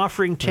are you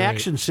offering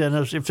tax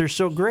incentives if they're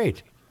so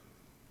great?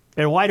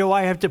 And why do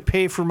I have to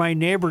pay for my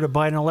neighbor to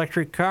buy an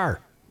electric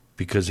car?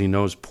 Because he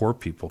knows poor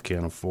people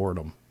can't afford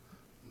them,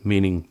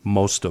 meaning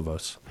most of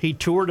us. He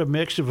toured a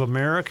mix of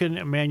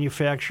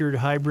American-manufactured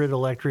hybrid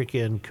electric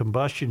and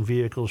combustion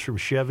vehicles from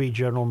Chevy,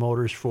 General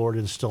Motors, Ford,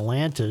 and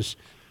Stellantis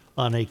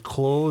on a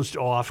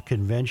closed-off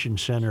convention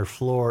center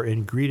floor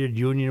and greeted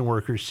union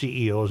workers,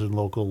 CEOs, and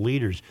local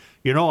leaders.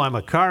 You know, I'm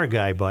a car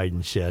guy,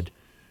 Biden said.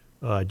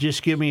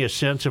 Just give me a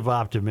sense of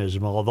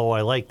optimism, although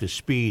I like the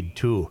speed,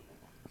 too.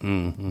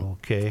 Mm-hmm.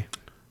 Okay.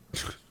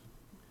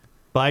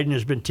 Biden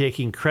has been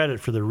taking credit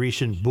for the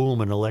recent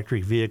boom in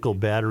electric vehicle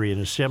battery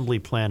and assembly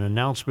plant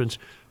announcements.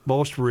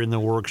 Most were in the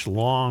works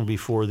long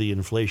before the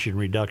Inflation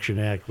Reduction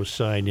Act was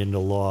signed into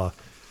law.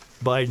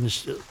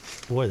 Biden's,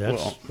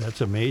 that's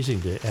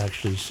amazing to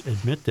actually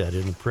admit that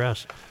in the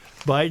press.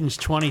 Biden's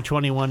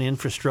 2021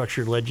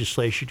 infrastructure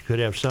legislation could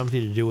have something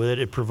to do with it.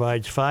 It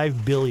provides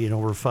 $5 billion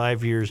over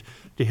 5 years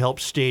to help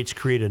states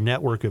create a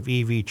network of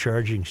EV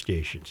charging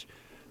stations.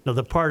 Now,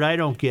 the part I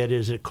don't get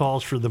is it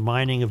calls for the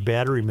mining of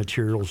battery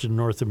materials in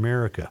North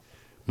America,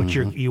 but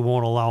you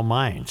won't allow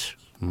mines.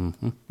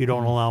 Mm-hmm. You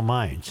don't allow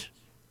mines.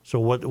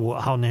 So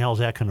how in the hell is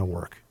that going to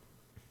work?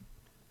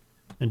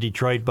 In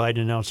Detroit, Biden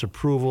announced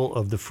approval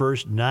of the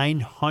first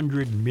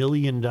 $900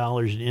 million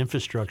in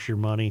infrastructure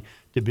money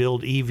to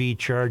build EV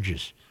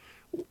charges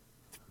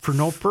for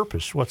no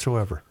purpose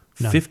whatsoever.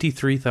 None.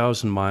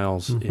 53,000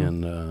 miles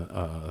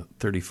in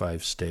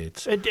 35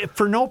 states.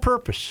 For no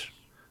purpose.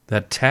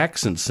 That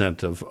tax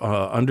incentive,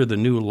 under the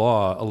new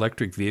law,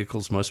 electric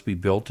vehicles must be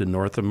built in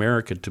North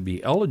America to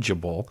be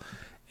eligible,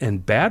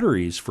 and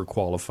batteries for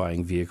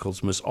qualifying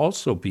vehicles must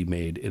also be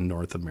made in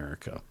North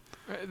America.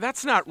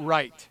 That's not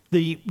right.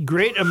 The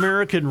Great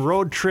American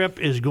Road Trip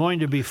is going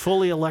to be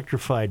fully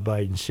electrified,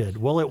 Biden said.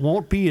 Well, it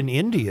won't be in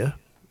India.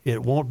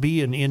 It won't be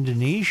in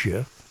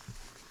Indonesia.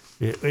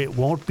 It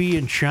won't be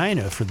in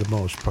China for the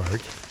most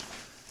part.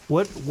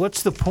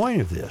 What's the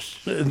point of this?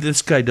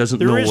 This guy doesn't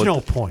know. There is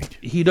no point.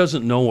 He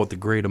doesn't know what the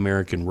Great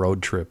American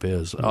Road Trip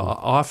is.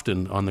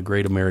 Often on the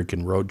Great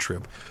American Road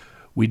Trip,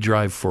 we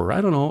drive for,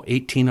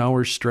 18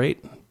 hours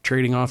straight,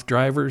 trading off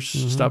drivers,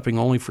 stopping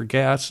only for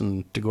gas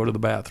and to go to the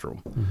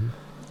bathroom.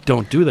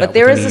 Don't do that. But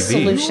there with is a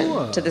an EV.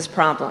 solution to this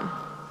problem.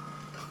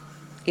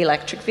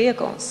 Electric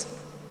vehicles,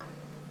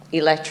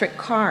 electric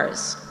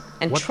cars,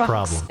 and What trucks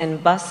problem?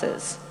 and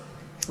buses,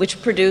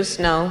 which produce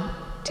no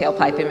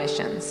tailpipe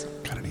emissions.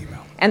 Got an email.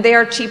 And they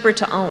are cheaper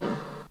to own.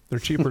 They're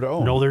cheaper to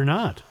own. No, they're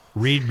not.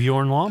 Read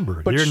Bjorn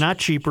Lomborg. But They're sh- not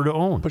cheaper to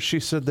own. But she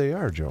said they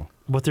are, Joe.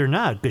 But they're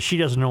not, because she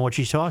doesn't know what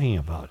she's talking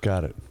about.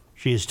 Got it.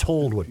 She is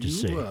told what to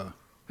say.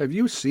 Have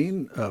you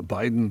seen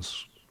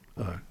Biden's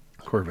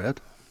Corvette?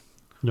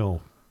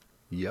 No.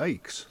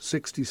 Yikes,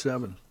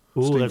 67.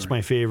 Ooh, that's Stingray.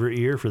 my favorite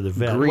year for the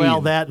vet. Green.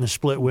 Well, that and the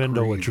split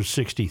window, Green. which was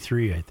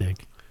 63, I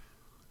think.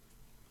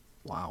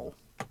 Wow.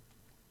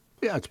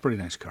 Yeah, it's a pretty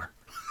nice car.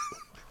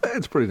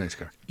 It's a pretty nice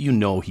car. You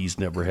know he's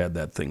never had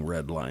that thing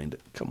redlined.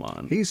 Come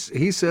on. He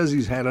says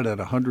he's had it at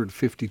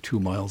 152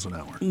 miles an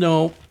hour.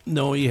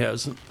 No, he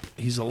hasn't.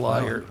 He's a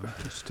liar.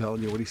 Just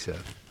telling you what he said.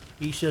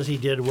 He says he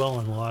did well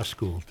in law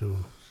school, too.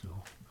 So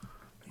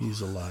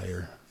He's a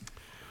liar.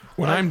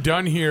 When I'm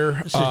done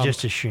here, this is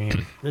just a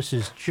shame. This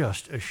is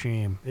just a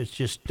shame. It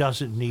just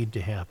doesn't need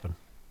to happen.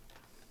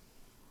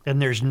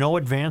 And there's no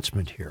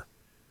advancement here.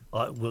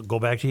 We'll go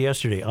back to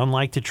yesterday.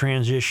 Unlike the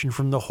transition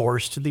from the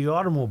horse to the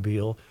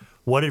automobile,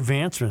 what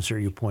advancements are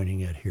you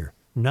pointing at here?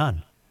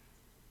 None.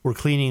 We're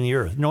cleaning the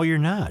earth. No, you're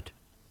not.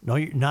 No,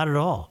 you're not at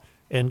all.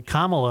 And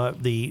Kamala,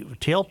 the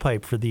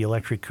tailpipe for the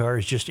electric car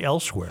is just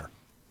elsewhere.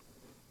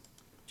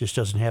 Just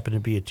doesn't happen to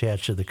be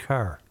attached to the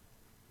car.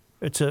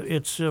 It's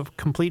a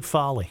complete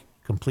folly,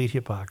 complete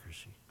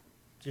hypocrisy.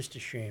 Just a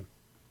shame.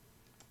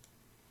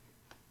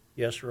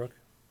 Yes, Rook?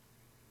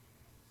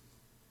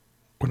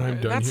 when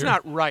I'm done That's here,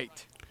 not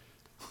right.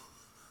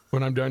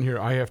 when I'm done here,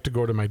 I have to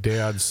go to my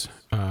dad's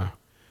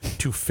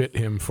to fit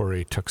him for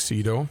a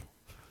tuxedo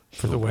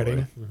for the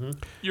wedding.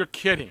 You're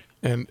kidding.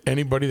 And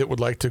anybody that would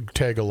like to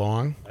tag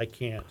along, I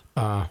can't.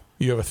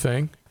 you have a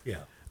thing.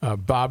 Yeah.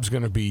 Bob's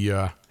going to be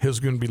he's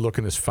going to be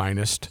looking his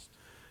finest.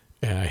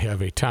 And I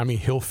have a Tommy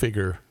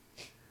Hilfiger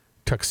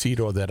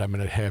tuxedo that I'm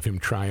going to have him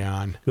try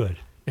on. Good.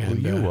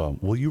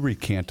 And Will you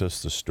recant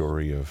us the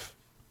story of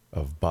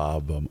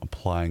Bob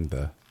applying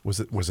the was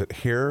it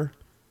hair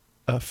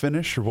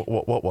finish or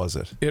what was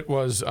it? it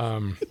was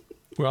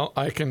well,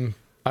 I can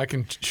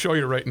show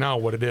you right now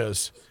what it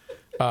is.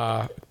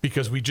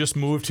 Because we just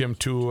moved him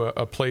to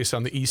a place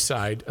on the east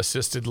side,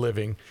 assisted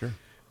living. Sure.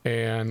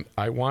 And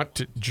I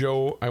want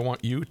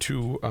you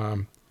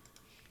to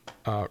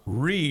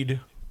read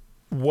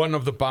one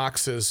of the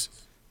boxes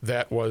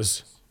that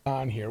was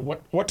on here.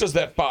 What does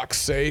that box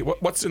say?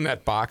 What's in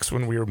that box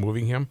when we were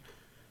moving him?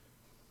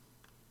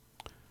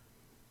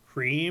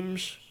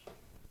 Creams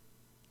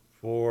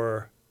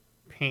for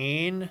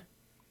pain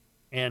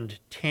and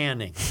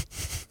tanning.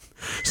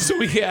 So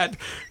he had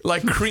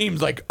like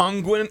creams, like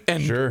unguent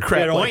and crap He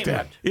had like ointment.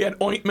 that. He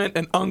had ointment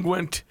and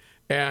unguent,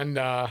 and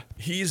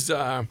he's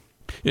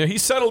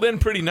settled in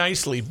pretty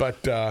nicely. But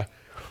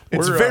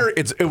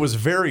it was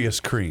various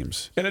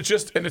creams, and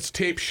it's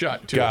taped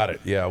shut too. Got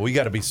it. Yeah, we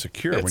got to be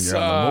secure when you're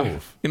on the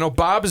move.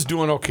 Bob is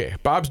doing okay.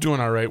 Bob's doing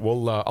all right.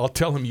 Well, I'll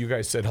tell him you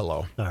guys said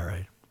hello. All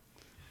right.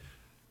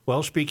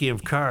 Well, speaking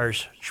of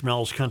cars,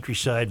 Schmelz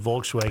Countryside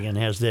Volkswagen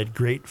has that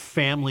great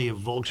family of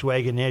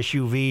Volkswagen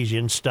SUVs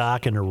in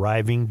stock and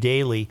arriving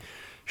daily.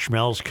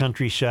 Schmelz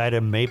Countryside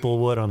of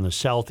Maplewood on the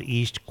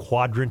southeast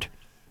quadrant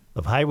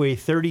of Highway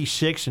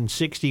 36 and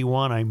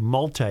 61, a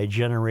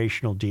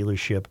multi-generational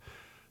dealership.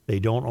 They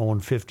don't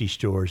own 50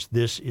 stores.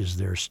 This is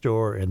their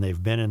store, and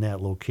they've been in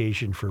that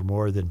location for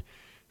more than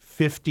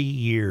 50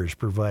 years,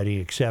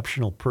 providing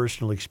exceptional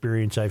personal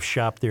experience. I've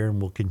shopped there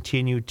and will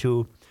continue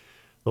to.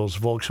 Those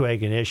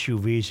Volkswagen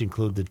SUVs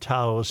include the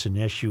Taos, an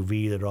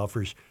SUV that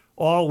offers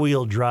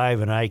all-wheel drive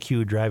and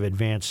IQ Drive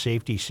advanced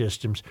safety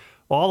systems,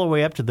 all the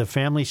way up to the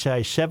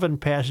family-size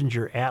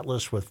 7-passenger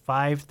Atlas with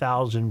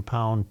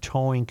 5,000-pound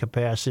towing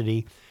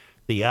capacity.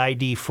 The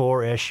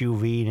ID4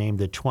 SUV named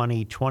the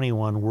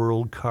 2021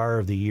 World Car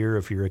of the Year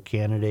if you're a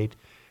candidate.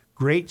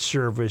 Great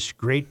service,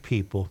 great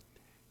people,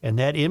 and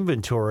that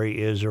inventory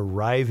is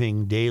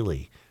arriving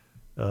daily.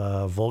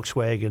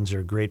 Volkswagens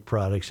are great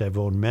products. I've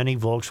owned many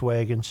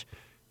Volkswagens.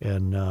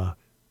 And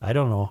I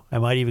don't know. I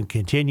might even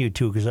continue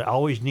to because I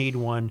always need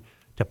one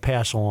to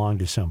pass along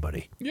to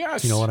somebody.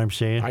 Yes. You know what I'm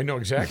saying? I know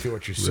exactly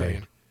what you're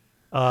saying.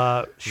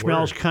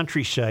 Schmelz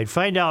Countryside.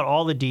 Find out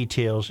all the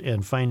details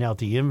and find out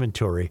the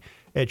inventory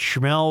at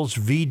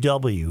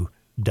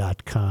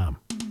schmelzvw.com.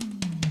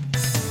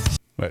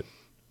 Wait, is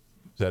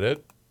that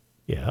it?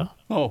 Yeah.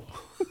 Oh.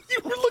 You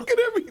were looking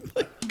at me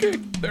like, okay,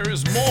 there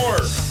is more.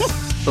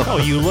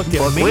 Oh, you looked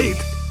at me. Wait.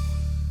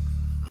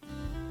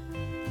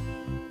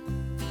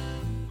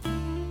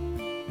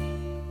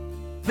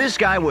 This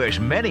guy wears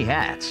many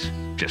hats,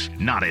 just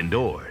not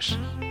indoors.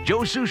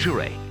 Joe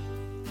Souchere.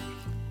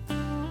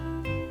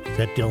 Is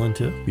that Dylan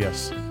too?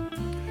 Yes.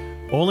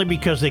 Only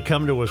because they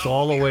come to us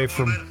all the way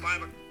from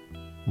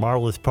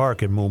Marloth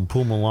Park in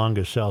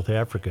Mpumalanga, South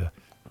Africa,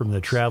 from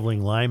the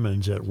traveling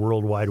Lymans at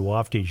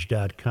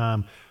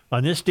worldwidewaftage.com.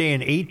 On this day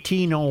in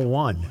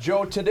 1801,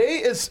 Joe, today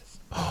is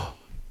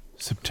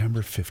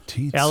September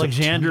 15th.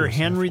 Alexander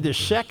Henry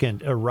II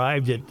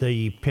arrived at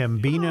the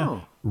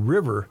Pembina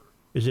River.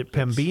 Is it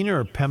Pembina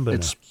or Pembina?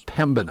 It's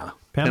Pembina.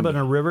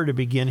 Pembina River to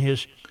begin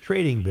his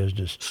trading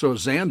business. So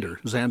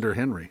Xander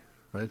Henry,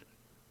 right?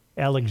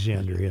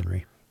 Alexander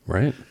Henry.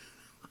 Right.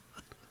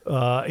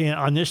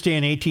 On this day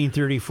in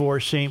 1834,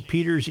 St.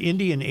 Peter's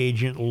Indian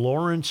agent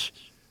Lawrence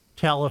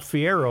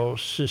Taliaferro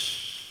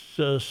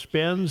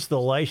suspends the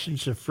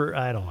license of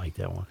I don't like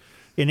that one.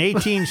 In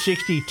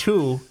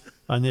 1862,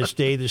 on this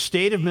day, the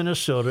state of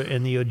Minnesota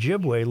and the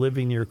Ojibwe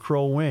living near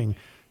Crow Wing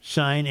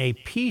sign a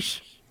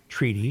peace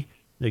treaty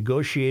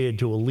negotiated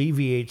to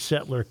alleviate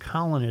settler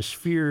colonists'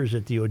 fears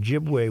that the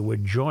Ojibwe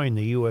would join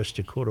the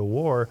U.S.-Dakota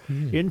War.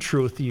 In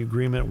truth, the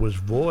agreement was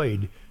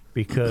void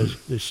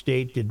because the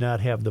state did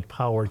not have the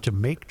power to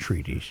make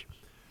treaties.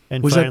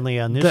 And finally,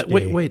 on this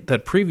day... Wait,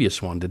 that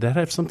previous one, did that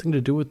have something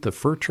to do with the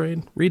fur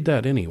trade? Read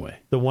that anyway.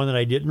 The one that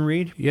I didn't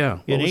read? Yeah.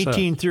 In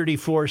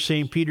 1834,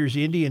 St. Peter's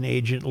Indian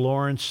agent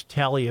Lawrence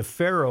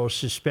Taliaferro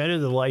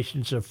suspended the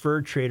license of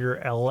fur trader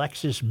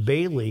Alexis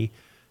Bailey,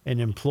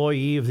 an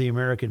employee of the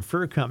American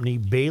Fur Company.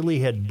 Bailey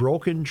had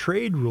broken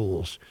trade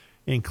rules,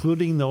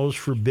 including those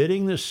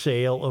forbidding the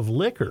sale of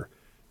liquor.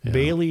 Yeah.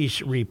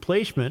 Bailey's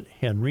replacement,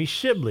 Henry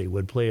Sibley,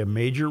 would play a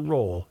major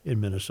role in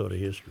Minnesota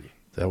history.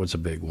 That was a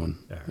big one.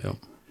 Right. Yep.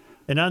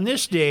 And on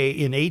this day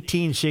in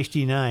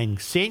 1869,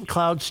 St.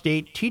 Cloud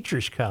State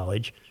Teachers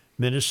College,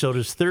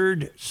 Minnesota's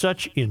third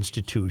such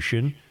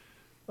institution,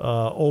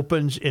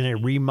 opens in a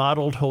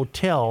remodeled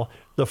hotel,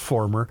 the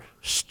former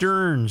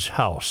Stearns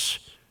House,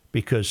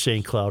 because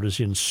St. Cloud is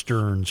in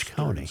Stearns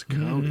County.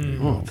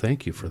 Oh,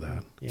 thank you for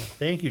that. Yeah,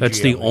 thank you. That's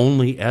G. the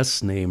only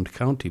S-named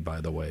county, by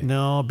the way.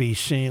 No, it'll be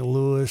St.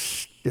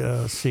 Louis.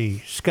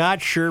 See,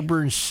 Scott,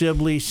 Sherburne,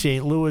 Sibley,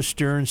 St. Louis,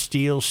 Stearns,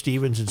 Steele,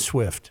 Stevens, and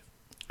Swift.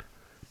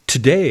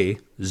 Today,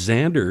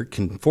 Xander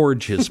can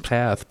forge his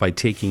path by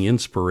taking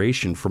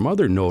inspiration from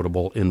other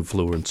notable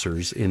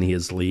influencers in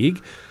his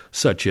league,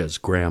 such as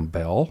Graham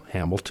Bell,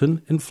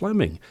 Hamilton, and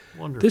Fleming.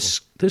 Wonderful.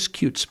 This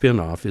cute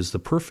spin-off is the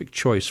perfect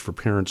choice for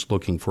parents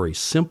looking for a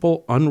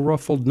simple,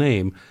 unruffled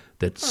name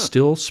that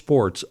still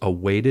sports a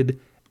weighted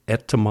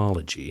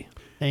etymology.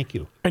 Thank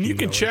you. And you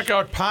can check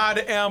out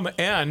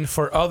PodMN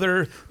for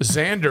other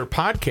Xander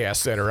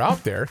podcasts that are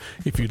out there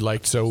if you'd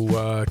like.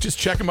 So just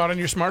check them out on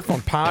your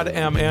smartphone,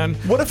 PodMN.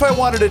 What if I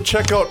wanted to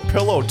check out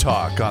Pillow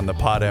Talk on the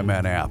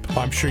PodMN app?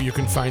 I'm sure you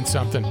can find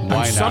something. Why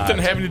not? Something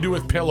having to do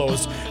with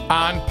pillows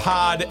on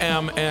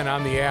PodMN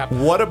on the app.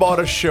 What about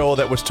a show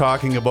that was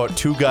talking about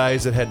two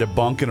guys that had to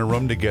bunk in a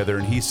room together,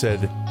 and he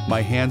said,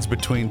 "My hand's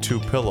between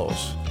two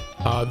pillows"?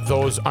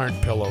 Those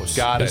aren't pillows.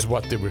 Got it. Is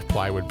what the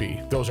reply would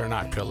be. Those are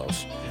not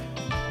pillows.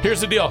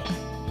 Here's the deal.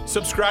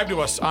 Subscribe to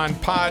us on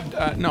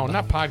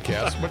not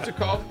podcast. What's it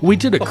called? We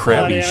did a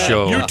Krabby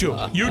show.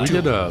 YouTube. We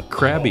did a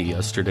Krabby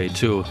yesterday,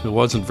 too. It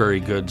wasn't very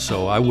good,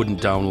 so I wouldn't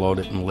download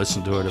it and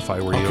listen to it if I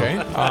were you. Okay.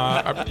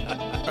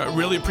 I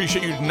really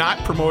appreciate you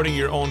not promoting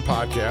your own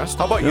podcast.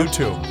 How about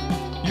YouTube?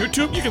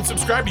 YouTube, you can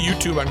subscribe to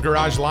YouTube on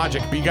Garage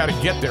Logic, but you got to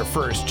get there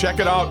first. Check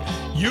it out.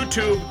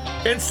 YouTube,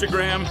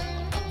 Instagram,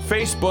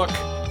 Facebook,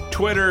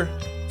 Twitter.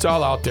 It's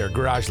all out there.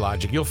 Garage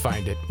Logic. You'll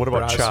find it. What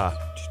about Cha?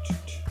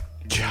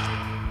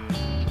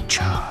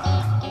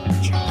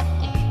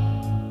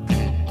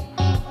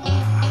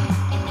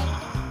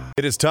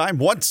 It is time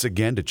once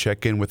again to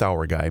check in with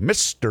our guy,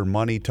 Mr.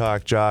 Money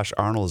Talk. Josh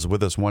Arnold is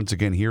with us once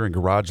again here in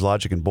Garage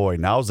Logic. And boy,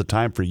 now's the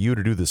time for you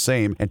to do the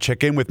same and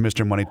check in with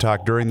Mr. Money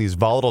Talk during these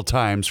volatile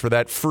times for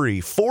that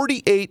free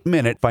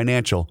 48-minute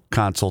financial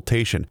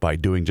consultation by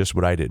doing just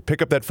what I did.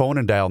 Pick up that phone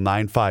and dial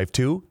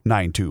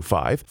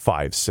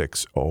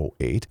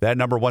 952-925-5608. That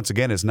number once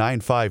again is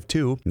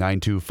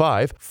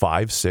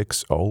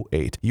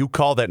 952-925-5608. You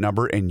call that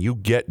number and you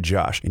get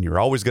Josh. And you're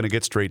always going to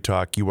get straight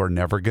talk. You are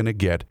never going to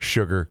get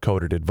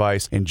sugar-coated advice.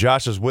 And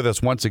Josh is with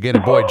us once again.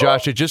 And boy,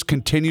 Josh, it just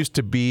continues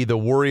to be the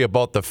worry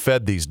about the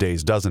Fed these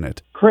days, doesn't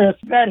it? Chris,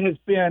 that has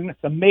been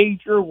the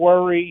major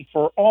worry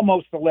for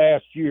almost the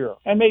last year,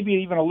 and maybe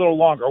even a little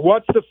longer.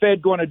 What's the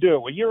Fed going to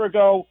do? A year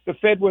ago, the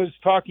Fed was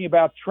talking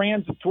about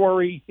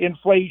transitory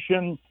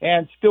inflation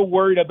and still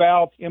worried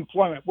about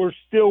employment. We're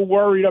still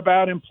worried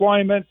about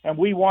employment, and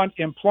we want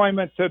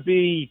employment to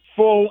be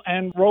full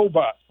and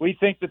robust. We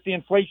think that the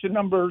inflation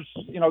numbers,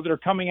 that are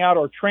coming out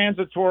are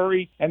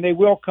transitory, and they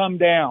will come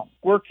down.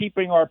 We're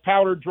keeping our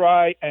powder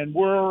dry, and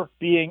we're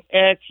being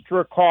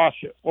extra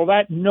cautious. Well,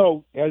 that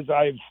note, as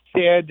I've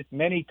said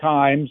many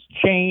times,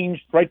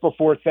 changed right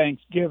before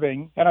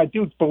Thanksgiving, and I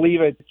do believe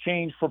it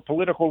changed for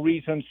political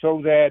reasons so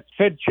that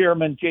Fed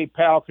Chairman Jay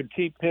Powell could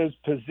keep his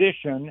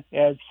position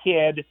as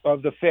head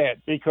of the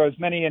Fed, because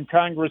many in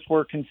Congress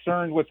were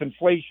concerned with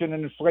inflation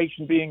and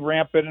inflation being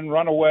rampant and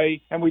runaway,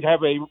 and we'd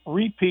have a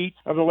repeat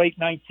of the late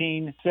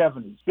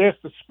 1970s. This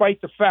despite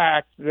the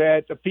fact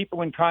that the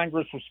people in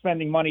Congress were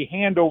spending money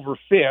hand over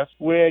fist,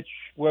 which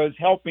was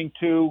helping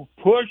to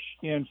push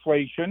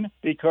inflation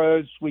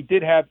because we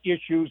did have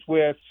issues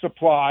with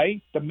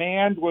supply.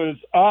 Demand was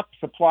up,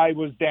 supply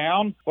was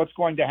down. What's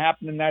going to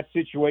happen in that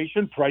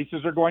situation?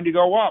 Prices are going to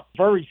go up.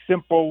 Very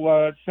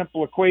simple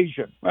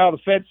equation. Well, the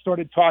Fed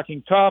started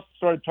talking tough,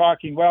 started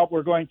talking,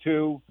 we're going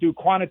to do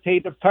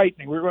quantitative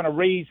tightening. We're going to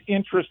raise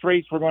interest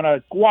rates. We're going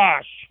to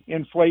squash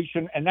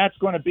inflation, and that's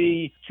going to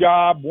be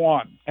job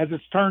one. As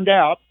it's turned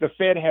out, the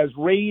Fed has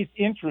raised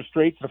interest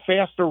rates at a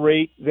faster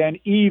rate than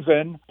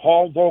even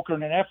Paul Volcker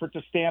in an effort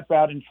to stamp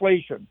out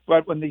inflation.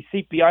 But when the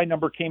CPI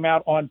number came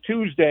out on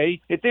Tuesday,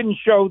 it didn't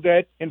show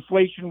that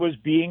inflation was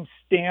being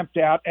stamped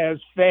out as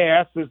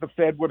fast as the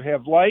Fed would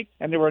have liked.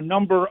 And there were a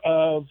number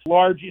of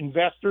large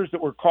investors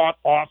that were caught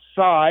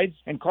offsides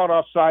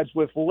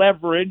with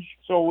leverage.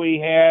 So we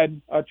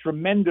had a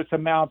tremendous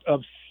amount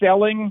of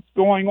selling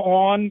going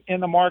on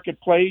in the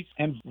marketplace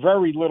and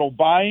very little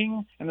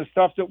buying. And the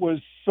stuff that was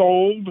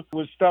sold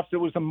was stuff that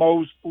was the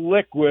most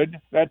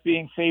liquid, that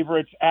being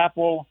favorites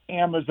Apple,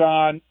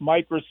 Amazon,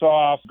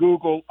 Microsoft,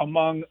 Google,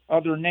 among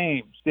other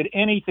names. Did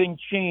anything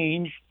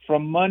change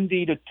from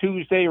Monday to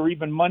Tuesday or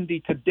even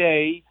Monday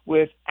today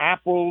with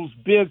Apple's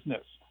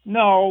business?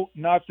 No,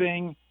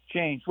 nothing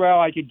changed. Well,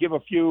 I could give a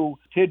few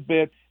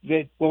tidbits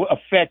that will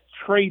affect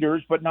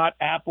traders, but not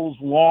Apple's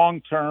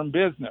long-term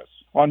business.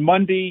 On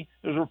Monday,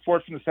 there's a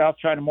report from the South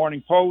China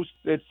Morning Post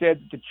that said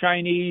that the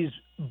Chinese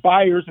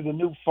buyers of the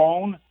new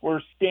phone were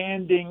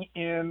standing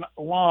in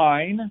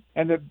line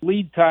and the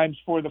lead times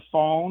for the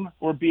phone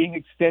were being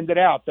extended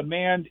out.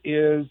 Demand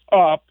is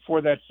up for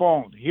that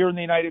phone. Here in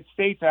the United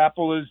States,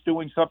 Apple is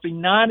doing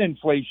something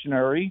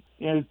non-inflationary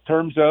in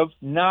terms of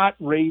not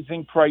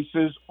raising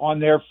prices on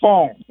their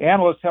phone.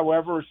 Analysts,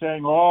 however, are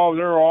saying,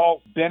 they're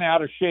all bent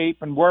out of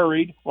shape and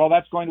worried. Well,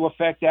 that's going to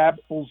affect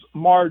Apple's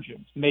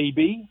margins.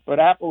 Maybe, but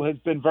Apple has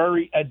been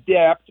very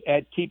adept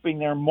at keeping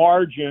their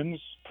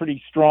margins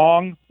pretty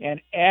strong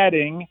and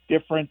adding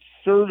different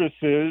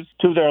services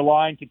to their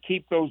line to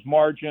keep those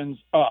margins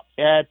up.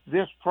 At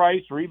this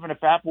price, or even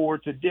if Apple were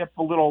to dip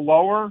a little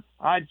lower,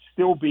 I'd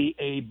still be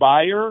a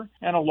buyer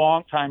and a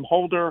long-time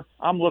holder.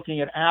 I'm looking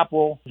at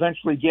Apple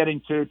eventually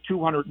getting to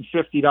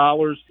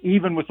 $250,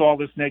 even with all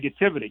this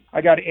negativity.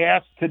 I got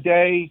asked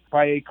today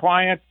by a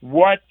client,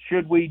 what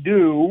should we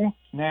do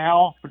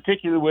now,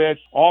 particularly with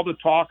all the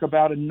talk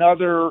about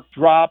another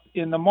drop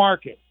in the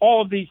market?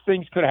 All of these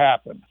things could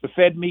happen. The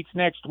Fed meets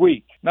next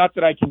week. Not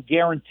that I can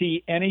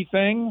guarantee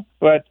anything,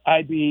 but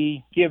I'd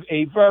give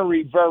a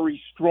very,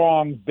 very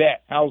strong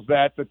bet. How's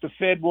that? That the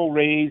Fed will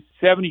raise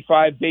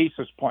 75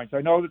 basis points. I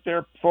know that there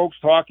are folks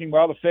talking,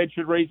 well, the Fed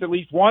should raise at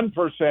least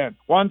 1%,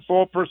 1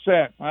 full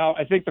percent. Well,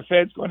 I think the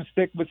Fed's going to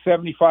stick with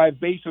 75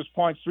 basis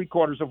points,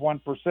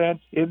 0.75%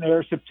 in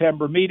their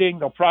September meeting.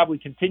 They'll probably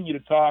continue to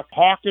talk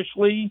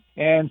hawkishly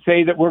and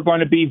say that we're going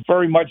to be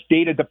very much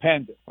data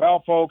dependent.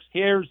 Well, folks,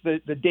 here's the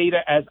data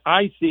as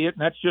I see it,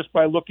 and that's just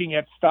by looking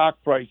at stock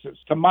prices.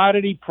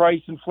 Commodity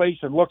price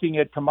inflation, looking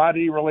at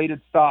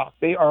commodity-related stocks,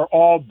 they are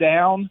all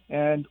down,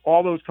 and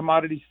all those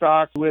commodity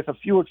stocks, with a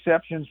few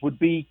exceptions, would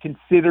be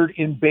considered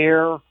in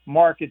bear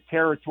market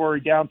territory,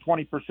 down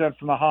 20%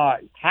 from the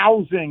high.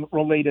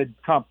 Housing-related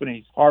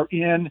companies are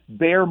in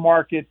bear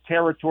market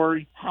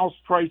territory. House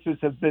prices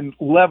have been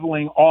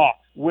leveling off.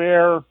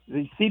 Where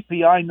the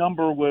CPI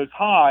number was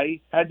high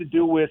had to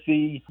do with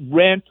the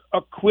rent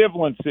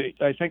equivalency.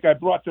 I think I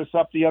brought this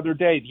up the other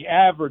day. The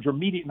average, or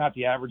median, not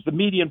the average, the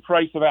median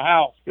price of a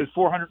house is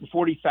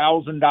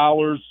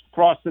 $440,000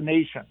 across the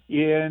nation.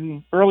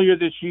 Earlier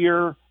this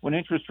year, when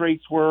interest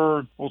rates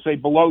were, we'll say,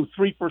 below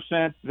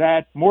 3%,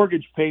 that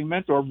mortgage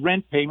payment or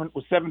rent payment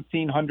was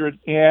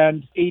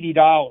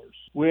 $1,780.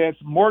 With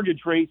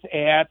mortgage rates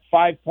at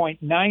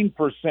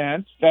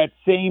 5.9%, that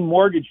same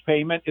mortgage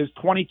payment is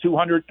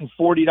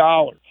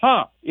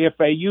 $2,240. If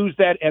they use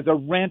that as a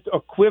rent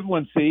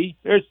equivalency,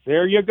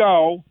 there you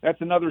go.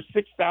 That's another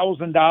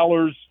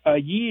 $6,000 a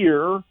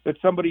year that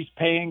somebody's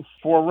paying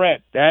for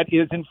rent. That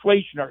is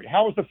inflationary.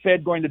 How is the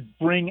Fed going to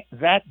bring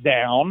that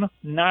down?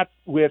 Not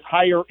with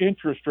higher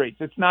interest rates.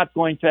 It's not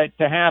going to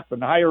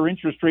happen. Higher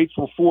interest rates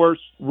will force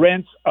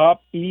rents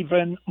up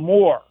even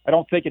more. I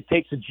don't think it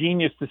takes a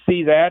genius to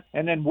see that.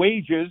 And then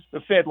wages. The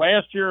Fed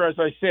last year, as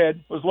I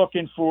said, was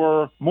looking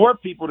for more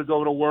people to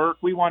go to work.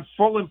 We want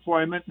full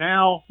employment.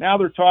 Now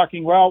they're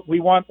talking, well, we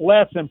want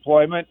less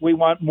employment. We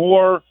want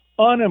more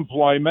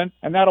unemployment,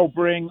 and that'll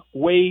bring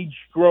wage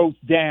growth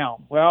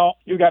down. Well,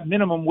 you've got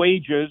minimum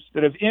wages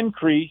that have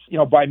increased,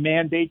 by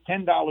mandate,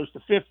 $10 to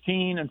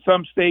 $15 in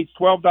some states,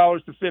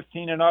 $12 to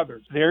 $15 in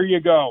others. There you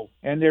go.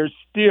 And there's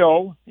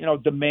still,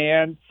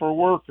 demand for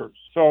workers.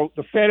 So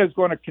the Fed is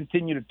going to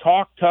continue to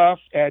talk tough.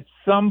 At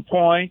some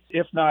point,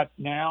 if not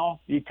now,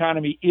 the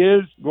economy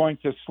is going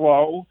to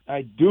slow.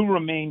 I do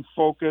remain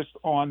focused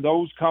on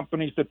those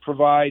companies that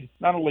provide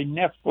not only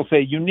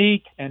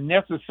unique and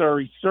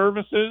necessary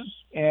services,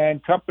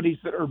 and companies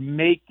that are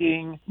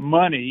making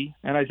money.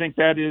 And I think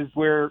that is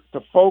where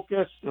the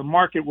focus. The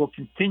market will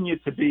continue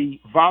to be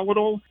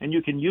volatile, and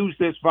you can use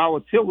this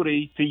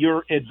volatility to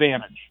your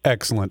advantage.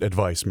 Excellent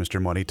advice,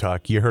 Mr. Money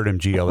Talk. You heard him,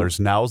 GLers.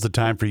 Now's the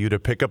time for you to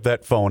pick up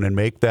that phone and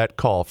make that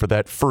call for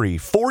that free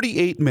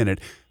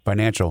 48-minute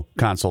financial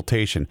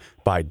consultation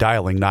by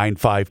dialing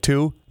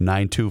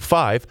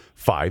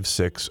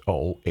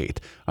 952-925-5608,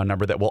 a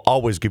number that will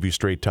always give you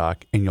straight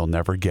talk, and you'll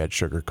never get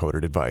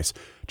sugar-coated advice.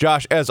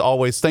 Josh, as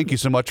always, thank you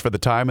so much for the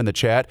time and the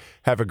chat.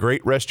 Have a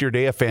great rest of your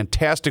day, a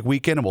fantastic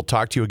weekend, and we'll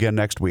talk to you again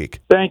next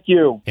week. Thank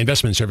you.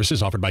 Investment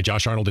services offered by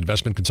Josh Arnold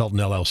Investment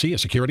Consultant, LLC, a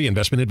security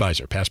investment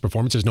advisor. Past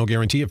performance is no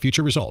guarantee of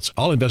future results.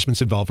 All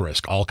investments involve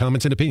risk. All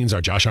comments and opinions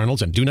are Josh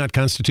Arnold's and do not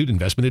constitute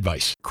investment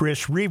advice.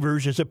 Chris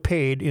Reavers is a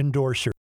paid endorser.